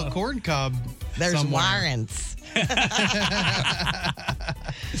Washington. got a real corn cob. There's somewhere. warrants.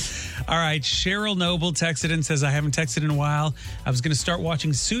 All right, Cheryl Noble texted and says, I haven't texted in a while. I was going to start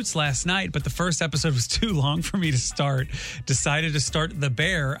watching Suits last night, but the first episode was too long for me to start. Decided to start The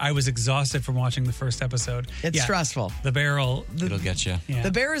Bear. I was exhausted from watching the first episode. It's Yeah, stressful. The Bear will... It'll get you. Yeah.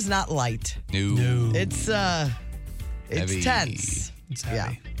 The Bear is not light. No. It's Heavy. tense. It's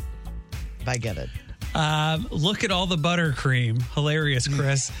heavy. I get it. Look at all the buttercream. Hilarious,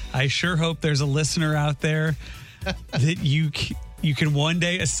 Chris. I sure hope there's a listener out there that you can one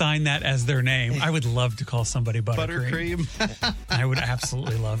day assign that as their name. I would love to call somebody Buttercream. I would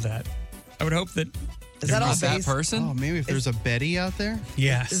absolutely love that. I would hope that... Is that all Is that based? person? Oh, maybe if there's a Betty out there.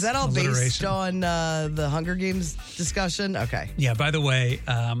 Yes. Is that all based alliteration. on the Hunger Games discussion? Okay. Yeah, by the way,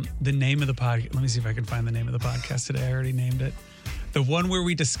 the name of the podcast, let me see if I can find the name of the podcast today. I already named it. The one where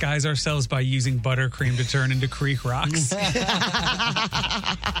we disguise ourselves by using buttercream to turn into creek rocks.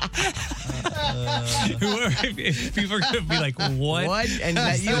 If people are going to be like, what? What? And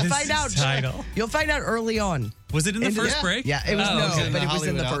is you'll this find out. title? You'll find out early on. Was it in the Into first break? Yeah, it was okay. but it was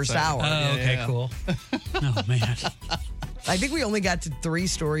in the first hour. Oh, okay, cool. Oh, man. I think we only got to 3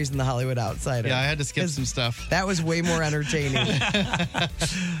 stories in the Hollywood Outsider. Yeah, I had to skip some stuff. That was way more entertaining.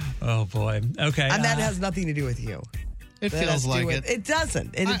 Oh, boy. Okay. And that has nothing to do with you. It That has feels to do like with- it. It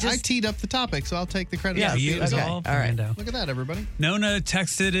doesn't. And I teed up the topic, so I'll take the credit. Yeah, for you, it. it was Okay, all all right. Brando. Look at that, everybody. Nona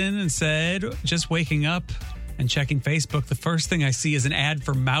texted in and said, just waking up and checking Facebook, the first thing I see is an ad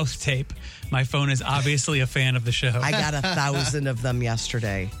for mouth tape. My phone is obviously a fan of the show. I got 1,000 of them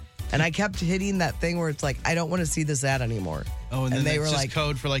yesterday. And I kept hitting that thing where it's like, I don't want to see this ad anymore. Oh, and then they that's were just like,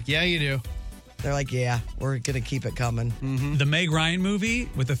 code for like, yeah, you do. they're like, yeah, we're going to keep it coming. The Meg Ryan movie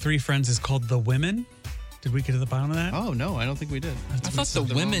with the 3 friends is called The Women. Did we get to the bottom of that? Oh, no, I don't think we did. I thought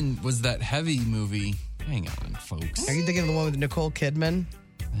The Women was that heavy movie. Hang on, folks. Are you thinking of the one with Nicole Kidman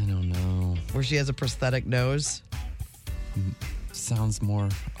I don't know. where she has a prosthetic nose? Sounds more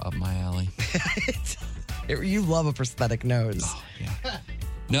up my alley. You love a prosthetic nose.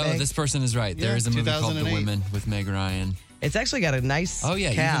 No, Meg? this person is right. There Yeah, is a movie called The 2008. Women with Meg Ryan. It's actually got a nice Oh,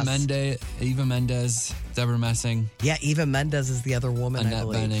 yeah. cast. Eva Mendes, Deborah Messing, Yeah, Eva Mendes is the other woman, I Annette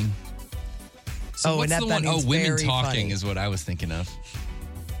believe. Bening. So Oh, what's Annette the one? Bening's Oh, Women very Talking funny. is what I was thinking of.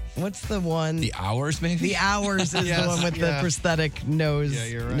 What's the one? The Hours, maybe? The Hours is Yes, the one with the yeah. prosthetic nose, Yeah,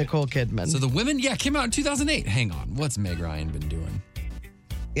 you're right. Nicole Kidman. So The Women, came out in 2008. Hang on. What's Meg Ryan been doing?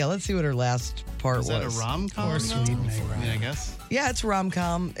 yeah, let's see what her last part Is that a was. rom-com? Or though? sweet Meg Ryan. Yeah, I guess. Yeah, it's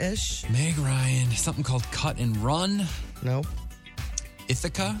rom-com-ish. Meg Ryan, something called Cut and Run, Nope.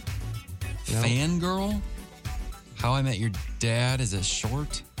 Ithaca, Nope. Fangirl, How I Met Your Dad is a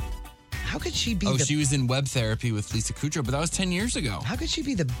short. How could she be? She was in Web Therapy with Lisa Kudrow, but that was 10 years ago. How could she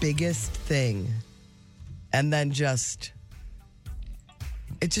be the biggest thing, and then just?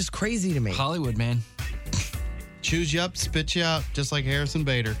 It's just crazy to me. Hollywood, man. Chews you up, spits you out, just like Harrison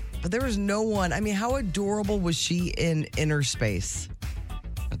Bader. But there was no one. I mean, how adorable was she in Inner Space?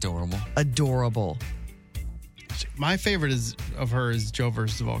 Adorable. My favorite of her is Joe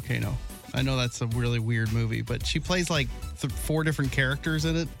versus the Volcano. I know that's a really weird movie, but she plays like 4 different characters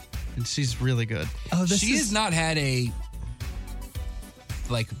in it, and she's really good. She has not had a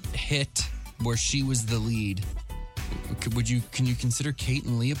hit where she was the lead. Can you consider Kate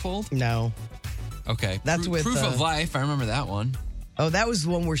and Leopold? No. Okay. That's with Proof of Life. I remember that one. Oh, that was the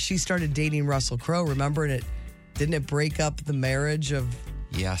one where she started dating Russell Crowe. Remember, and didn't it break up the marriage of?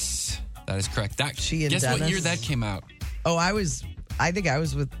 Yes, that is correct. She and guess Dennis? what year that came out? Oh, I think I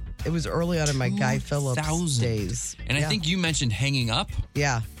was with. It was early on in my Guy Phillips 2000. days. And I think you mentioned Hanging Up.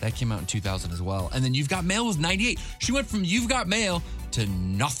 Yeah. That came out in 2000 as well. And then You've Got Mail was 98. She went from You've Got Mail to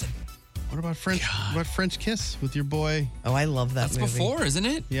nothing. What about French Kiss with your boy? Oh, I love that That's movie. before, isn't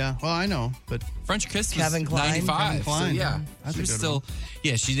it? Yeah, well, I know, but French Kiss Kevin was Kline. 95. Kevin Kline, so yeah. that's She a was good still, one.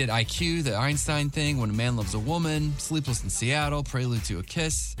 yeah, she did IQ, the Einstein thing, When a Man Loves a Woman, Sleepless in Seattle, Prelude to a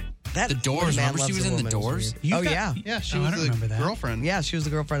Kiss. The Doors. Remember she was in The Doors? Yeah. Yeah, she was the girlfriend. Yeah, she was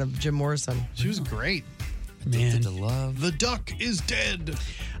the girlfriend of Jim Morrison. She was great. Man. To Love. The duck is dead.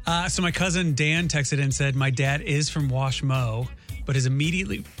 So my cousin Dan texted in and said, my dad is from Washmo, but his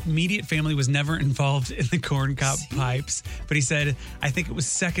immediate family was never involved in the corn cob pipes. But he said, I think it was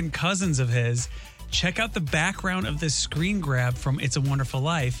second cousins of his. Check out the background of this screen grab from It's a Wonderful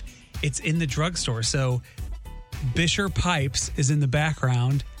Life. It's in the drugstore. So Bisher Pipes is in the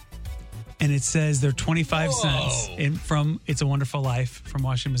background, and it says they're 25 cents from It's a Wonderful Life from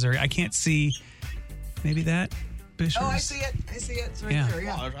Washington, Missouri. I can't see maybe that. Bisher's. Oh, I see it. It's right Yeah. there.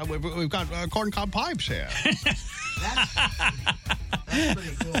 Yeah. We've got corn cob pipes here. That's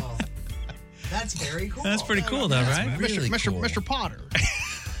pretty cool. That's very cool. That's pretty cool, though, right? Mr. Potter.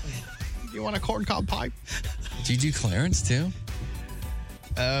 You want a corn cob pipe? Do you do Clarence too?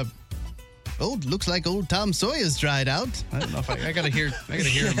 Looks like old Tom Sawyer's dried out. I don't know if I gotta hear him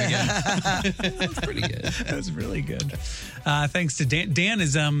again. That's pretty good. That was really good. Thanks to Dan. Dan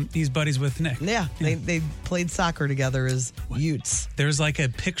is he's buddies with Nick. Yeah, they played soccer together as Utes. There's like a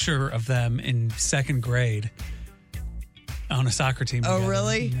picture of them in second grade on a soccer team. Oh, together.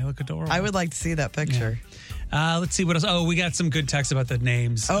 really? They look adorable. I would like to see that picture. Let's see what else. Oh, we got some good texts about the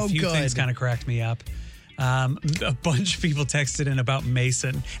names. Oh, a few good. things kind of cracked me up. A bunch of people texted in about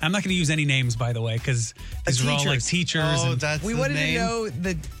Mason. I'm not going to use any names, by the way, because these are all like teachers. Oh, and that's We the wanted name? to know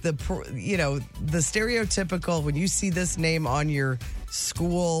the stereotypical when you see this name on your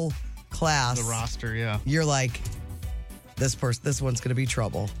school class, The roster, yeah. you're like, this one's going to be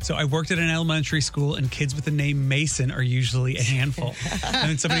trouble. So I worked at an elementary school, and kids with the name Mason are usually a handful. And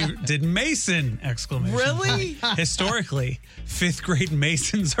then somebody did Mason! Exclamation Really? point. Historically, fifth grade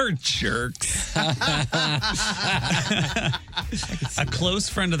Masons are jerks. A close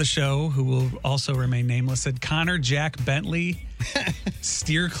friend of the show, who will also remain nameless, said Connor Jack Bentley.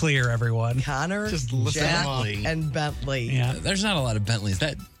 Steer clear, everyone. Connor, Just listen Jack, up. and Bentley. Yeah. There's not a lot of Bentleys.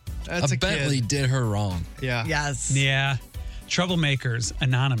 That's a a Bentley kid. did her wrong. Yeah. Yes. Yeah. Troublemakers,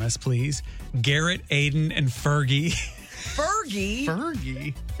 anonymous, please. Garrett, Aiden, and Fergie. Fergie?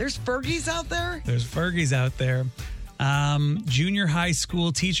 Fergie. There's Fergies out there? There's Fergies out there. Junior high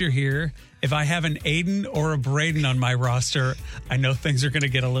school teacher here. If I have an Aiden or a Braden on my roster, I know things are going to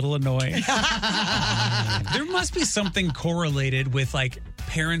get a little annoying. There must be something correlated with like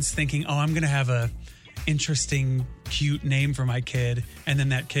parents thinking, oh, I'm going to have a interesting, cute name for my kid, and then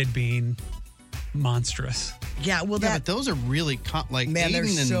that kid being monstrous. Yeah, well, but those are really man, they're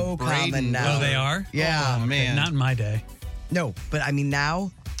Aiden and so Braden. common now. Oh, they are? Yeah. Oh, man. Not in my day. No, but I mean,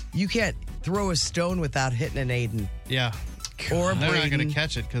 now you can't throw a stone without hitting an Aiden. Yeah. Or a They're not Braden. going to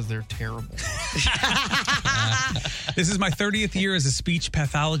catch it because they're terrible. This is my 30th year as a speech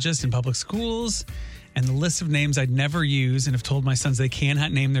pathologist in public schools, and the list of names I'd never use and have told my sons they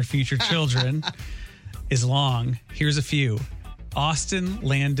cannot name their future children is long. Here's a few. Austin,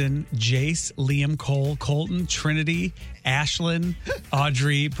 Landon, Jace, Liam, Cole, Colton, Trinity, Ashlyn,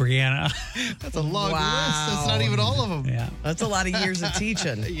 Audrey, Brianna. That's a long Wow. list. That's not even all of them. Yeah. That's a lot of years of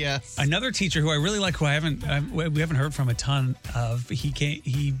teaching. Yes. Another teacher who I really like, who we haven't heard from a ton of,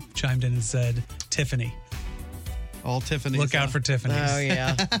 he chimed in and said Tiffany. All Tiffany's. Look out for Tiffany's. Oh,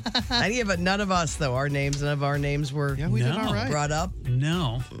 yeah. But none of us, though. None of our names were Yeah, we did all right. brought up.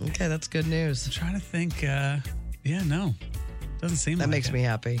 No. Okay, that's good news. I'm trying to think. No. Doesn't seem That like makes it. me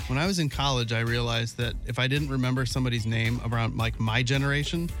happy. When I was in college, I realized that if I didn't remember somebody's name around like my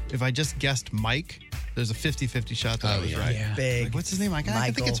generation, if I just guessed Mike, there's a 50-50 shot that I was right. Yeah. Big. Like, what's his name? I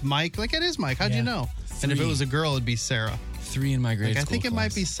think it's Mike. Like, it is Mike. How'd you Yeah. know? And if it 3. was a girl, it'd be Sarah. 3 in my grade Like, I school think it might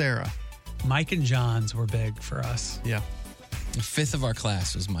class. be Sarah. Mike and John's were big for us. Yeah. The 5th of our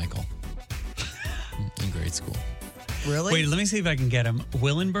class was Michael in grade school. Really? Wait, let me see if I can get him.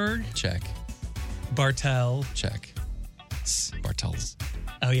 Willenberg, Check. Bartel. Check. Bartels.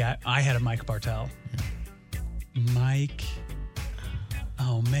 Oh, yeah. I had a Mike Bartel. Mike.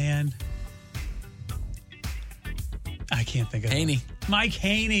 Oh, man. I can't think of Haney. it. Mike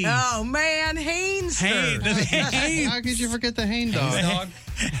Haney. Oh, man. Haynes. Haynes. How could you forget the Hain dog?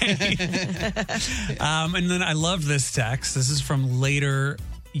 And then I loved this text. This is from later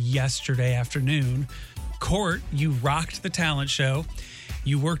yesterday afternoon. Court, you rocked the talent show.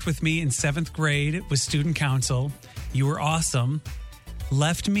 You worked with me in 7th grade with student council. You were awesome.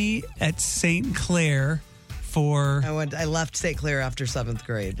 Left me at St. Clair for... I left St. Clair after 7th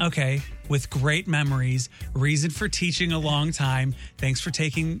grade. Okay. With great memories. Reason for teaching a long time. Thanks for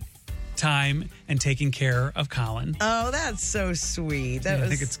taking time and taking care of Colin. Oh, that's so sweet. I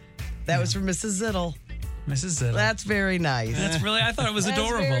think it's That was from Mrs. Zittle. Mrs. Zittle. That's very nice. That's really, I thought it was That's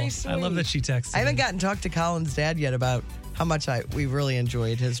adorable. very I love sweet. that she texted. I haven't gotten to talk to Colin's dad yet about how much we really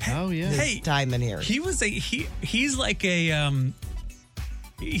enjoyed his time in here. He's like a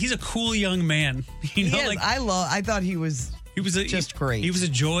he's a cool young man. You know, He is. like I thought he was just great. He was a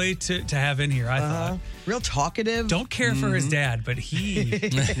joy to have in here, I thought. Real talkative. Don't care for his dad, but he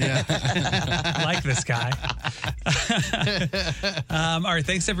I like this guy. All right,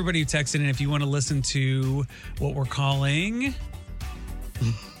 thanks to everybody who texted in. If you want to listen to what we're calling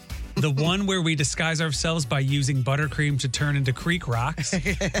the one where we disguise ourselves by using buttercream to turn into creek rocks,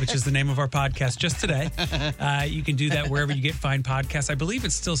 which is the name of our podcast just today. You can do that wherever you get fine podcasts. I believe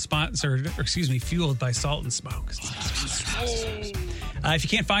it's still fueled by Salt and Smoke. If you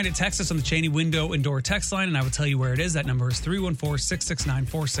can't find it, text us on the Cheney window and door text line, and I will tell you where it is. That number is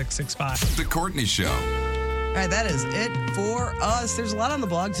 314-669-4665. The Courtney Show. All right, that is it for us. There's a lot on the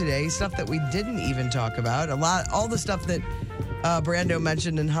blog today, stuff that we didn't even talk about. All the stuff that Brando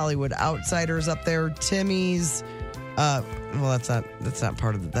mentioned in Hollywood Outsiders up there. Timmy's, well, that's not that's not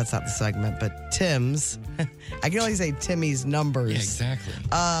the segment, but Tim's. I can only say Timmy's numbers. Yeah, exactly.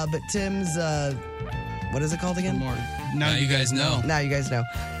 But Tim's, what is it called again? Now you guys know. Now you guys know.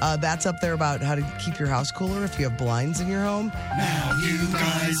 That's up there about how to keep your house cooler if you have blinds in your home. Now you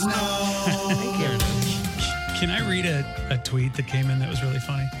guys know. Thank you. Can I read a tweet that came in that was really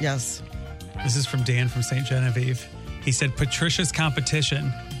funny? Yes. This is from Dan from St. Genevieve. He said, Patricia's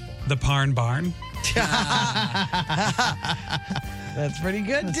competition, the Parn Barn. That's pretty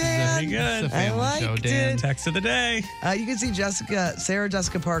good, Dan. Very good. I liked it. Text of the day. You can see Sarah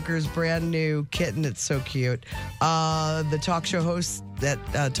Jessica Parker's brand new kitten. It's so cute. The talk show hosts that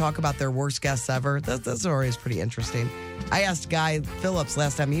talk about their worst guests ever. That story is pretty interesting. I asked Guy Phillips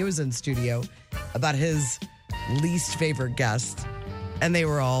last time he was in studio about his least favorite guest, and they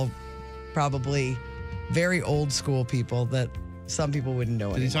were all probably very old school people that some people wouldn't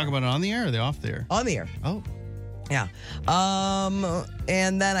know. Did he talk about it on the air or are they off the air? On the air. Oh. Yeah.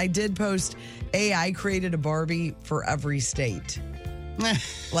 And then I did post AI created a Barbie for every state.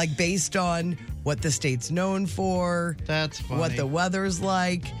 Like based on what the state's known for. That's funny. What the weather's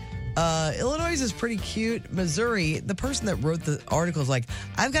like. Illinois is pretty cute. Missouri, the person that wrote the article is like,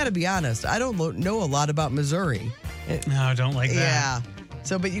 I've got to be honest, I don't know a lot about Missouri. No, I don't like that. Yeah.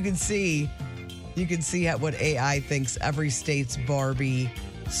 So, but you can see what AI thinks every state's Barbie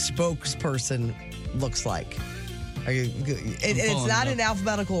spokesperson looks like. It's not in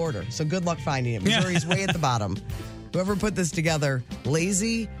alphabetical order, so good luck finding it. Missouri's way at the bottom. Whoever put this together,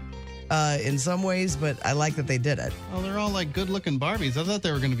 lazy in some ways, but I like that they did it. Oh, they're all like good-looking Barbies. I thought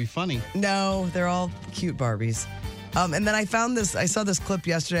they were going to be funny. No, they're all cute Barbies. And then I saw this clip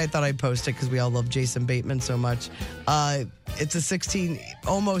yesterday. I thought I'd post it because we all love Jason Bateman so much. It's a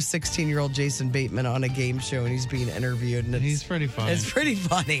almost 16-year-old Jason Bateman on a game show, and he's being interviewed. And he's pretty funny. It's pretty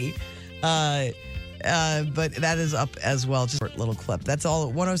funny. But that is up as well. Just a little clip. That's all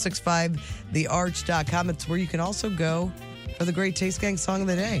at 1065thearch.com. It's where you can also go for the Great Taste Gang Song of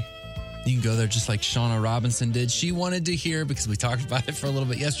the Day. You can go there just like Shauna Robinson did. She wanted to hear, because we talked about it for a little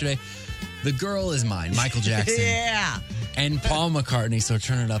bit yesterday, The Girl Is Mine, Michael Jackson. Yeah. And Paul McCartney. So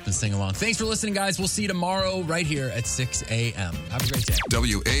turn it up and sing along. Thanks for listening, guys. We'll see you tomorrow right here at 6 a.m. Have a great day.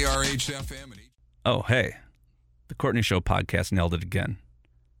 WARH-FM. Oh, hey. The Courtney Show podcast nailed it again.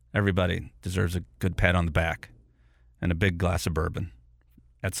 Everybody deserves a good pat on the back and a big glass of bourbon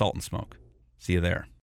at Salt and Smoke. See you there.